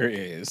icebreaker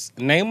is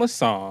name a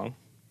song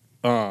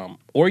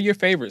or your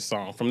favorite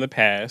song from the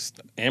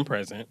past and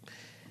present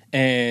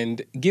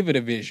and give it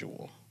a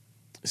visual.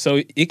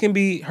 So it can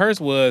be, hers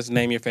was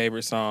name your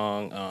favorite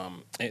song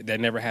that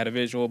never had a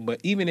visual, but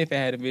even if it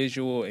had a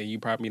visual and you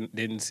probably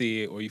didn't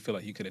see it or you feel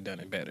like you could have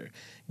done it better,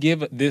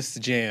 give this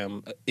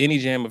jam, any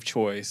jam of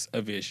choice,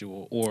 a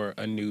visual or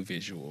a new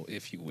visual,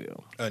 if you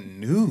will. A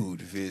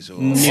nude visual.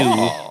 Nude.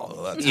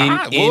 Oh, what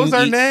was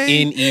her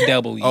name?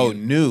 N-E-W. Oh,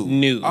 new.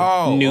 New.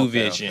 Oh, new okay,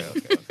 vision.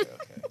 Okay.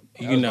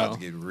 You know. About to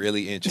get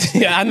really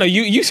interesting. Yeah, I know.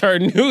 You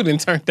heard nude and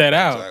turned that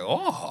out. Like,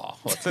 well,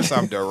 since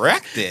I'm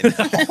directing,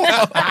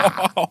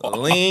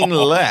 lean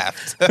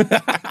left.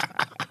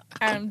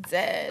 I'm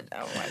dead.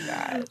 Oh my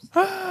gosh.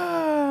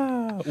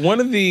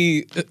 One of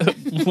the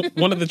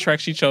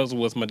tracks she chose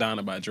was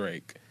Madonna by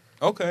Drake.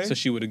 Okay. So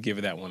she would have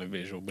given that one a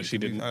visual, but she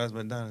didn't. As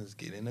Madonna's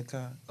get in the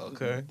car.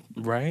 Okay.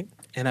 Right?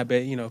 And I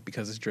bet,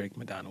 because it's Drake,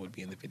 Madonna would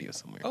be in the video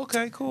somewhere.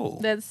 Okay, cool.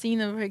 That scene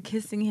of her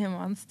kissing him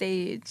on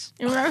stage.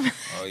 Remember?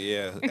 Oh,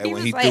 yeah. He And when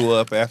was he like- threw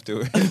up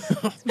afterwards.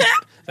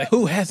 Like,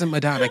 who hasn't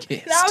Madonna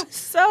kissed? That was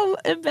so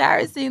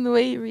embarrassing the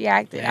way he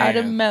reacted. I'd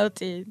have Damn.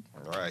 melted.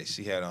 Right.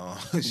 She had on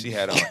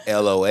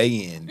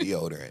LOAN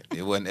deodorant.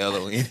 It wasn't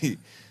LONE.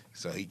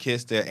 So he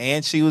kissed her,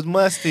 and she was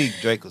musty.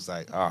 Drake was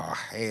like, "Oh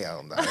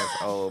hell no,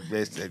 that's old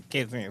bitch that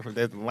kissing for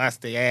this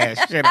musty ass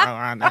shit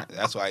on that."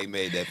 That's why he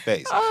made that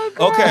face. Oh,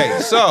 God. Okay,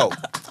 so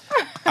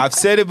I've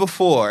said it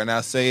before, and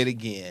I'll say it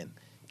again.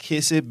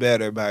 "Kiss It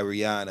Better" by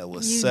Rihanna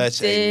was You such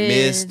a did.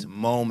 missed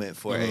moment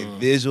for a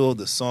visual.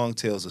 The song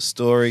tells a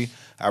story.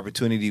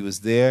 Opportunity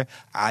was there.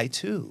 I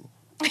too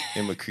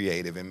am a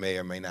creative and may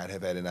or may not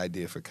have had an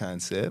idea for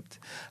concept.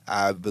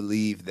 I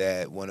believe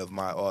that one of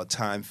my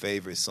all-time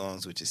favorite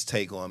songs, which is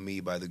 "Take On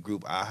Me" by the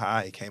group Aha,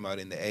 it came out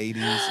in the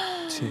 80s.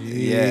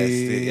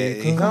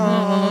 Yes. Take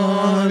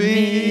on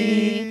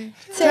me.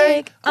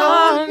 Take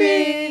on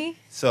me.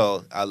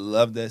 So I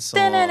love that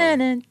song.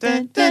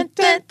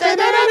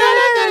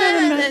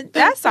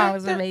 That song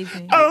was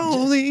amazing.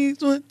 Only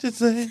what to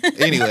say.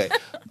 Anyway,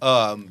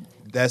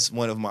 that's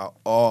one of my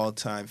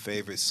all-time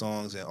favorite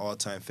songs and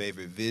all-time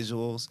favorite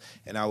visuals.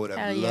 And I would have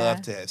Hell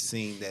loved yeah. to have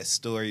seen that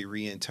story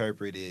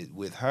reinterpreted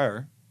with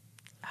her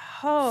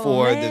Oh,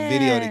 for the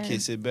video to man.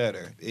 "Kiss It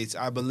Better."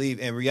 I believe,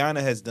 and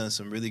Rihanna has done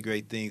some really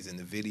great things in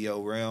the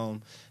video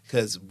realm,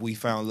 because "We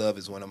Found Love"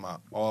 is one of my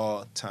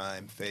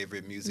all-time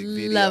favorite music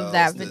videos. Love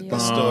that The video.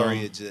 story,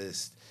 you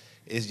just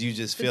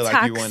The feel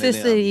like you're one of them.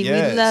 toxicity,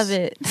 Yes. we love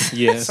it.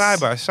 Yes.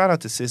 Sidebar, shout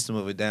out to System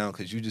of a Down,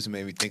 because you just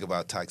made me think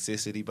about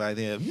Toxicity by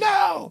them.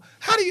 No!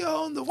 How do you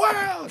own the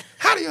world?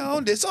 How do you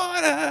own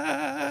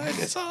disorder?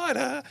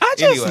 Disorder. I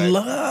just Anyway,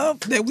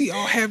 love that we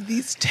all have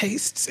these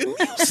tastes in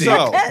music.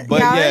 So, but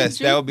Y'all yes,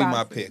 that would be jukeboxes.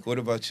 my pick. What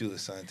about you,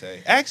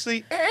 Asante?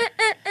 Actually,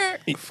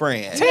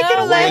 Fran. Take it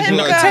No, away. let him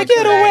What go. you Take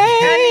it away,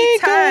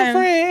 Anytime.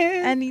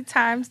 girlfriend.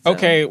 Anytime. So.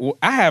 Okay, well,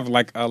 I have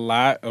like a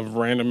lot of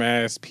random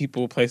ass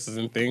people, places,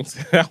 and things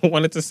that I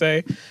wanted to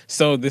say.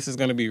 So this is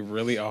going to be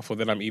really awful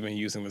that I'm even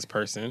using this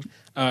person.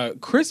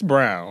 Chris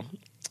Brown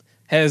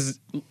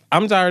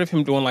I'm tired of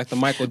him doing like the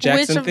Michael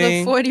Jackson Which of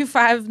thing. the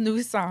 45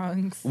 new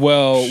songs?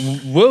 Well,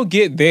 we'll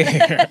get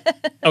there.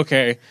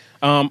 Okay.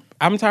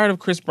 I'm tired of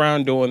Chris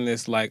Brown doing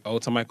this like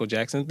to Michael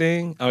Jackson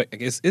thing.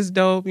 It's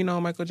dope,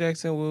 Michael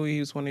Jackson. He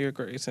was one of your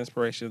greatest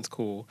inspirations.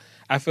 Cool.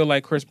 I feel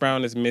like Chris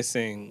Brown is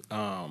missing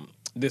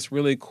this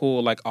really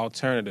cool like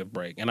alternative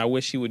break, and I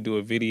wish he would do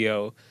a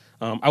video.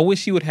 I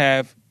wish he would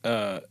have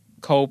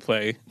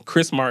Coldplay,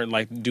 Chris Martin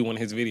like doing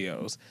his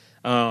videos.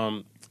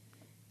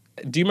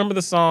 Do you remember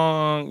the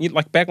song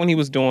like back when he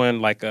was doing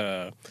like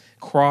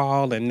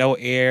Crawl and No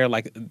Air,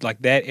 like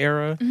that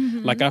era?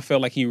 Mm-hmm. Like I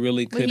felt like he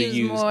really But could he have was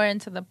used more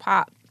into the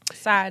pop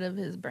side of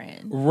his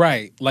brand.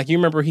 right. Like you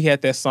remember he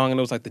had that song and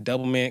it was like the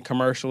Double Mint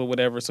commercial or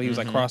whatever. So he was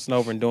like crossing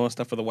over and doing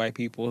stuff for the white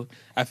people.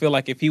 I feel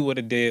like if he would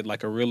have did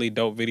like a really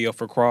dope video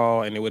for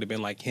Crawl and it would have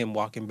been like him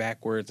walking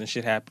backwards and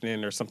shit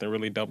happening or something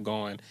really dope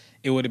going,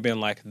 it would have been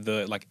like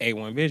the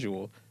A1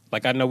 visual.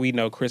 Like I know we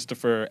know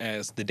Christopher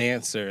as the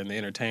dancer and the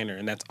entertainer,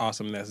 and that's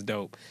awesome. And that's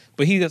dope.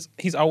 But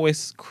he's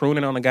always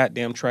crooning on a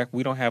goddamn track.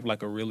 We don't have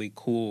like a really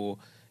cool,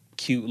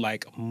 cute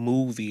like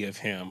movie of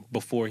him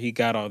before he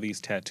got all these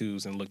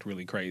tattoos and looked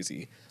really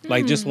crazy.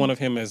 Like just one of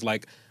him as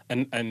like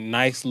a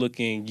nice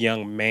looking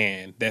young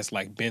man that's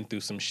like been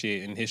through some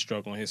shit and his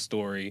struggle and his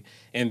story,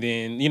 and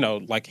then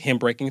like him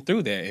breaking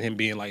through that and him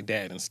being like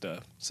dad and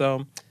stuff.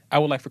 So I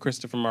would like for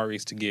Christopher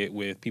Maurice to get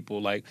with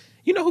people like,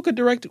 who could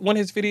direct one of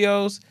his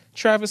videos?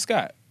 Travis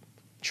Scott.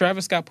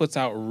 Travis Scott puts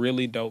out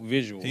really dope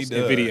visuals and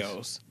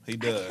videos. He I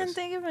does. can't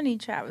think of any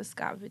Travis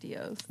Scott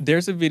videos.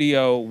 There's a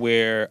video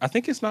where, I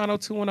think it's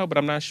 90210, but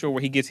I'm not sure,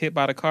 where he gets hit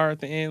by the car at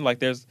the end. Like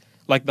there's,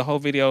 like the whole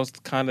video is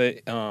kind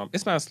of,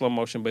 it's not slow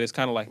motion, but it's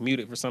kind of like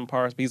muted for some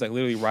parts. But he's like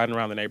literally riding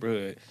around the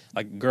neighborhood.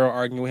 Like girl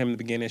arguing with him in the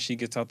beginning, she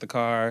gets out the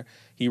car.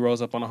 He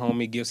rolls up on a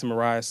homie, gives him a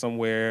ride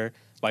somewhere.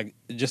 Like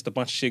just a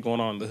bunch of shit going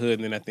on in the hood,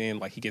 and then at the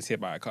end, like he gets hit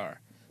by a car.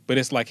 But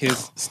it's like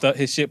his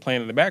shit playing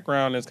in the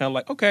background. And it's kind of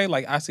like, okay,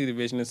 like I see the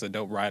vision. It's a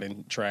dope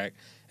riding track,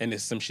 and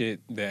it's some shit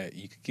that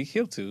you could get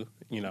killed to,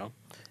 And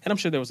I'm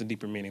sure there was a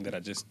deeper meaning that I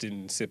just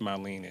didn't sip my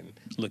lean and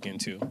look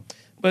into.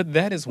 But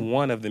that is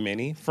one of the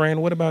many. Fran,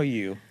 what about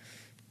you?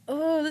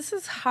 Oh, this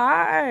is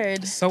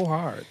hard. So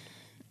hard.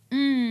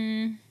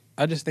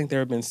 I just think there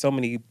have been so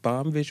many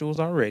bomb visuals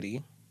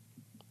already.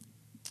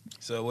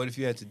 So what if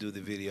you had to do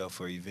the video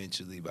for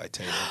 "Eventually" by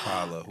Tame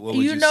Impala? What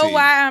would You you know see?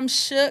 why I'm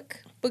shook?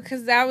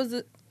 Because that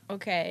was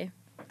okay.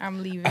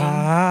 I'm leaving. When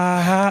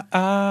on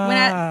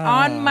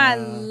my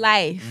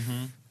life,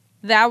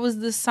 that was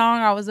the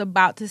song I was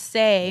about to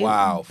say.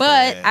 Wow,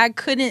 but Fran. I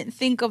couldn't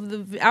think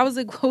of I was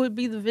like, what would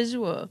be the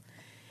visual?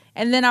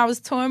 And then I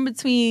was torn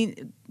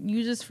between.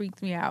 You just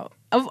freaked me out.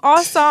 Of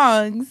all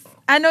songs,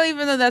 I know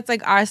even though that's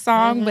like our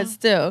song, but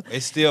still,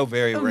 It's still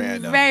very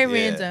random.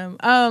 very Yeah.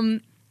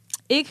 random.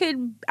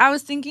 I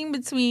was thinking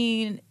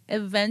between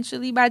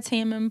Eventually by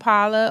Tame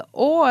Impala,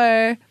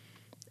 or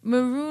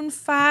Maroon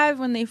 5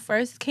 when they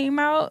first came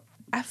out.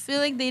 I feel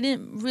like they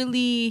didn't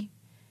really...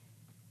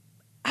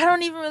 I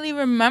don't even really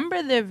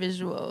remember their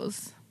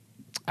visuals.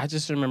 I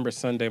just remember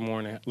Sunday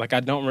Morning. Like, I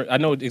know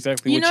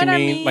exactly You what know you what I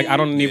mean. mean? Like, I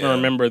don't even Yeah.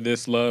 remember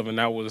This Love, and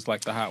that was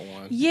like the hot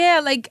one. Yeah,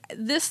 like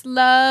This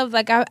Love,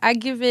 like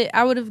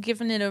I would have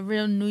given it a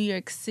real New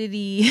York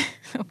City,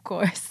 of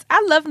course.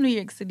 I love New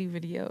York City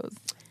videos.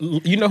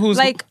 You know who's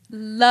Like,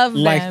 love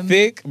like them.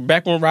 Thick?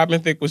 Back when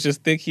Robin Thicke was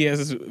just Thick, he has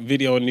this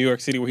video in New York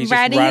City where he's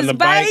Riding just riding his the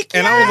bike. bike,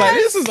 And I was like,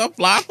 yes. this is a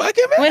fly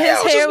fucking video. When his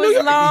It's just hair New was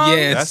York. long.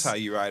 Yes. That's how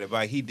you ride a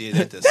bike. He did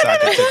it to sock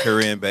it to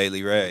Corinne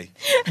Bailey Ray.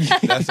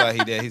 That's how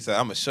he did. He said,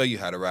 I'm going to show you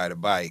how to ride a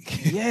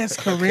bike. Yes,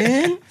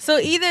 Corinne. So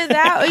either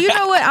that, or you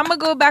know what? I'm gonna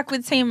go back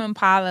with Tame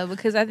Impala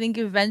because I think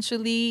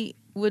eventually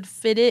would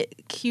fit it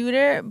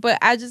cuter. But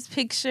I just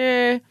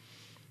picture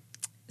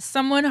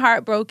someone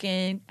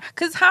heartbroken.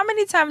 Because how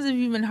many times have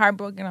you been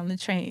heartbroken on the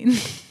train?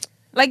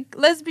 Like,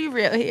 let's be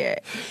real here.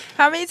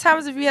 How many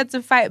times have you had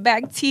to fight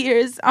back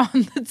tears on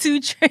the 2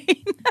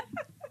 train?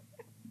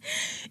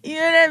 You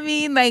know what I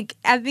mean? Like,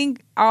 I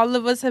think all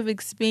of us have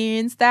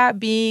experienced that,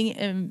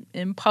 being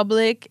in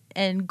public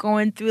and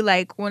going through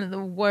like one of the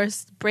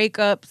worst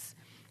breakups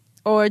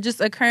or just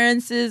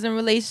occurrences in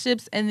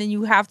relationships, and then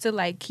you have to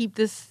like keep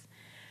this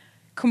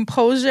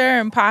composure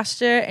and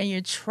posture, and you're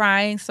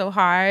trying so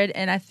hard.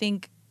 And I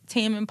think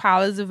Tame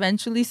Impala's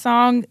Eventually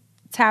song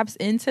taps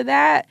into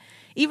that,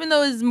 even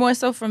though it's more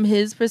so from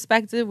his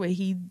perspective where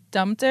he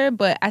dumped her.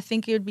 But I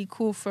think it would be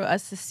cool for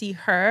us to see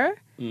her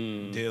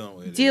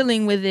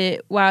Dealing with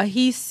it. while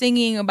he's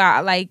singing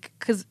about, like,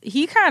 because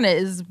he kind of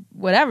is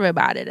whatever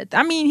about it.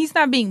 I mean, he's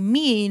not being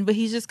mean, but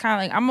he's just kind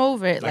of like, I'm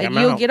over it. Like, Like,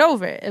 I'm you'll out. get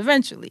over it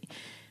eventually.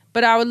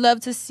 But I would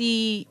love to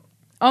see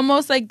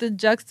almost like the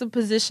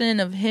juxtaposition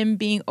of him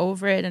being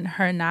over it and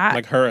her not.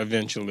 Like her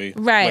eventually.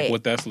 Right. Like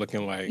what that's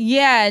looking like.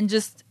 Yeah, and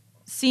just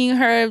seeing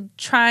her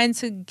trying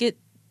to get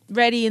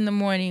ready in the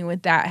morning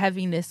with that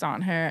heaviness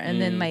on her,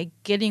 and then like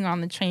getting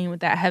on the train with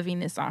that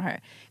heaviness on her.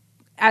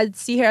 I'd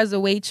see her as a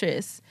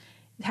waitress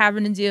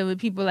having to deal with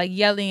people like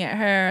yelling at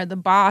her, or the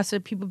boss, or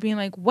people being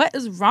like, what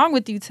is wrong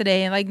with you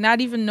today? And like not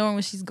even knowing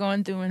what she's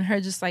going through, and her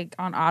just like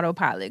on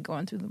autopilot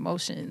going through the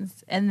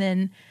motions, and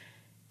then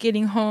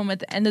getting home at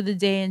the end of the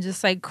day and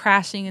just like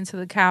crashing into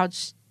the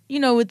couch, you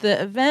know, with the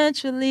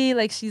eventually,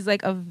 like she's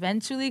like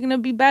eventually gonna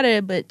be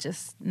better, but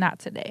just not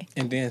today.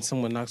 And then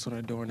someone knocks on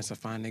her door and it's a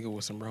fine nigga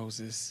with some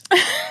roses.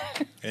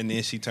 And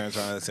then she turns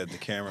around and at the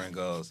camera and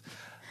goes,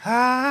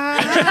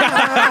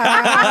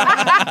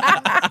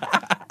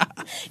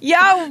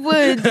 Y'all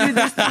would do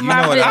this to you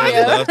my know what I would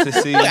video. love to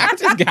see? I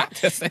just got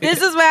to say.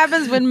 This is what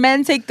happens when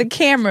men take the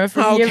camera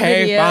from your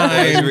Okay, video.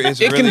 fine. It's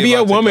It really can be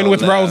a about to woman go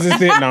with left. roses.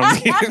 Then no, I'm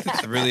kidding.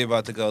 It's really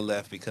about to go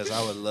left because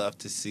I would love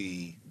to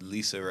see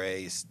Lisa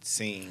Ray's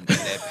scene in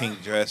that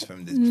pink dress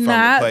from the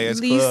Not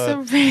Players Lisa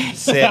Club, Ray.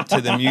 set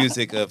to the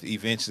music of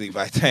Eventually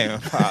by Tame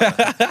Impala.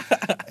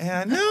 And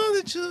I know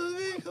that you'll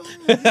be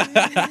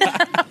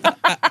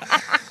going.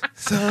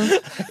 So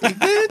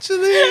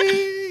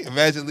eventually,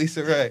 imagine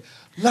Lisa Ray.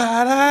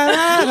 La la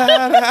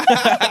la la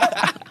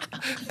la.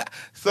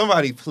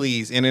 Somebody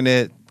please,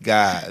 internet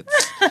gods.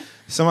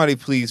 Somebody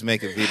please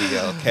make a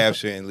video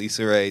capturing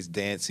Lisa Ray's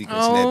dance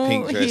sequence in that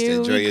pink dress here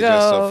that we Drea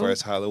dressed go. up for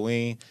us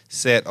Halloween,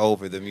 set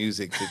over the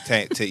music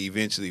to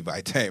Eventually by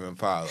Tame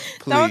Impala.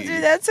 Please. Don't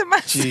do that to my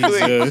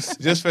Jesus.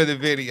 Just for the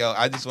video,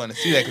 I just want to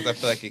see that because I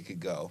feel like it could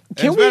go.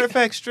 Can As a matter we- of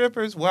fact,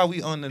 strippers, while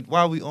we on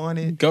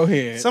it, Go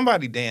ahead.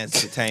 somebody dance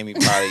to Tame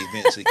Impala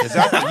eventually because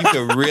I think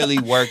you could really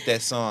work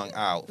that song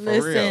out for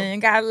real. Listen,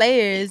 got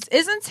layers.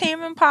 Isn't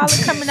Tame Impala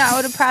coming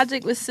out with a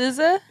project with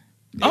SZA?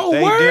 If Oh,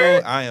 they word?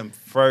 do, I am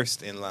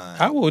first in line.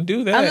 I will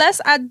do that. Unless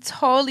I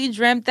totally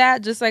dreamt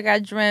that, just like I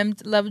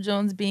dreamt Love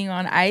Jones being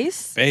on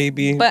ice.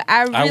 Baby. But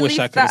I really wish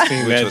I could have thought-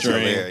 seen Which that was dream.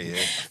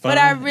 hilarious. But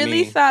I Find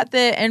really me. thought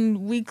that, and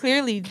we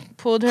clearly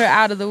pulled her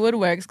out of the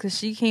woodworks because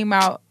she came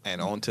out.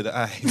 And on to the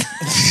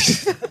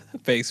ice.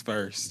 Face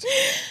first.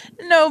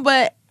 No,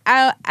 but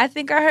I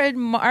think I heard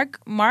Mark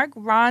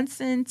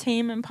Ronson,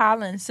 Tame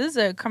Impala, and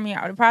SZA coming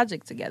out with a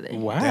project together.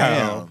 Wow.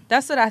 Damn.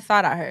 That's what I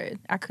thought I heard.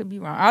 I could be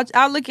wrong.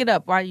 I'll look it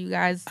up while you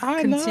guys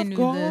I continue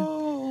love the.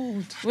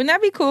 gold. Wouldn't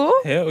that be cool?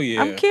 Hell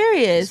yeah. I'm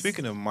curious.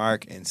 Speaking of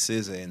Mark and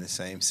SZA in the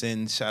same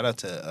sentence, shout out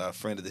to a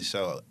friend of the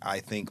show, I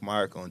Think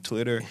Mark on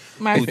Twitter,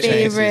 My who changed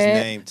his favorite.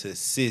 name to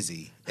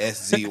Sizzy,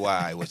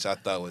 SZY, which I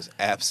thought was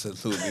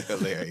absolutely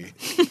hilarious.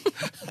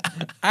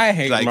 I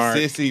hate Like Mark.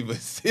 Sissy, but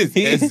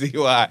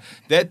SZY.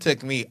 That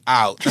took me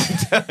out. I'm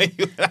telling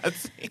you what I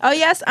seen. Oh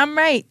yes, I'm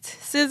right.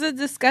 SZA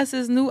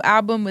discusses new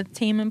album with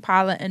Tame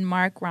Impala and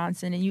Mark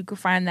Ronson, and you can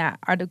find that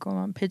article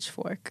on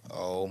Pitchfork.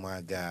 Oh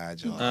my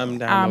God, y'all. I'm I'm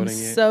downloading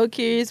it. so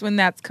curious when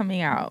that's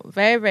coming out.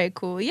 Very, very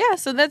cool. Yeah,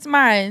 so that's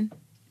mine.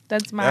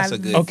 That's my That's a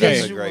good, Okay. that's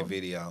a visual. great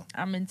video.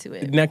 I'm into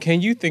it. Now,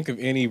 can you think of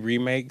any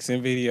remakes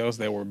and videos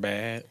that were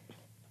bad?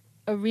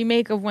 A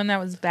remake of one that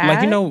was bad.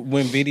 Like, you know,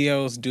 when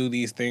videos do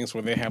these things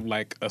where they have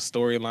like a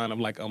storyline of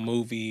like a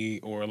movie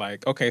or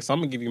like, okay, so I'm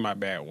gonna give you my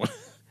bad one.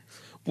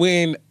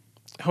 When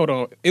hold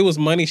on. It was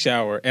Money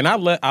Shower, and I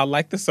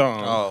like the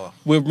song. Oh.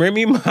 With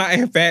Remy Ma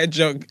and Fat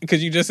Joe,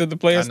 because you just said the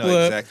Players I know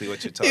Club. exactly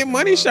what you're talking In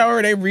Money about.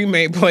 Shower, they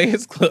remade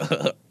Players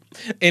Club,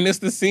 and it's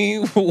the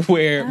scene I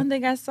where don't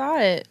think I saw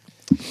it.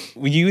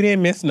 you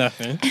didn't miss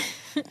nothing.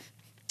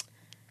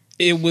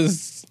 It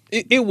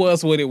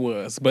was what it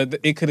was, but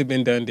it could have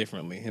been done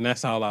differently, and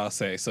that's all I'll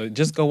say. So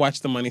just go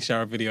watch the Money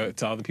Shower video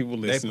to all the people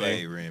They listening.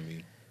 played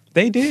Remy.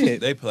 They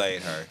did. They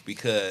played her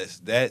because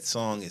that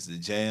song is the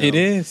jam. It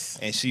is.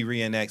 And she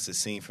reenacts a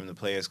scene from the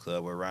Players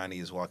Club where Ronnie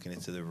is walking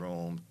into the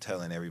room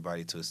telling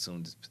everybody to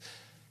assume.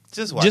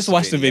 Just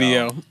watch the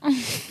video.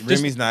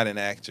 Remy's not an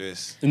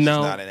actress. No. She's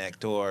not an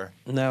actor.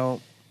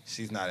 No.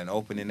 She's not an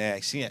opening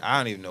act. I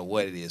don't even know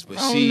what it is, but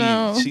Oh, she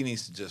no.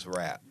 needs to just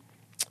rap.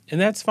 And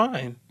that's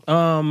fine. And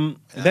I ain't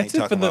That's it for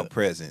talking the. about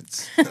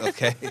presents,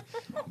 okay?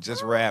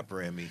 Just rap,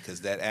 Remy,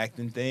 because that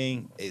acting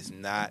thing is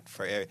not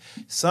for every.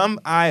 Some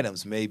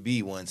items may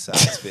be one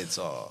size fits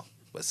all,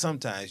 but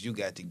sometimes you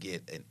got to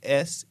get an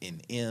S,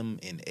 an M,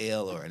 an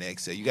L, or an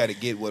XL. You got to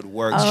get what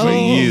works for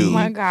you. Oh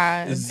my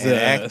God. Yes. And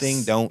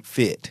acting don't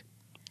fit.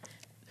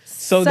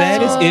 So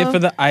that is it for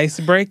the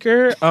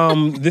icebreaker.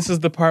 This is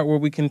the part where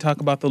we can talk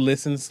about the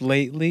listens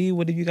lately.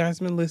 What have you guys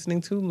been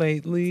listening to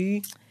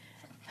lately?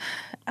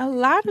 A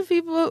lot of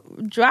people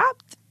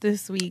dropped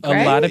this week,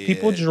 right? A lot of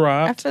people I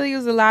dropped. feel like it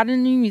was a lot of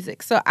new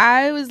music. So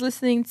I was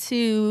listening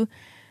to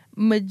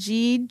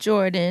Majid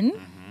Jordan.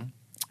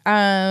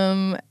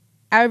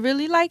 I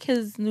really like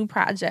his new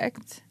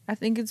project. I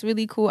think it's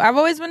really cool. I've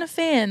always been a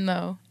fan,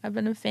 though. I've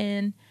been a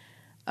fan.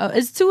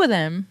 It's two of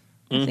them.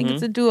 I think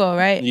it's a duo,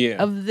 right?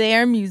 Yeah. Of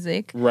their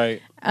music.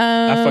 Right.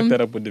 I fucked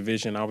that up with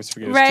Division. I always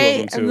forget it's Right.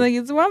 two of them I'm too. like,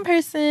 it's one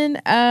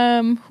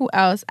person. Who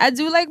else? I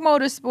do like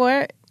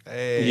Motorsport.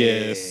 Hey.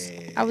 Yes.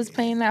 I was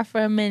playing that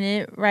for a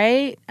minute,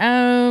 right?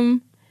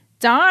 Dawn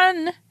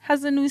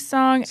has a new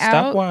song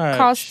out Stopwatch.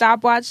 called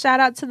Stopwatch. Shout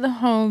out to the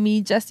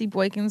homie Jesse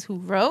Boykins who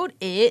wrote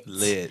it.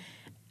 Lit.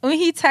 When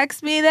he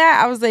texted me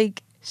that, I was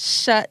like,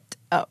 shut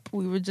up.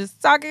 We were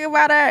just talking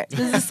about her. This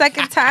is the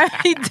second time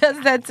he does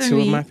that to Two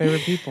me. of my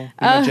favorite people.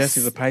 You know,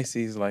 Jesse's a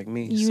Pisces like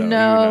me. You so,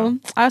 know,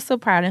 I was so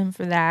proud of him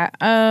for that.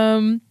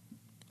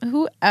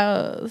 Who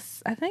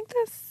else? I think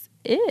that's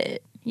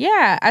it.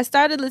 Yeah, I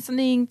started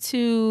listening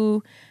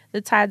to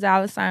the Ty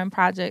Dolla $ign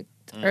project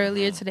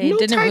earlier today. No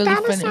Didn't Ty really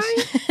Dolla finish.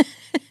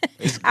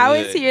 It's I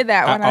always good. hear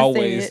that when I,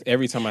 always, say it,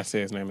 every time I say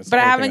his name, it's but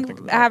the I only thing think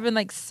haven't. about. I haven't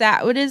like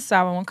sat with it, so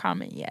I won't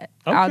comment yet.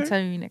 I'll Okay. tell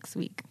you next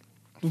week.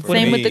 For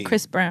Same with the me,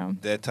 Chris Brown.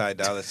 That Ty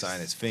Dolla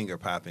 $ign is finger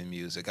popping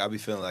music. I'll be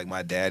feeling like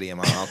my daddy and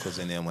my uncles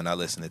in them when I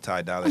listen to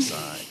Ty Dolla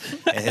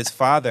 $ign. And his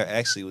father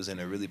actually was in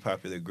a really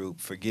popular group.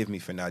 Forgive me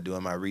for not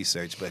doing my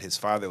research, but his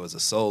father was a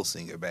soul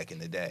singer back in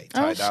the day.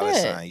 Ty Dolla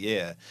shit. $ign,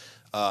 yeah.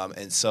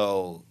 And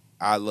so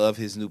I love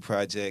his new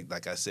project.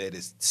 Like I said,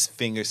 it's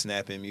finger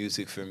snapping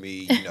music for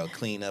me. You know,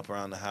 clean up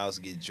around the house,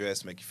 get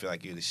dressed, make you feel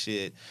like you're the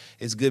shit.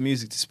 It's good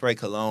music to spray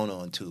cologne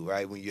on too,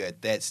 right? When you're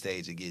at that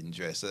stage of getting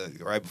dressed,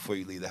 right before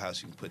you leave the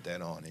house, you can put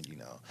that on, and you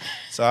know.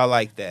 So I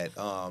like that.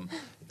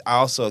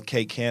 Also,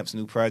 K Camp's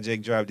new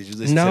project dropped. Did you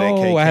listen to that? K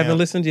No, Camp? I haven't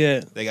listened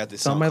yet. They got this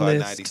It's on song my called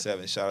list.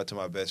 97. Shout out to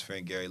my best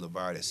friend Gary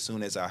Lavard. As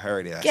soon as I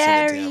heard it, I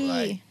sent it to him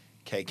like Gary.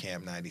 K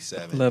Camp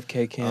 97. Love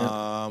K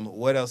Camp.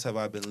 What else have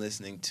I been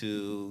listening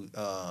to?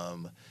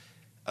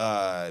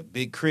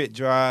 Big Crit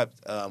dropped.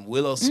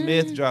 Willow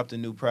Smith dropped a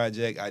new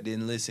project. I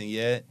didn't listen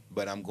yet,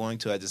 but I'm going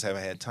to. I just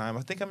haven't had time.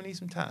 I think I'm gonna need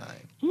some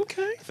time.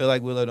 Okay. I feel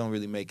like Willow don't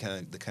really make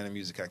the kind of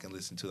music I can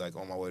listen to like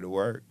on my way to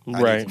work.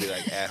 I Right. need to be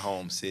like at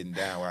home sitting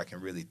down where I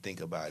can really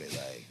think about it.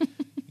 Like,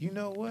 you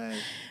know what?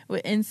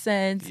 With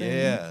incense.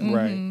 Yeah. And,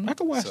 Right. I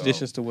can wash So-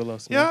 dishes to Willow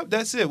Smith. Yeah,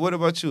 that's it. What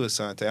about you,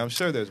 Asante? I'm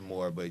sure there's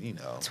more, but you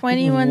know.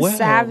 21 Well.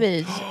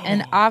 Savage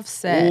and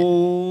Offset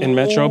And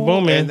Metro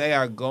Boomin. And they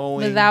are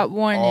going without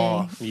warning.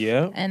 off.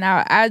 Yeah. And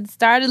I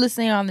started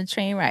listening on the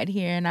train right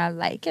here, and I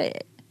like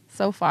it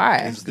so far.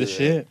 It's The good.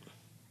 shit.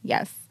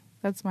 Yes,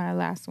 that's my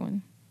last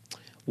one.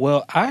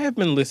 Well, I have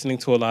been listening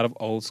to a lot of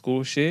old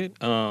school shit.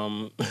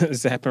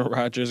 Zapp and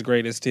Rogers'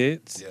 Greatest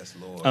Hits. Yes,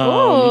 Lord.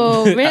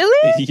 Oh,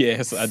 really?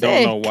 Yes, I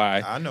don't know Sick.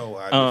 why. I know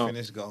why.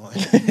 Finish going.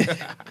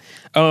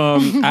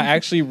 I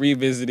actually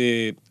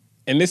revisited,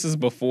 and this is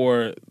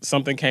before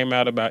something came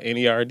out about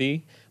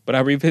NERD, but I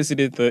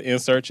revisited the In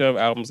Search Of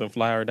albums and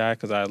Fly or Die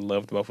because I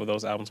loved both of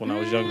those albums when I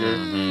was younger.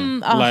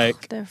 Oh,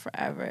 Like- they're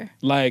forever.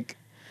 Like,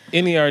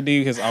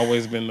 NERD has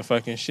always been the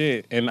fucking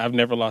shit, and I've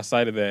never lost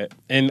sight of that.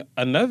 And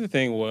another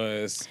thing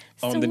was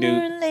on the Sooner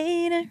new. or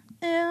later,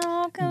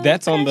 it'll come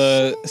That's on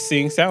the crashing,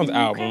 Seeing Sounds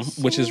album,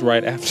 which is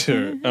right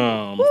after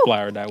Woo.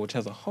 Fly or Die, which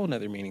has a whole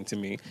nother meaning to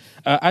me.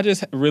 I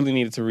just really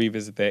needed to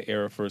revisit that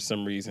era for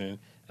some reason.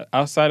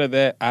 Outside of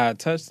that, I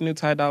touched the new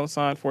Ty Dolla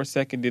 $ign for a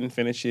second, didn't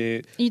finish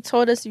it. You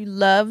told us you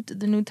loved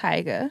the new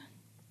Tyga.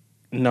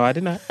 No, I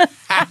did not.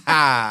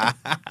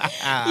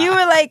 You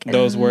were like,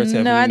 Those words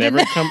have no, I never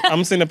didn't. come.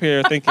 I'm sitting up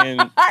here thinking.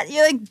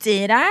 You're like,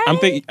 did I?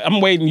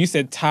 I'm waiting. You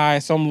said Ty,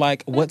 so I'm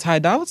like, what Ty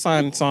Dolla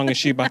 $ign song is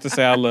she about to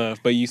say I love?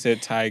 But you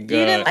said Tyga. You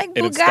didn't like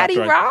and it stopped Bugatti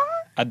right- Raw?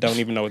 I don't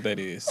even know what that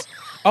is.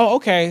 Oh,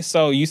 okay.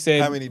 So you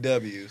said How many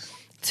W's?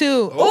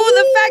 too. Oh,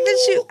 the fact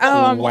that you.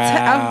 Oh, the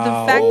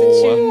fact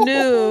that you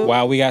knew.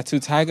 Wow, we got 2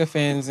 Tiger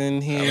fans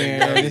in here.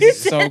 This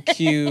is so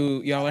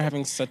cute. Y'all are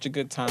having such a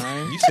good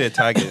time. You said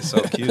Tiger is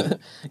so cute.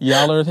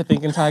 Y'all are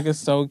thinking Tiger's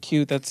so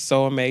cute. That's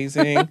so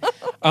amazing.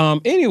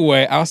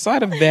 Anyway,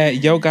 outside of that,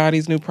 Yo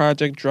Gotti's new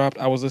project dropped.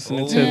 I was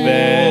listening to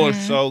that. Oh,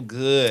 it's so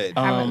good.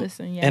 I haven't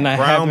listened yet. And I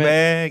Brown haven't,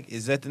 Bag,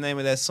 is that the name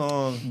of that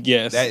song?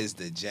 Yes. That is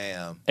the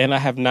jam. And I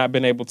have not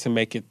been able to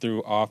make it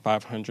through all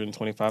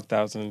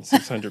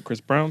 525,600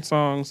 Chris Brown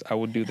songs. I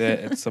will do that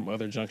at some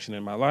other junction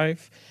in my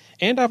life.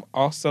 And I've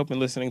also been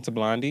listening to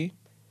Blondie.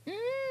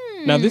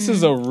 Now, this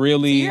is a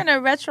really... So you're in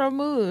a retro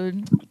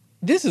mood.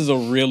 This is a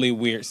really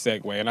weird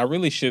segue, and I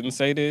really shouldn't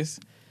say this.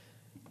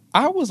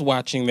 I was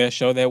watching that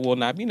show that will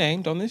not be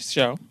named on this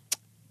show,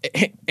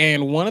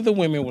 and one of the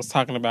women was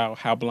talking about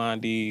how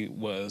Blondie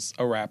was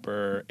a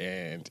rapper,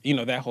 and, you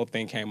know, that whole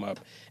thing came up.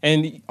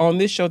 And on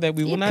this show that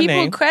we will not People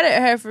name... credit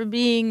her for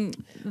being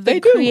the They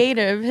do.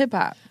 creator of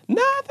hip-hop.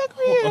 Not the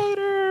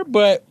creator,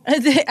 but...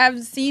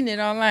 I've seen it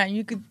online.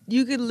 You could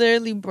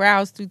literally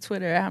browse through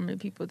Twitter how many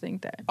people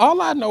think that.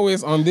 All I know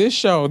is on this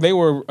show, they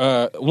were...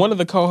 one of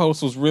the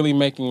co-hosts was really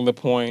making the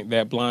point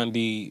that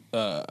Blondie...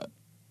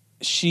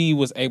 she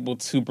was able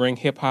to bring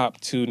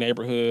hip-hop to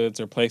neighborhoods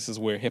or places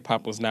where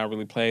hip-hop was not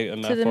really played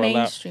enough. To the or allowed.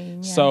 mainstream,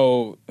 yeah.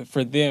 So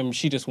for them,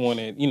 she just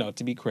wanted, you know,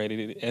 to be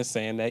credited as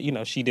saying that, you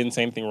know, she didn't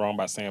say anything wrong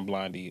by saying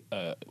Blondie.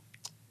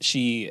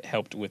 She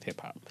helped with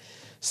hip-hop.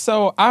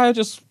 So I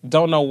just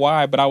don't know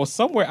why, but I was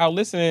somewhere out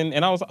listening,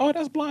 and I was like, oh,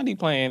 that's Blondie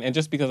playing. And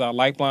just because I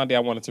like Blondie, I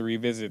wanted to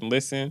revisit and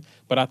listen.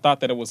 But I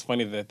thought that it was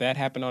funny that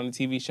happened on the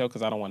TV show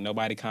because I don't want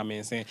nobody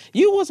commenting saying,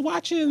 you was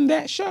watching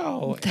that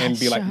show. And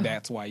be like,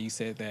 that's why you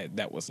said that.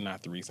 That was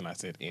not the reason I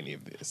said any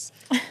of this.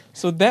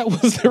 So that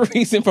was the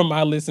reason for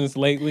my listens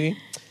lately.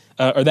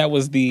 Or that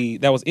was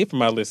it for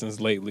my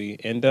listens lately.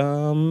 And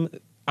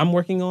I'm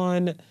working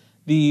on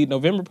the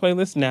November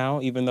playlist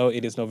now, even though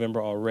it is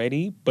November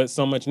already. But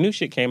so much new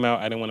shit came out,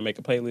 I didn't want to make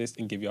a playlist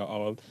and give y'all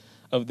all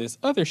of this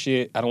other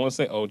shit. I don't want to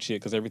say old shit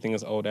because everything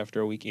is old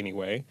after a week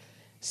anyway.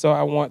 So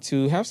I want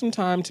to have some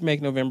time to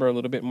make November a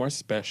little bit more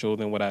special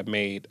than what I've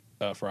made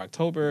for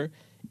October.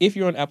 If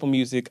you're on Apple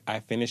Music,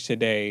 I finished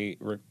today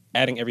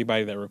adding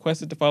everybody that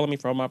requested to follow me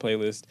from my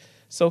playlist.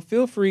 So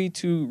feel free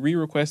to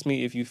re-request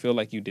me if you feel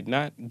like you did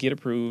not get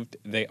approved.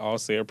 They all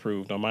say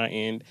approved on my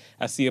end.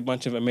 I see a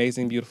bunch of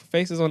amazing, beautiful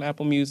faces on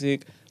Apple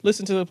Music.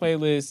 Listen to the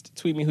playlist.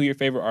 Tweet me who your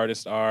favorite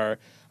artists are.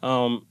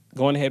 Go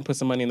on ahead and put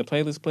some money in the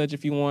playlist pledge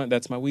if you want.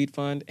 That's my weed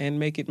fund. And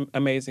make it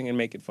amazing and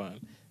make it fun.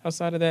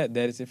 Outside of that,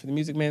 that is it for the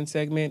Music Man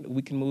segment.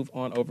 We can move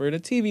on over to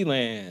TV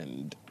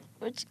Land.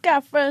 What you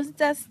got for us,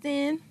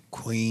 Dustin?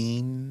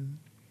 Queen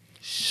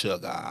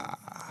Sugar.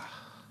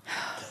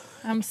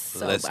 I'm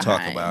so Let's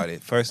behind. talk about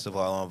it. First of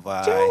all, on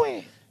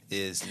Vi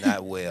is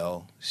not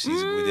well.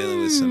 We're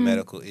dealing with some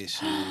medical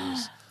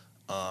issues,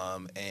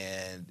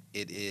 and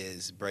it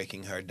is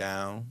breaking her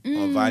down.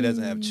 Vi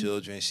doesn't have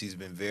children. She's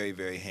been very,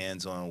 very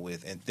hands-on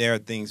with, and there are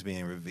things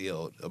being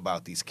revealed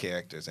about these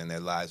characters and their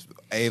lives.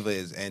 Ava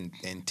is and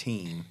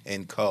team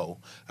and co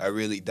are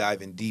really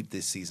diving deep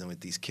this season with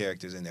these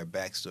characters and their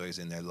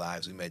backstories and their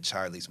lives. We met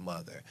Charlie's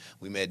mother.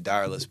 We met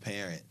Darla's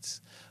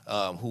parents.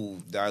 Who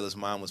Darla's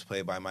mom was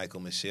played by Michael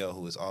Michelle,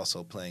 who is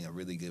also playing a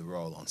really good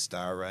role on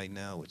Star right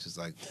now, which is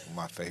like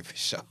my favorite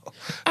show.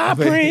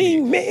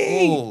 Bring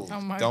me.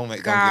 Oh my Don't get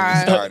me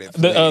God. started.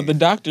 The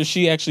doctor,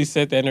 she actually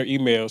said that in her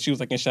email. She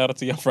was like, and shout out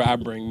to y'all for I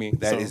Bring Me.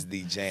 That is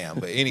the jam.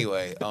 But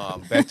anyway,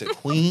 back to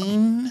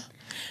Queen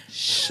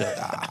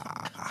Sugar.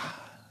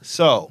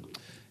 So,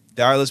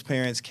 Darla's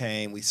parents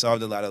came. We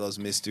solved a lot of those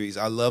mysteries.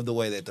 I love the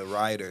way that the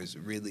writers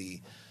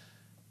really,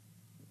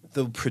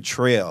 the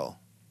portrayal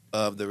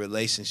of the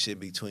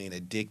relationship between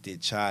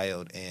addicted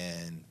child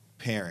and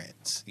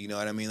parents. You know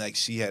what I mean? Like,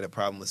 she had a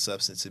problem with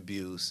substance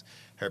abuse.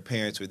 Her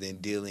parents were then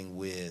dealing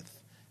with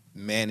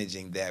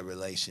managing that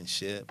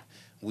relationship.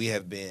 We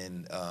have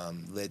been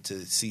led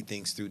to see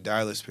things through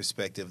Darla's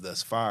perspective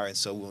thus far, and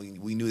so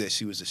we knew that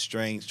she was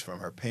estranged from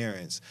her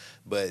parents,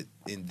 but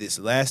in this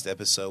last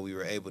episode, we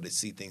were able to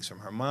see things from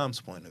her mom's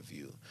point of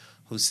view,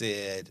 who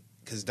said,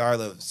 because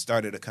Darla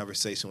started a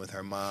conversation with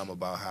her mom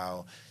about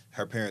how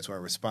her parents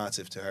weren't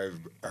responsive to her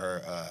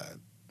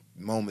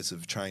moments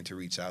of trying to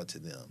reach out to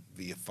them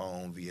via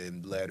phone, via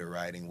letter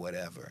writing,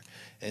 whatever.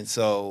 And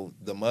so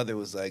the mother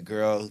was like,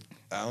 girl,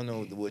 I don't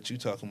know what you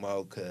talking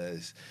about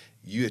because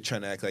you're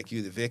trying to act like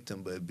you're the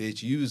victim, but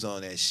bitch, you was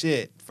on that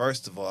shit,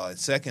 first of all. And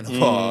second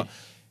of all,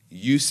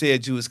 you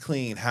said you was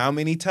clean how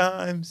many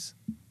times?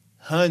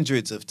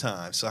 Hundreds of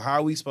times. So how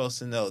are we supposed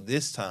to know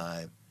this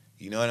time?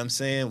 You know what I'm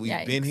saying?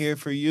 We've been here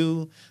for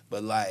you,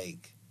 but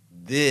like,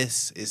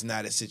 this is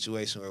not a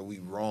situation where we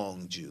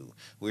wronged you.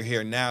 We're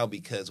here now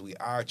because we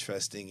are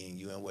trusting in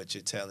you and what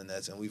you're telling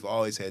us, and we've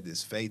always had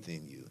this faith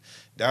in you.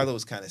 Darla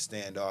was kind of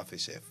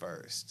standoffish at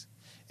first.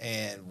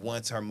 And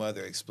once her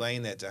mother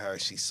explained that to her,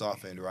 she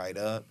softened right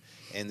up,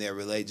 and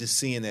just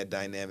seeing that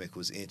dynamic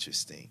was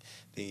interesting.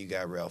 Then you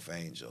got Ralph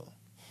Angel.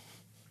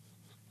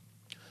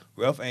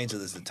 Ralph Angel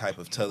is the type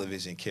of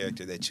television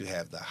character that you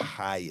have the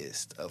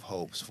highest of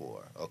hopes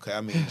for. Okay,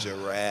 I mean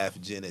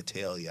giraffe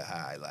genitalia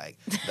high, like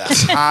the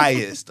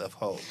highest of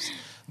hopes.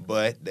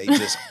 But they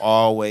just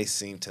always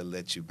seem to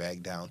let you back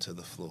down to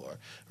the floor.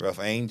 Ralph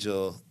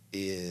Angel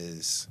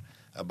is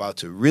about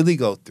to really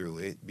go through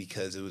it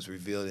because it was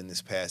revealed in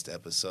this past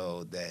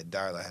episode that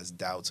Darla has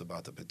doubts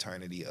about the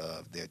paternity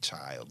of their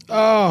child.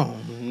 Oh,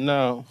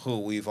 no.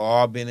 Who we've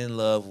all been in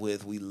love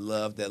with. We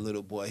love that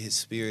little boy. His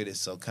spirit is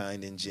so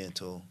kind and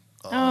gentle.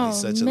 He's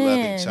such a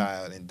loving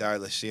child. And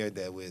Darla shared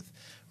that with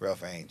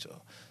Ralph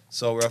Angel.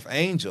 So Ralph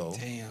Angel,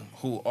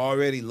 who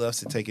already loves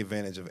to take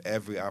advantage of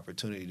every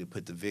opportunity to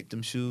put the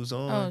victim shoes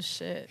on. Oh,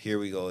 shit. Here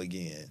we go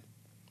again.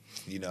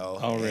 You know,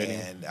 already.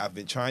 And I've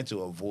been trying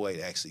to avoid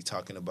actually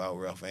talking about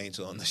Ralph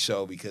Angel on the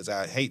show because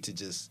I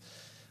just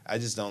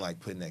don't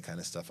like putting that kind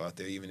of stuff out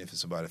there, even if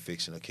it's about a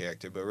fictional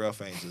character. But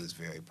Ralph Angel is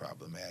very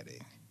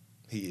problematic.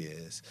 He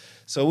is.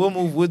 So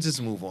we'll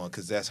just move on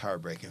because that's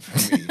heartbreaking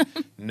for me.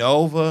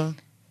 Nova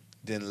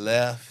then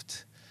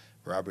left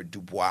Robert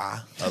Dubois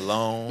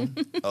alone.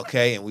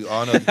 Okay, and we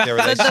all know that their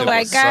relationship the white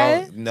was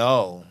guy?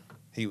 No,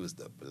 he was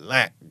the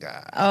black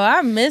guy. Oh,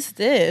 I missed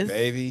this.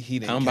 Baby, he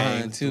didn't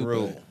came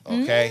through.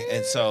 Okay,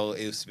 and so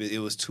it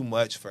was too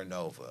much for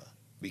Nova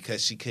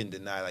because she couldn't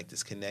deny like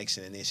this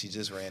connection, and then she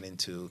just ran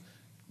into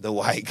the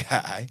white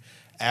guy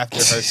after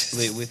her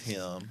split with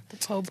him. The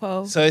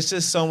popo. So it's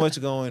just so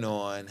much going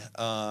on.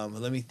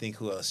 Let me think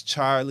who else.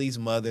 Charlie's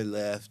mother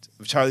left.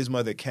 Charlie's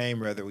mother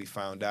came, rather, we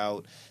found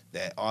out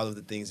that all of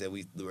the things that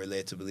we were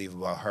led to believe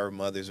about her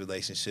mother's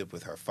relationship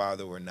with her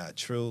father were not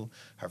true.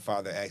 Her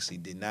father actually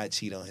did not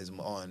cheat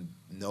on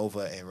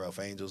Nova and Ralph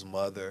Angel's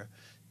mother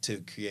to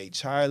create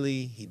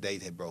Charlie. They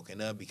had broken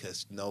up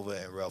because Nova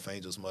and Ralph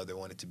Angel's mother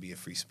wanted to be a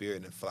free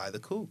spirit and fly the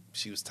coop.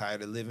 She was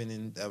tired of living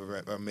in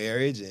a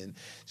marriage, and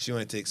she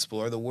wanted to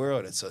explore the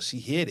world, and so she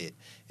hid it.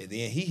 And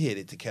then he hid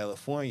it to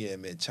California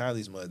and met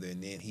Charlie's mother,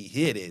 and then he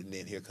hid it, and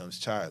then here comes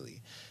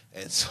Charlie.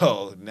 And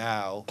so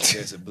now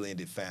there's a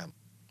blended family.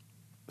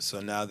 So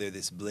now they're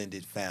this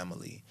blended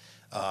family.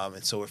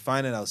 And so we're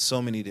finding out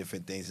so many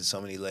different things and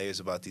so many layers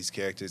about these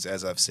characters.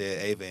 As I've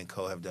said, Ava and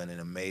Co have done an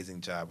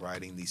amazing job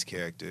writing these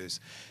characters.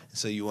 And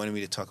so you wanted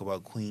me to talk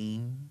about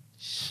Queen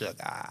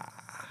Sugar.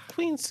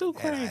 Queen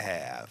Sucre. And I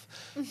have.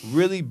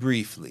 Really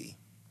briefly,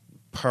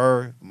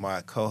 per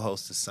my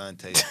co-host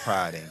Asante's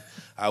prodding,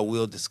 I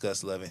will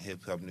discuss Love and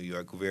Hip Hop New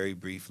York very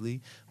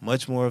briefly.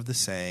 Much more of the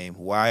same.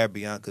 Why are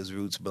Bianca's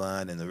roots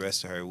blonde and the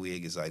rest of her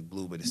wig is like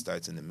blue, but it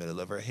starts in the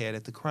middle of her head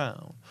at the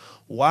crown?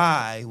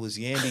 Why was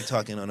Yandy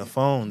talking on a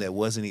phone that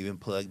wasn't even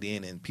plugged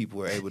in and people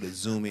were able to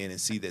zoom in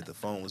and see that the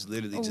phone was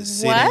literally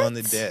just sitting on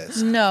the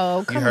desk?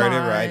 No, come on. You heard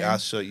it right. I'll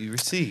show you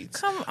receipts.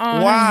 Come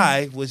on.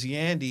 Why was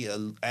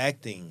Yandy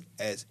acting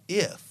as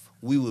if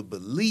we would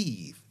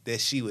believe that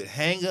she would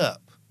hang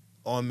up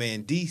on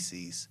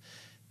Mendices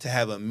to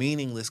have a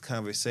meaningless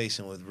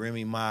conversation with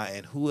Remy Ma,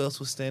 and who else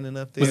was standing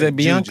up there? Was that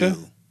Bianca?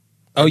 Juju.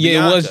 Oh, yeah,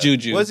 Bianca. it was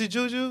Juju. Was it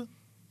Juju?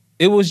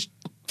 It was...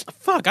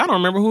 Fuck, I don't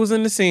remember who was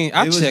in the scene.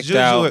 I checked Juju.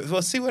 out.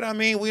 Well, see what I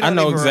mean? We I don't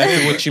know even exactly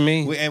remember. what you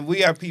mean. And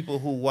we are people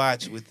who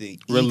watch with the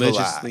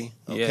Religiously, eagle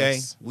eye, okay?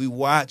 yes. We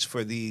watch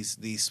for these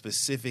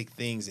specific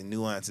things and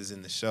nuances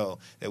in the show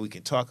that we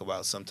can talk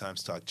about,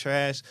 sometimes talk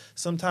trash,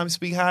 sometimes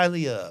speak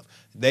highly of.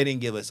 They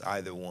didn't give us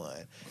either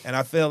one. And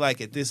I feel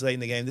like at this late in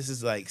the game, this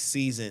is like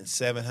season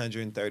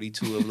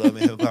 732 of Love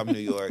and Hip Hop New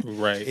York.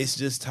 Right. It's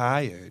just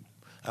tired.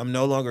 I'm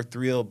no longer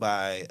thrilled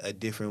by a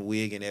different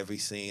wig in every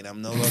scene.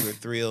 I'm no longer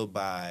thrilled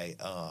by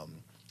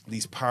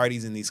these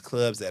parties and these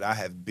clubs that I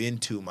have been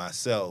to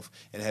myself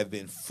and have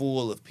been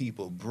full of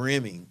people,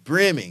 brimming,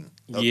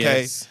 okay,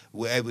 yes.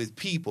 with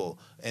people.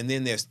 And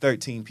then there's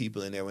 13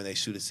 people in there when they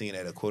shoot a scene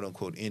at a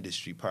quote-unquote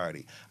industry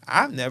party.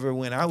 I've never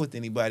went out with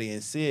anybody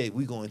and said,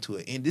 we going to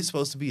this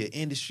supposed to be an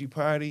industry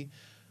party?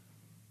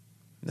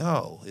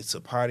 No, it's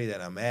a party that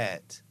I'm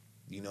at.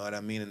 You know what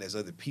I mean? And there's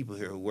other people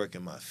here who work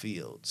in my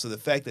field. So the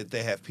fact that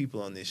they have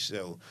people on this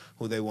show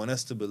who they want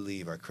us to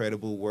believe are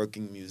credible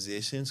working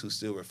musicians who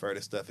still refer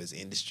to stuff as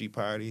industry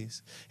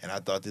parties, and I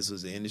thought this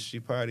was an industry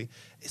party,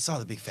 it's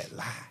all a big fat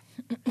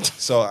lie.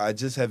 So I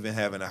just have been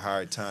having a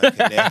hard time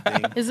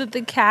connecting. Is it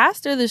the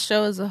cast or the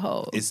show as a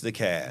whole? It's the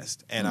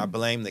cast. And I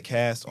blame the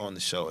cast on the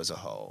show as a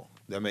whole.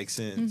 That makes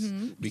sense?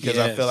 Mm-hmm. Because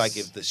I feel like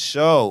Yes. if the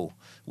show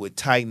would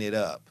tighten it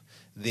up,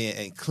 then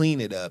and clean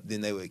it up,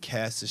 then they would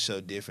cast the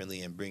show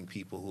differently and bring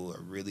people who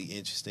are really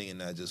interesting and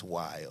not just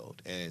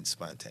wild and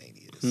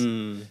spontaneous.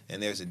 And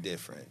there's a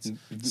difference.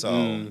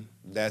 So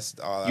that's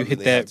all I You hit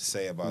really have that to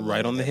say about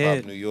right Love on the Hip Hop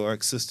head. New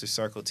York. Sister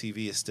Circle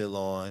TV is still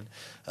on.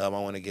 I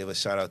want to give a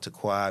shout out to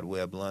Quad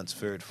Webb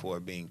Lunsford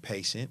for being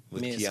patient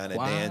with Miss Kiana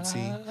Quad.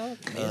 Dancy.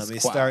 Miss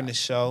It's Quad. starting to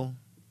show.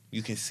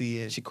 You can see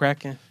it. She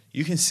cracking?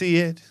 You can see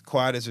it.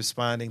 Quad is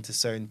responding to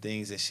certain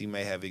things that she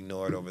may have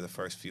ignored over the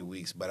first few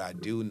weeks, but I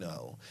do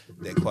know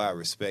that Quad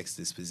respects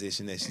this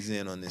position that she's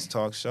in on this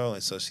talk show,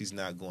 and so she's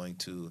not going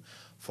to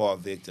fall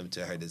victim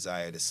to her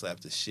desire to slap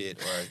the shit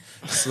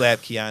or slap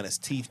Kiana's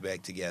teeth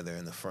back together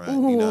in the front.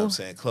 You know what I'm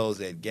saying? Close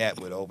that gap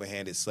with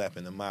overhanded slap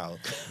in the mouth.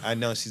 I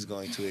know she's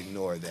going to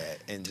ignore that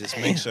and just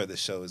make sure the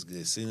show is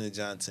good. Selena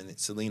Johnson,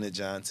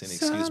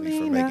 excuse me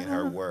for making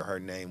her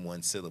name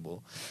one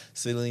syllable.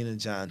 Selena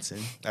Johnson.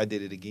 I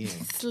did it again.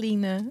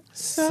 Selena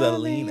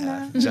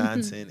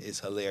Johnson is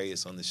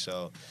hilarious on the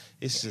show.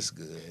 It's just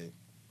good.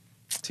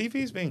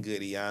 TV's been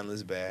good.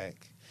 Iyanla's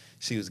back.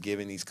 She was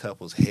giving these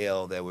couples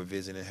hell that were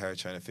visiting her,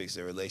 trying to fix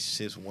their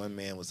relationships. One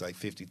man was like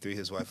 53,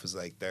 his wife was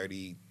like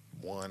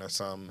 31 or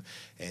something,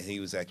 and he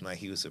was acting like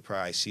he was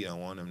surprised she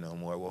don't want him no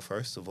more. Well,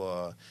 first of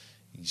all,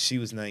 she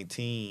was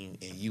 19,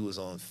 and you was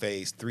on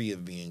phase 3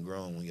 of being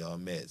grown when y'all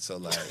met. So,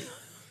 like,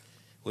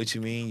 what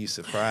you mean you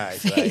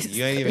surprised? Like,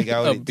 you ain't even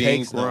got what it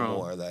takes no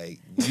more. Like,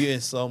 you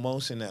in slow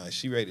motion now.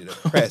 She ready to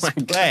press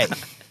play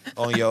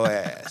on your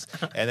ass.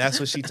 And that's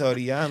what she told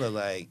Iyanla,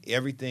 like,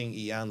 everything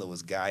Iyanla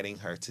was guiding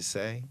her to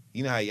say.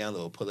 You know how Iyanla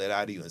will pull it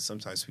out of you, and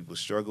sometimes people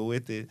struggle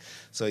with it.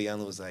 So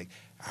Iyanla was like,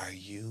 have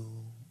you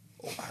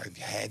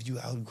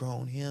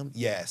outgrown him?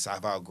 Yes,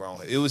 I've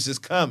outgrown him. It was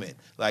just coming.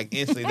 Like,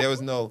 instantly. There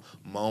was no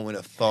moment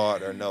of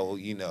thought or no,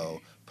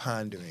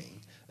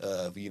 pondering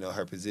of,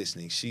 her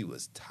positioning. She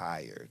was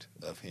tired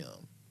of him,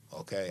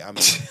 okay? I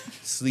mean,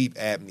 sleep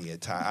apnea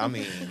tired. I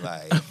mean,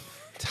 like,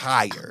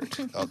 tired,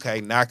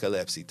 okay?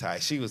 Narcolepsy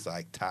tired. She was,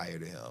 like,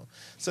 tired of him.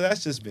 So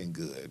that's just been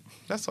good.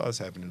 That's all that's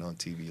happening on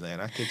TV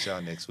land. I'll catch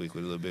y'all next week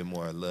with a little bit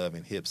more love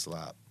and hip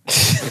slop.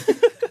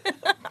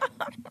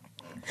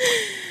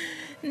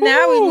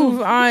 Now we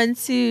move on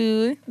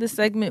to the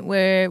segment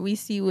where we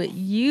see what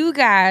you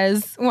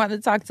guys want to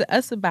talk to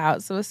us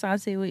about. So,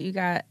 Asante, what you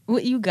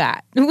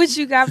got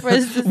for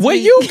us this What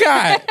week? you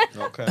got?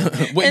 Okay.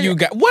 What you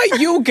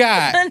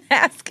got? I'm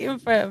asking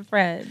for a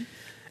friend.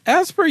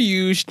 As per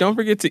usual, don't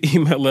forget to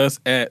email us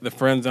at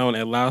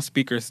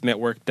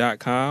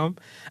thefriendzone@loudspeakersnetwork.com.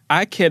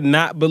 I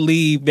cannot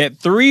believe that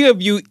 3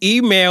 of you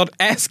emailed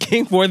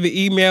asking for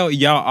the email.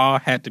 Y'all all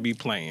had to be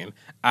playing.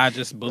 I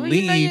just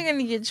believe... Well, you're going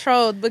to get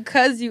trolled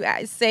because you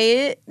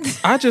say it.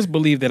 I just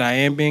believe that I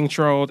am being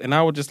trolled, and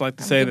I would just like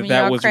to say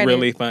that was credit.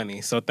 really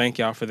funny. So thank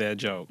y'all for that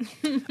joke.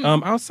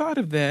 Outside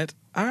of that,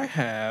 I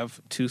have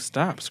to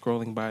stop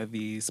scrolling by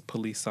these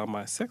police on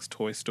my sex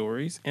toy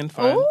stories and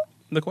find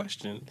the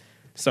question.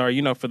 Sorry,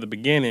 for the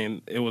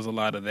beginning, it was a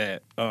lot of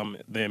that,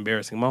 the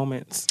embarrassing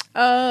moments.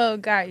 Oh,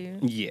 got you.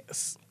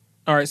 Yes.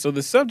 All right, so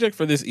the subject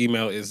for this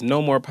email is no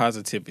more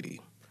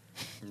positivity.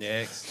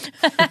 Next.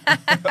 And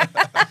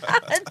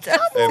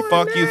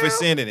fuck you for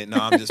sending it. No,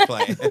 I'm just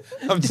playing. They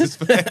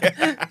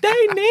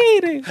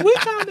need it. We're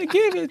trying to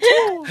give it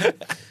to them.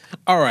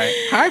 All right.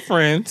 Hi,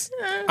 friends.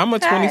 I'm a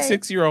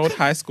 26-year-old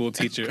high school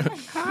teacher.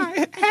 Hi.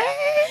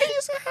 Hey,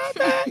 you say hi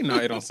back. No,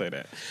 I don't say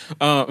that.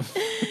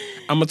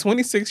 I'm a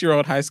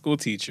 26-year-old high school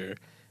teacher.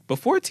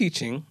 Before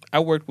teaching, I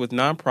worked with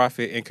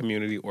nonprofit and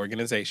community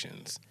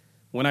organizations.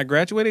 When I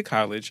graduated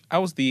college, I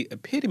was the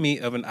epitome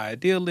of an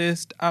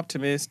idealist,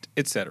 optimist,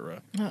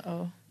 etc.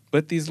 Uh-oh.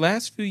 But these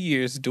last few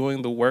years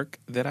doing the work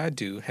that I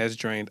do has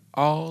drained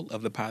all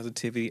of the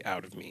positivity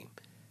out of me.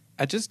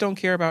 I just don't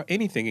care about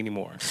anything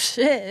anymore.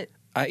 Shit.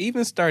 I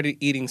even started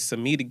eating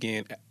some meat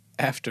again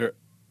after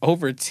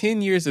over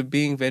 10 years of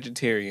being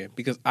vegetarian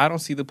because I don't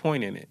see the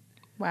point in it.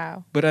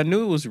 Wow. But I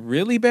knew it was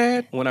really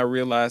bad when I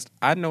realized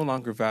I no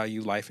longer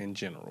value life in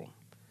general.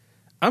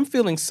 I'm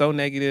feeling so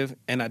negative,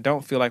 and I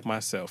don't feel like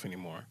myself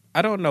anymore.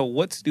 I don't know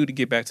what to do to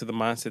get back to the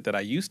mindset that I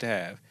used to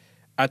have.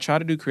 I try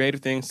to do creative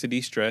things to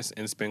de-stress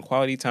and spend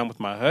quality time with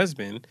my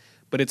husband,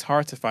 but it's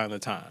hard to find the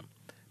time.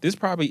 This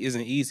probably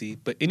isn't easy,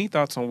 but any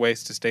thoughts on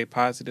ways to stay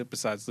positive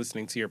besides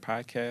listening to your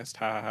podcast?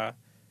 Ha ha ha.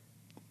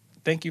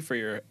 Thank you for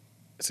your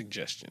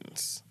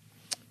suggestions.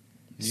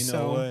 You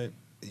know what?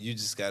 You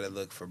just got to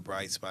look for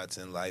bright spots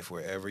in life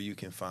wherever you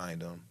can find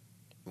them.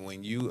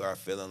 When you are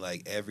feeling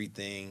like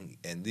everything,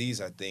 and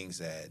these are things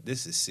that,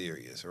 this is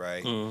serious,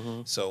 right?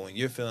 Mm-hmm. So when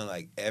you're feeling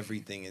like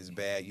everything is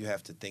bad, you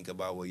have to think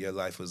about what your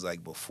life was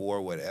like before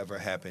whatever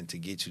happened to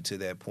get you to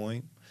that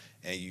point.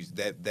 And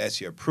that's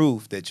your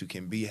proof that you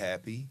can be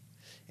happy.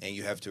 And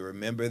you have to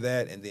remember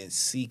that and then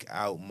seek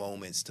out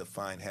moments to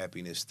find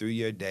happiness through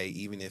your day,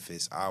 even if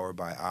it's hour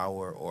by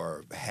hour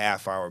or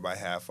half hour by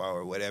half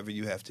hour, whatever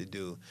you have to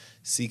do.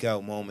 Seek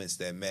out moments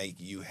that make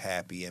you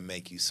happy and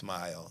make you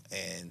smile,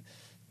 and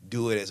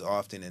do it as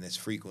often and as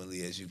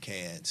frequently as you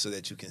can so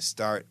that you can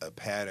start a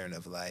pattern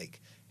of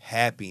like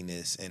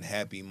happiness and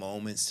happy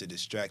moments to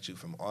distract you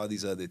from all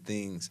these other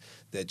things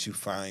that you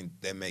find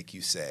that make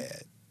you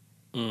sad.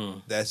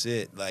 That's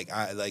it.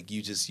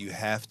 You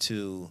have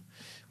to,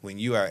 when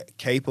you are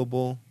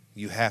capable,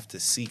 you have to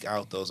seek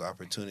out those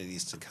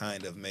opportunities to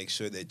kind of make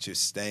sure that you're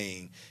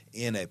staying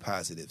in a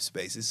positive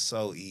space. It's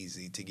so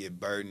easy to get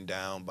burdened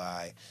down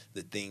by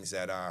the things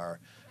that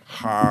are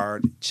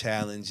hard,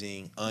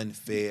 challenging,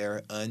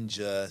 unfair,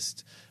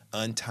 unjust,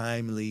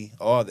 untimely,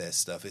 all that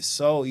stuff. It's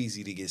so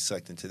easy to get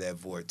sucked into that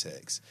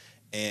vortex.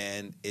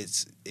 And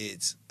it's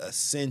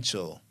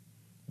essential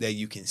that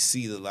you can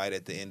see the light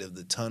at the end of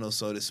the tunnel,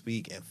 so to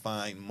speak, and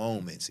find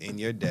moments in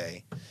your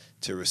day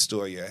to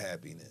restore your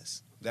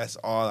happiness. That's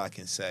all I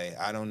can say.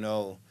 I don't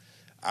know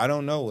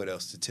what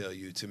else to tell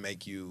you to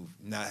make you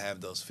not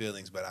have those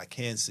feelings, but I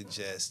can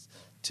suggest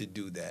to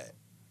do that,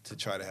 to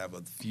try to have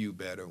a few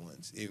better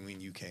ones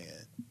when you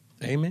can.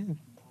 Amen.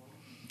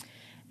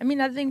 I mean,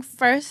 I think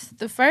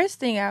the first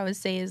thing I would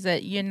say is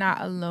that you're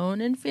not alone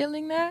in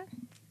feeling that.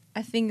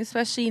 I think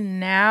especially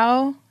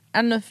now,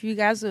 I don't know if you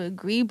guys would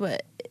agree,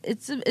 but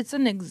it's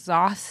an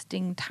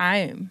exhausting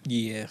time.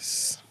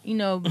 Yes. You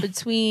know,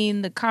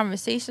 between the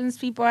conversations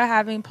people are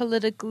having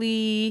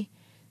politically,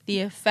 the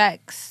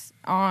effects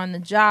on the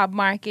job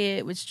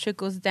market, which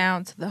trickles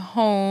down to the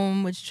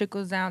home, which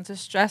trickles down to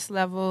stress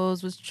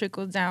levels, which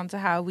trickles down to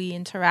how we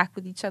interact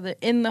with each other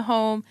in the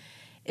home.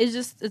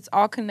 It's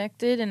all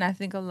connected, and I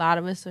think a lot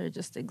of us are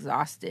just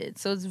exhausted.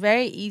 So it's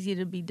very easy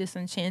to be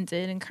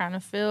disenchanted and kind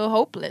of feel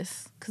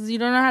hopeless because you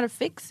don't know how to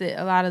fix it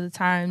a lot of the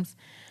times.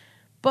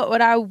 But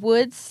what I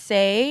would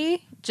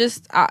say,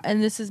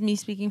 and this is me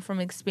speaking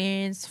from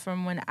experience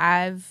from when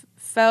I've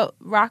felt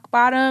rock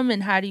bottom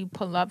and how do you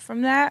pull up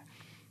from that,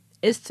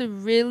 is to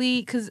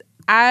really, because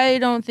I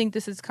don't think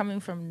this is coming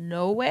from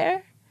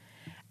nowhere.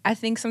 I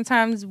think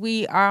sometimes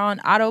we are on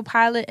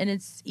autopilot and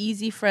it's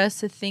easy for us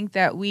to think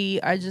that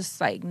we are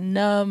just like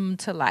numb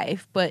to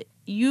life. But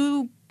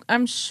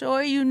I'm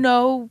sure you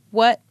know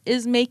what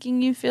is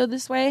making you feel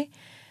this way.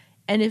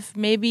 And if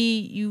maybe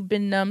you've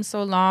been numb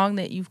so long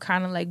that you've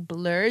kind of like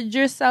blurred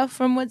yourself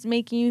from what's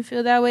making you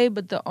feel that way,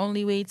 but the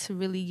only way to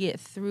really get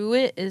through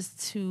it is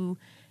to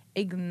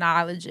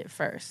acknowledge it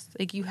first.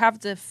 Like you have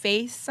to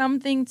face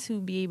something to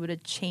be able to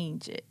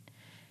change it.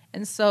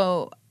 And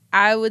so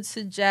I would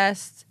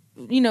suggest,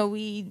 you know,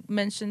 we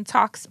mentioned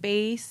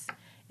Talkspace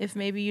if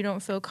maybe you don't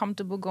feel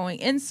comfortable going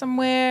in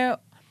somewhere,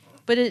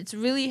 but it's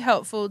really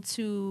helpful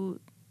to,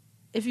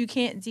 if you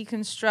can't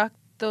deconstruct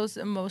those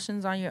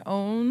emotions on your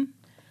own.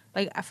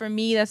 Like for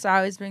me, that's why I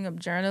always bring up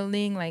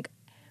journaling. Like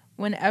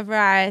whenever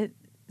I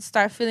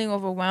start feeling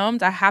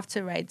overwhelmed, I have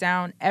to write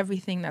down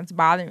everything that's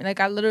bothering me. Like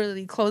I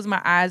literally close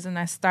my eyes and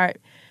I start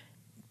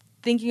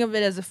thinking of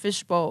it as a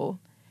fishbowl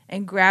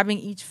and grabbing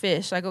each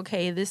fish. Like,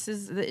 okay, this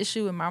is the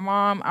issue with my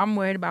mom. I'm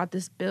worried about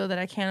this bill that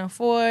I can't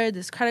afford.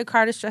 This credit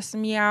card is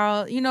stressing me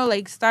out. You know,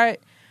 like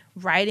start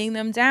writing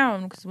them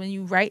down, because when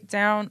you write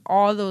down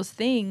all those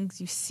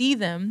things, you see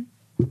them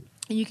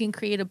and you can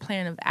create a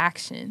plan of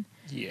action.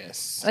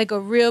 Yes. Like a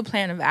real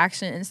plan of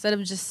action instead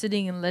of just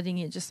sitting and letting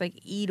it just like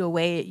eat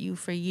away at you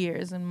for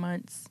years and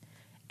months.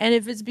 And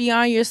if it's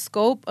beyond your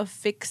scope of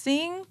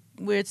fixing,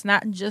 where it's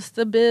not just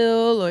a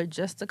bill or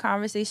just a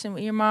conversation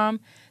with your mom,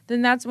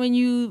 then that's when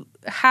you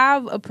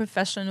have a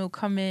professional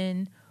come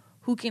in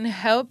who can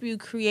help you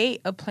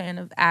create a plan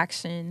of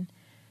action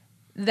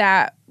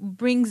that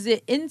brings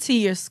it into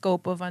your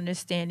scope of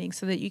understanding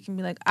so that you can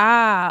be like,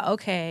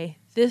 okay,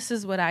 this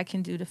is what I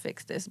can do to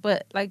fix this.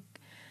 But like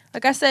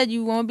I said,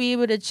 you won't be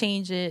able to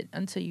change it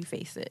until you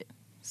face it.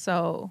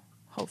 So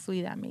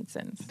hopefully that made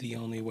sense. The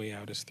only way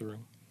out is through.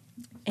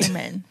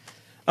 Amen.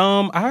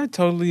 I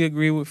totally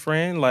agree with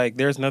Fran. Like,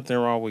 there's nothing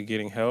wrong with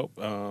getting help.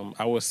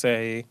 I would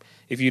say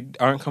if you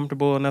aren't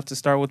comfortable enough to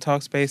start with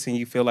Talkspace and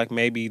you feel like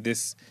maybe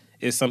this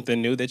is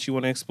something new that you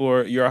want to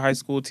explore, you're a high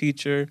school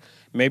teacher,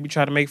 maybe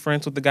try to make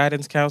friends with the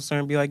guidance counselor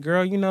and be like,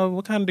 girl, you know,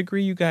 what kind of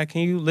degree you got?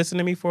 Can you listen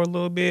to me for a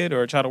little bit,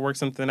 or try to work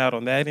something out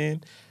on that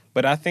end?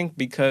 But I think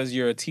because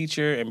you're a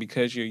teacher and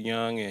because you're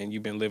young and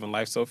you've been living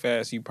life so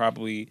fast, you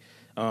probably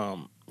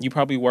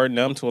were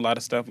numb to a lot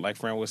of stuff, like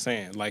Fran was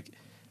saying. Like,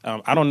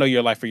 I don't know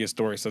your life or your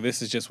story, so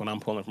this is just what I'm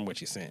pulling from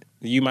what you said.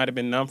 You might have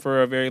been numb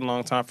for a very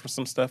long time for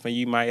some stuff, and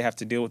you might have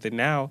to deal with it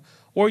now,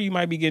 or you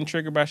might be getting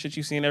triggered by shit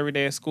you've seen every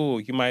day at school.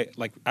 You might,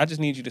 like, I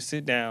just need you to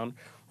sit down,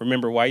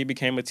 remember why you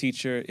became a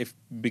teacher. If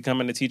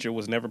becoming a teacher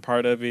was never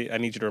part of it, I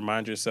need you to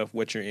remind yourself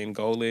what your end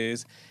goal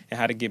is and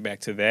how to get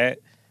back to that.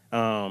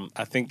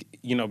 I think,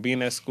 you know,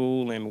 being at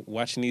school and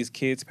watching these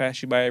kids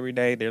pass you by every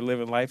day, they're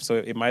living life, so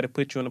it might have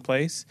put you in a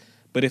place.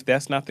 But if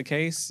that's not the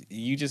case,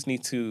 you just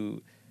need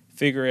to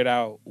figure it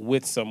out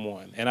with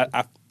someone. And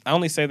I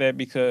only say that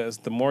because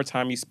the more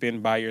time you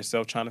spend by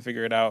yourself trying to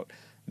figure it out,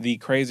 the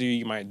crazier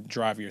you might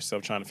drive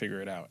yourself trying to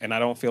figure it out. And I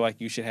don't feel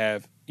like you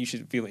should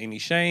feel any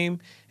shame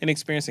in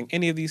experiencing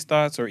any of these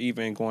thoughts or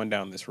even going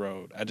down this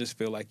road. I just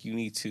feel like you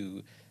need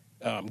to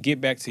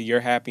get back to your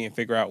happy and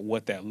figure out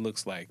what that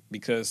looks like.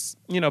 Because,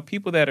 you know,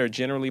 people that are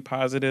generally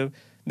positive,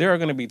 there are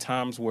going to be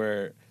times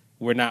where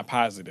we're not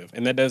positive.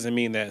 And that doesn't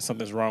mean that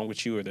something's wrong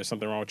with you or there's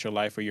something wrong with your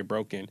life or you're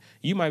broken.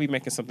 You might be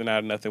making something out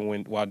of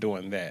nothing while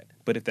doing that.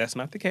 But if that's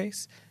not the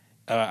case,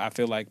 I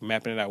feel like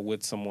mapping it out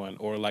with someone,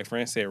 or like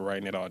Fran said,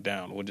 writing it all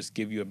down, will just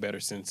give you a better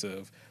sense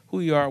of who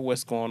you are,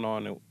 what's going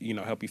on, and, you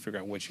know, help you figure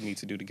out what you need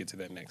to do to get to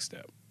that next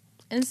step.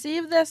 And see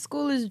if that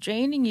school is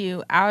draining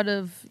you out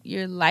of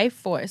your life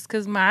force.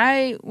 Because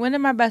one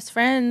of my best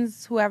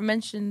friends, who I've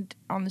mentioned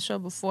on the show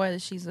before,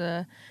 that she's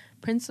a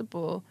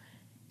principal,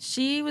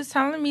 she was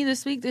telling me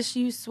this week that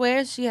she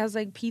swears she has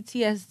like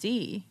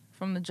PTSD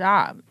from the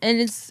job. And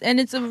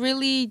it's a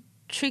really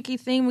tricky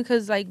thing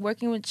because like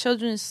working with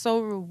children is so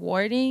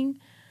rewarding,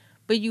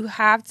 but you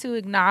have to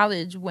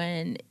acknowledge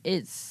when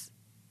it's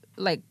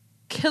like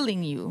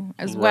killing you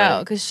as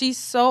well, because she's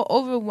so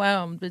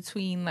overwhelmed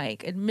between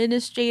like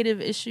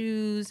administrative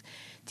issues,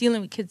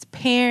 dealing with kids'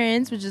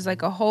 parents, which is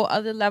like a whole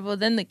other level,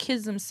 then the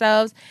kids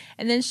themselves,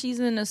 and then she's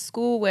in a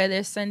school where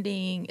they're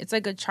sending, it's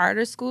like a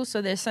charter school,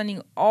 so they're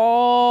sending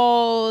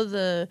all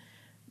the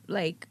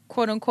like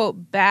quote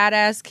unquote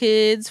badass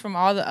kids from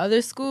all the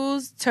other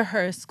schools to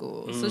her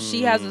school. So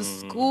she has a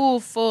school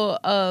full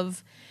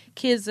of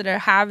kids that are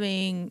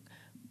having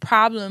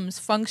problems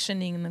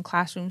functioning in the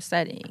classroom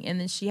setting, and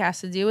then she has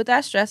to deal with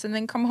that stress and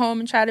then come home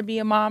and try to be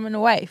a mom and a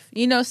wife,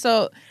 you know.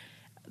 So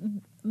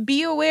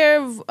be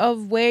aware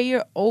of where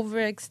you're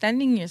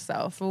overextending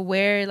yourself, or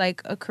where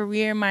like a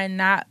career might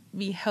not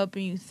be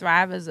helping you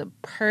thrive as a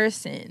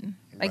person,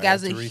 like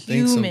as a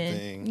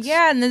human.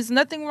 Yeah, and there's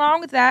nothing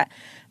wrong with that.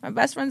 My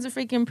best friend's a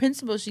freaking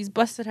principal. She's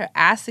busted her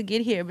ass to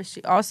get here, but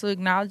she also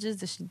acknowledges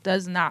that she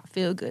does not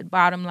feel good.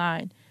 Bottom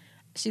line,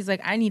 she's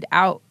like, I need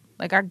out.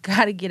 Like, I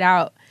gotta get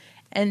out.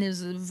 And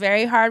it's a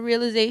very hard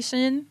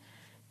realization,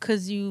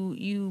 because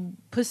you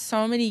put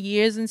so many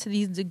years into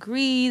these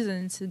degrees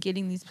and into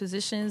getting these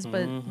positions.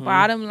 But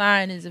bottom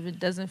line is, if it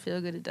doesn't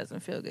feel good, it doesn't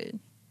feel good.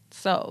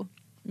 So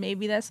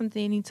maybe that's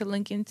something you need to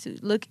look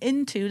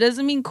into.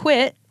 Doesn't mean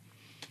quit.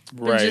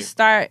 But just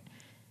start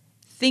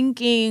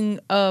thinking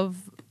of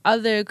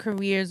other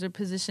careers or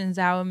positions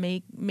that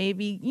would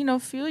maybe, you know,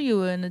 fuel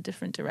you in a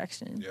different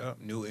direction. Yeah,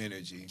 new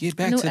energy. Get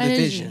back to the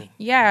vision.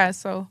 Yeah,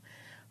 so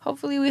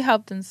hopefully we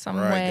helped in some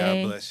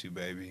way. God bless you,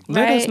 baby.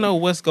 Let us know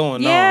what's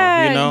going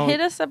on. You know,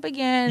 hit us up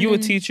again. You a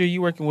teacher,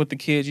 you working with the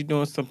kids, you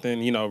doing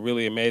something, you know,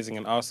 really amazing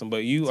and awesome,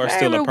 but you are very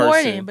still a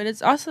rewarding, person. But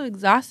it's also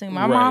exhausting.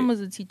 My mom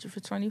was a teacher for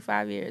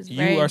 25 years.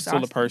 You are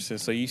still a person,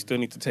 so you still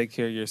need to take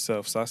care of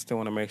yourself. So I still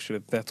want to make sure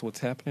that that's what's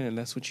happening and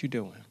that's what you're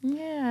doing.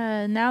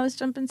 Yeah. Now let's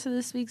jump into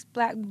this week's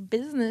Black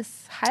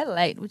Business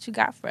Highlight. What you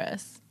got for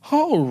us?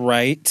 All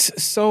right.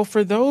 So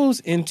for those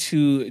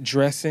into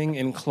dressing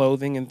and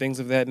clothing and things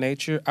of that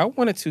nature, I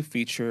wanted to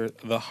feature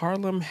the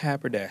Harlem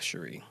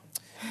Haberdashery.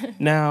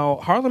 Now,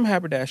 Harlem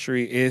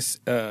Haberdashery is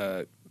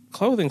a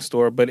clothing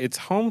store, but it's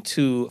home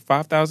to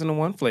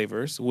 5001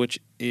 Flavors, which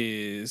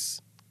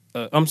is,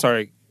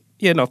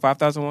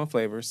 5001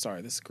 Flavors.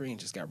 Sorry, the screen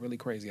just got really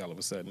crazy all of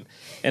a sudden.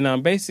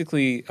 And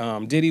basically,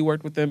 Diddy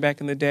worked with them back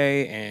in the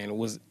day and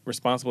was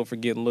responsible for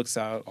getting looks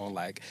out on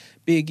like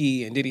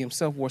Biggie, and Diddy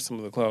himself wore some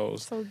of the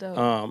clothes. So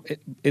dope.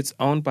 It's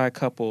owned by a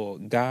couple,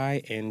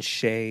 Guy and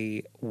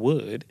Shay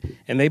Wood,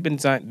 and they've been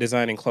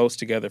designing clothes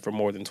together for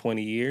more than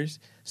 20 years.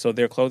 So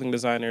they're clothing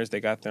designers. They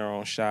got their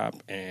own shop,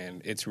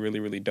 and it's really,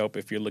 really dope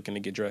if you're looking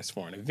to get dressed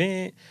for an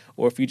event,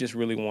 or if you just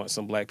really want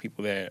some Black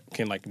people that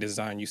can like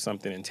design you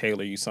something and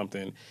tailor you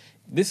something.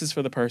 This is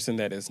for the person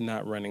that is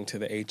not running to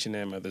the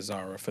H&M or the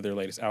Zara for their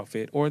latest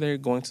outfit, or they're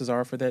going to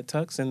Zara for that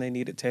tux and they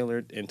need it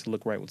tailored and to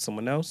look right with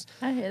someone else.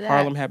 I hear that.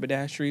 Harlem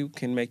Haberdashery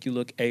can make you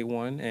look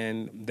A1,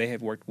 and they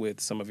have worked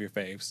with some of your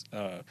faves.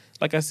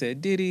 Like I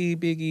said, Diddy,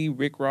 Biggie,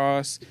 Rick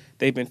Ross.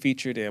 They've been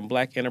featured in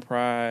Black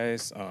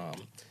Enterprise.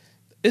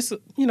 It's,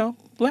 you know,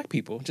 Black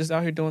people just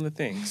out here doing the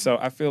thing. So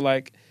I feel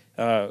like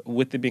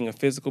with it being a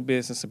physical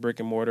business, a brick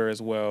and mortar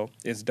as well,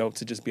 it's dope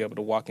to just be able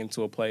to walk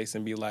into a place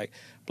and be like,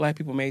 Black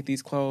people made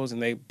these clothes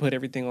and they put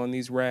everything on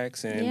these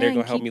racks, and they're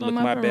going to help me look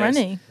my best.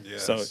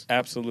 Yes. So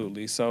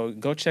absolutely. So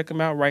go check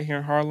them out right here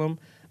in Harlem.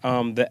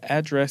 The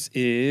address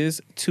is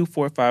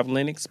 245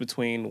 Lenox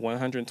between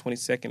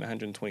 122nd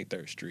and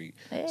 123rd Street.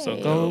 Hey.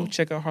 So go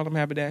check out Harlem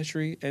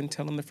Haberdashery and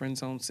tell them the Friend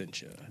Zone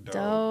sent you.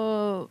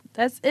 Dope.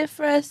 That's it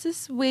for us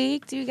this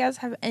week. Do you guys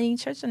have any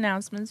church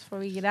announcements before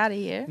we get out of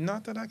here?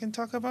 Not that I can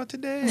talk about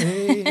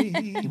today.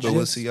 But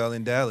we'll see y'all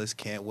in Dallas.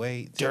 Can't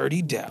wait.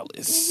 Dirty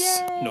Dallas.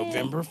 Yay.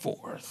 November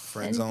 4th.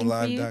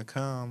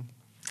 FriendsOnLive.com.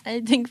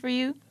 Anything for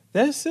you?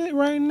 That's it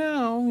right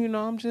now. You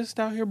know, I'm just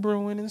out here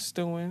brewing and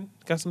stewing.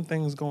 Got some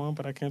things going,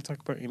 but I can't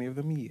talk about any of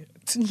them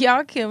yet.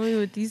 Y'all kill me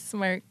with these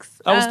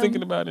smirks. I was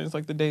thinking about it. It's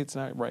like the date's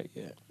not right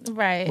yet.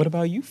 Right. What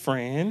about you,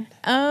 Fran?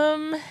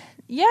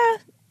 Yeah,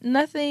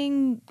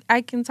 nothing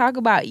I can talk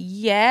about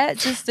yet.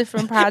 Just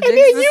different projects. And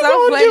then you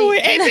gonna do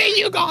it. And then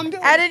you gonna do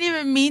it. I didn't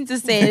even mean to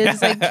say it. It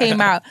just like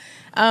came out.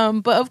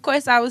 But of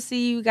course, I will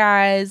see you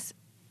guys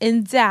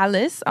in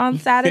Dallas on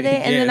Saturday,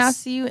 and then I'll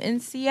see you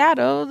in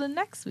Seattle the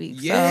next week.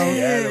 Yeah,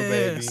 Seattle,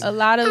 baby. A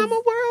lot of I'm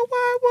a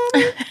worldwide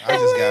woman. I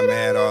just got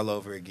mad all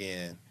over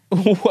again.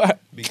 What?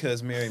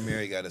 Because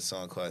Mary got a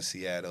song called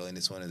Seattle, and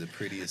it's one of the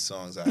prettiest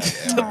songs I've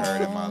ever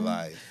heard in my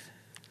life.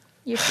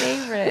 Your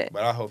favorite.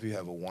 But I hope you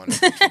have a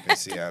wonderful trip in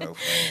Seattle,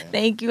 Fran.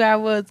 Thank you. I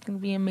will. It's going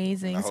to be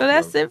amazing. So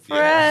that's it for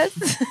us.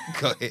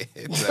 Go ahead.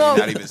 Let me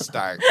not even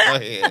start. Go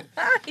ahead.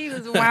 He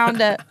was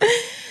wound up.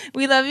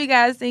 We love you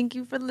guys. Thank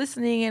you for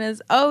listening. And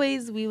as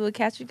always, we will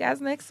catch you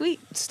guys next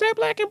week. Stay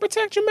Black and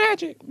protect your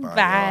magic.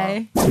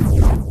 Bye.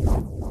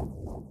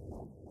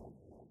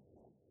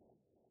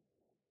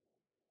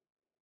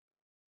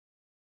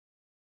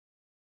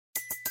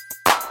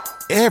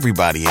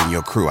 Everybody in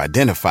your crew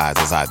identifies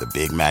as either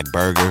Big Mac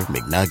Burger,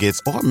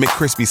 McNuggets, or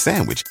McCrispy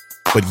Sandwich.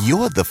 But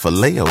you're the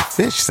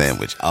Filet-O-Fish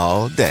Sandwich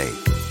all day.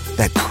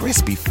 That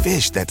crispy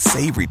fish, that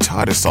savory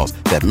tartar sauce,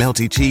 that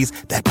melty cheese,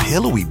 that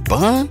pillowy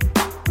bun.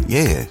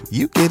 Yeah,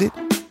 you get it.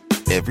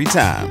 Every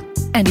time.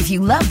 And if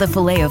you love the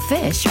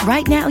Filet-O-Fish,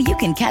 right now you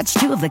can catch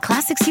 2 of the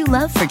classics you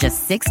love for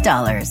just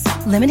 $6.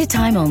 Limited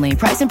time only.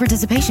 Price and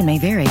participation may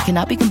vary.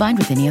 Cannot be combined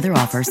with any other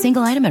offer.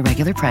 Single item at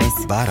regular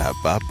price.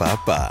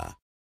 Ba-da-ba-ba-ba.